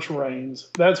Ambrose versus Reigns.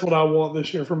 That's what I want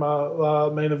this year for my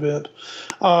main event.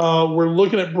 We're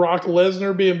looking at Brock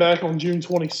Lesnar being back on June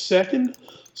 22nd.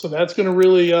 So that's going to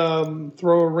really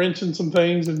throw a wrench in some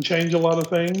things and change a lot of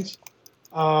things.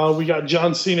 We got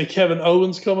John Cena, Kevin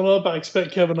Owens coming up. I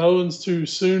expect Kevin Owens to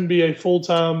soon be a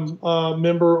full-time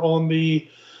member on the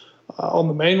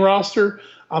main roster.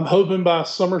 I'm hoping by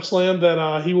SummerSlam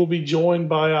that he will be joined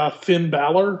by Finn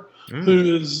Balor,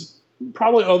 who is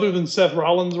probably, other than Seth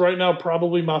Rollins right now,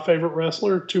 probably my favorite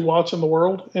wrestler to watch in the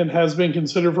world, and has been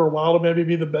considered for a while to maybe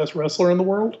be the best wrestler in the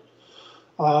world.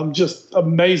 Just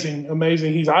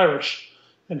amazing. He's Irish,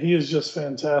 and he is just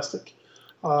fantastic.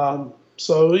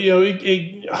 So,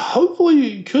 it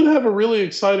hopefully could have a really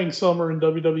exciting summer in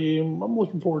WWE, and I'm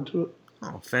looking forward to it.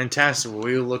 Oh, fantastic. Well,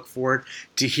 we look forward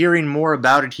to hearing more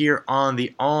about it here on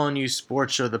the All New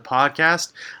Sports Show, the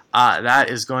podcast.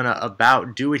 That is going to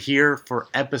about do it here for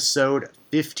episode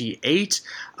 58.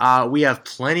 We have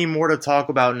plenty more to talk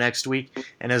about next week,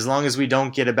 and as long as we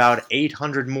don't get about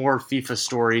 800 more FIFA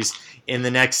stories in the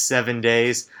next 7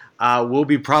 days, we'll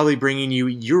be probably bringing you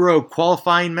Euro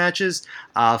qualifying matches.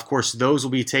 Of course, those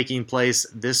will be taking place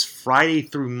this Friday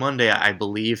through Monday, I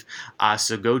believe.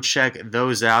 So go check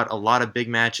those out. A lot of big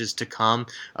matches to come.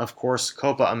 Of course,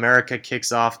 Copa America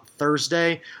kicks off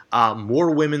Thursday.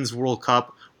 More Women's World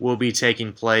Cup will be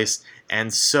taking place,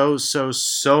 and so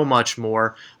much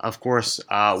more. Of course,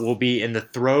 we'll be in the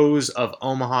throes of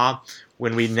Omaha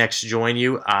when we next join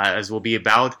you, as we'll be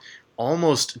about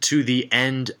almost to the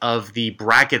end of the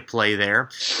bracket play there,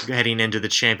 heading into the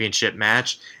championship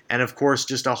match, and of course,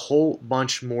 just a whole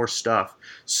bunch more stuff.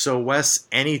 So, Wes,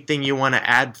 anything you want to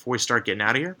add before we start getting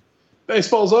out of here?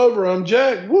 Baseball's over. I'm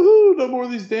Jack. Woohoo! No more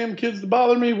of these damn kids to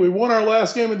bother me. We won our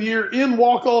last game of the year in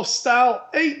walk-off style,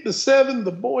 8-7.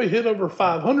 The boy hit over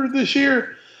 500 this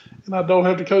year, and I don't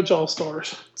have to coach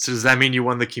All-Stars. So does that mean you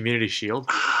won the Community Shield?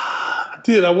 I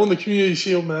did. I won the Community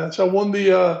Shield match. I won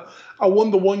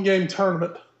the one-game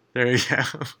tournament. There you go.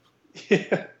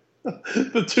 Yeah.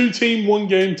 The 2-team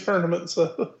one-game tournament.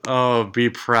 So. Oh,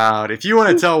 be proud. If you want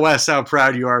to tell Wes how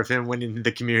proud you are of him winning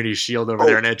the Community Shield over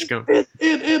there in Edgecombe.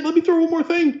 And let me throw one more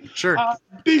thing. Sure.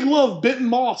 Big love, Benton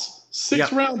Moss,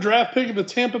 6th-round draft pick of the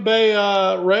Tampa Bay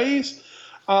Rays.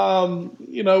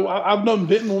 I've known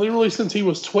Benton literally since he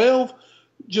was 12.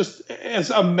 Just as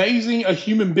amazing a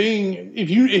human being. If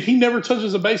he never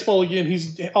touches a baseball again,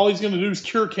 all he's going to do is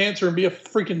cure cancer and be a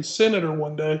freaking senator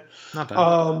one day. Not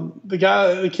bad.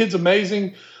 The kid's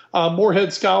amazing.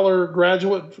 Moorhead Scholar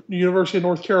graduate, University of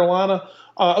North Carolina.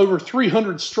 Over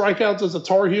 300 strikeouts as a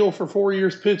Tar Heel for 4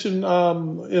 years pitching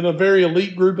in a very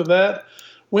elite group of that.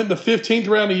 Went in the 15th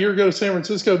round a year ago to San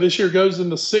Francisco. This year goes in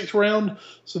the 6th round.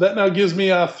 So that now gives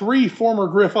me 3 former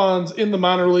Griffons in the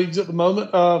minor leagues at the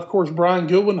moment. Of course, Brian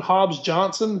Goodwin, Hobbs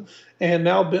Johnson, and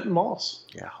now Benton Moss.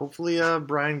 Yeah, hopefully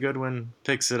Brian Goodwin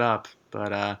picks it up.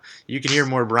 But you can hear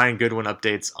more Brian Goodwin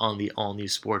updates on the All New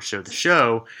Sports Show, the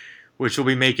show, which will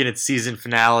be making its season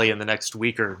finale in the next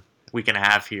week and a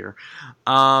half here.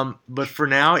 But for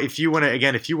now, if you want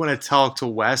to talk to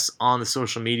Wes on the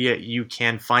social media, you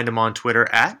can find him on Twitter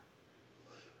at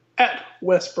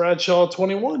Wes Bradshaw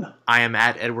 21. I am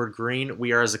at Edward Green.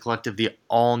 We are as a collective the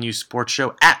All New Sports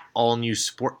Show at All New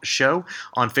Sports Show.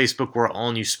 On Facebook, we're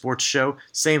All New Sports Show.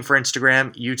 Same for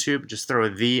Instagram, YouTube. Just throw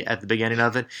a "the" at the beginning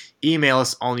of it. Email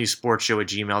us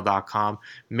allnewsportshow@gmail.com.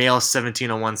 Mail us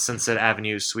 1701 Sunset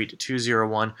Avenue, Suite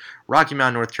 201, Rocky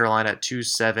Mount, North Carolina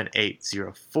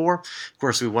 27804. Of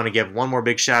course, we want to give one more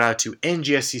big shout out to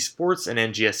NGSC Sports and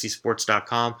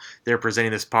NGSCSports.com. They're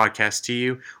presenting this podcast to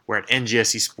you. We're at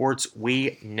NGSC Sports.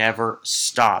 We never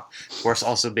stop. Of course,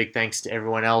 also big thanks to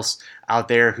everyone else out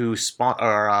there who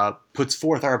puts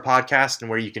forth our podcast and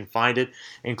where you can find it,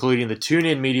 including the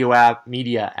TuneIn Media app,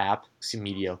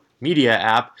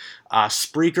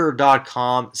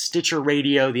 Spreaker.com, Stitcher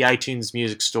Radio, the iTunes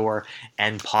Music Store,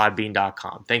 and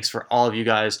Podbean.com. Thanks for all of you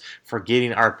guys for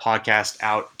getting our podcast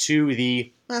out to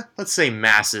the, let's say,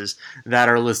 masses that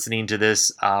are listening to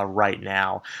this right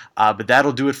now. But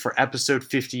that'll do it for episode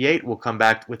 58. We'll come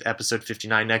back with episode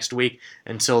 59 next week.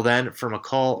 Until then, for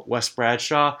McCall, Wes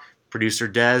Bradshaw, producer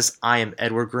Dez, I am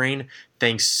Edward Green.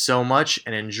 Thanks so much,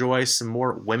 and enjoy some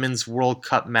more Women's World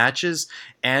Cup matches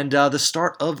and the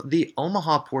start of the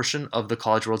Omaha portion of the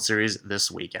College World Series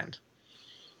this weekend.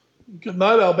 Good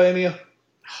night, Albania.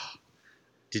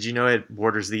 Did you know it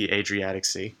borders the Adriatic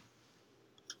Sea?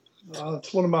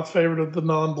 It's one of my favorite of the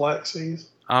non-Black Seas.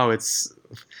 Oh, it's...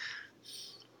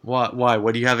 Why?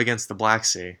 What do you have against the Black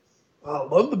Sea? I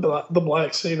love the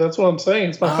Black Sea. That's what I'm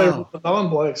saying. It's my favorite of the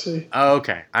non-Black Sea. Oh,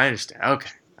 okay. I understand. Okay.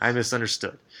 I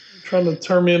misunderstood. Trying to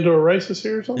turn me into a racist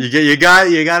here or something? You got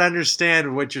to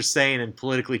understand what you're saying in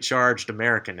politically charged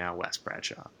America now, Wes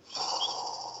Bradshaw.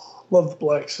 Love the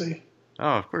Black Sea.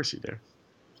 Oh, of course you do.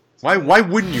 Why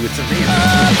wouldn't you? It's amazing.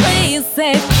 Oh, please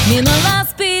save me the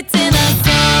last beat in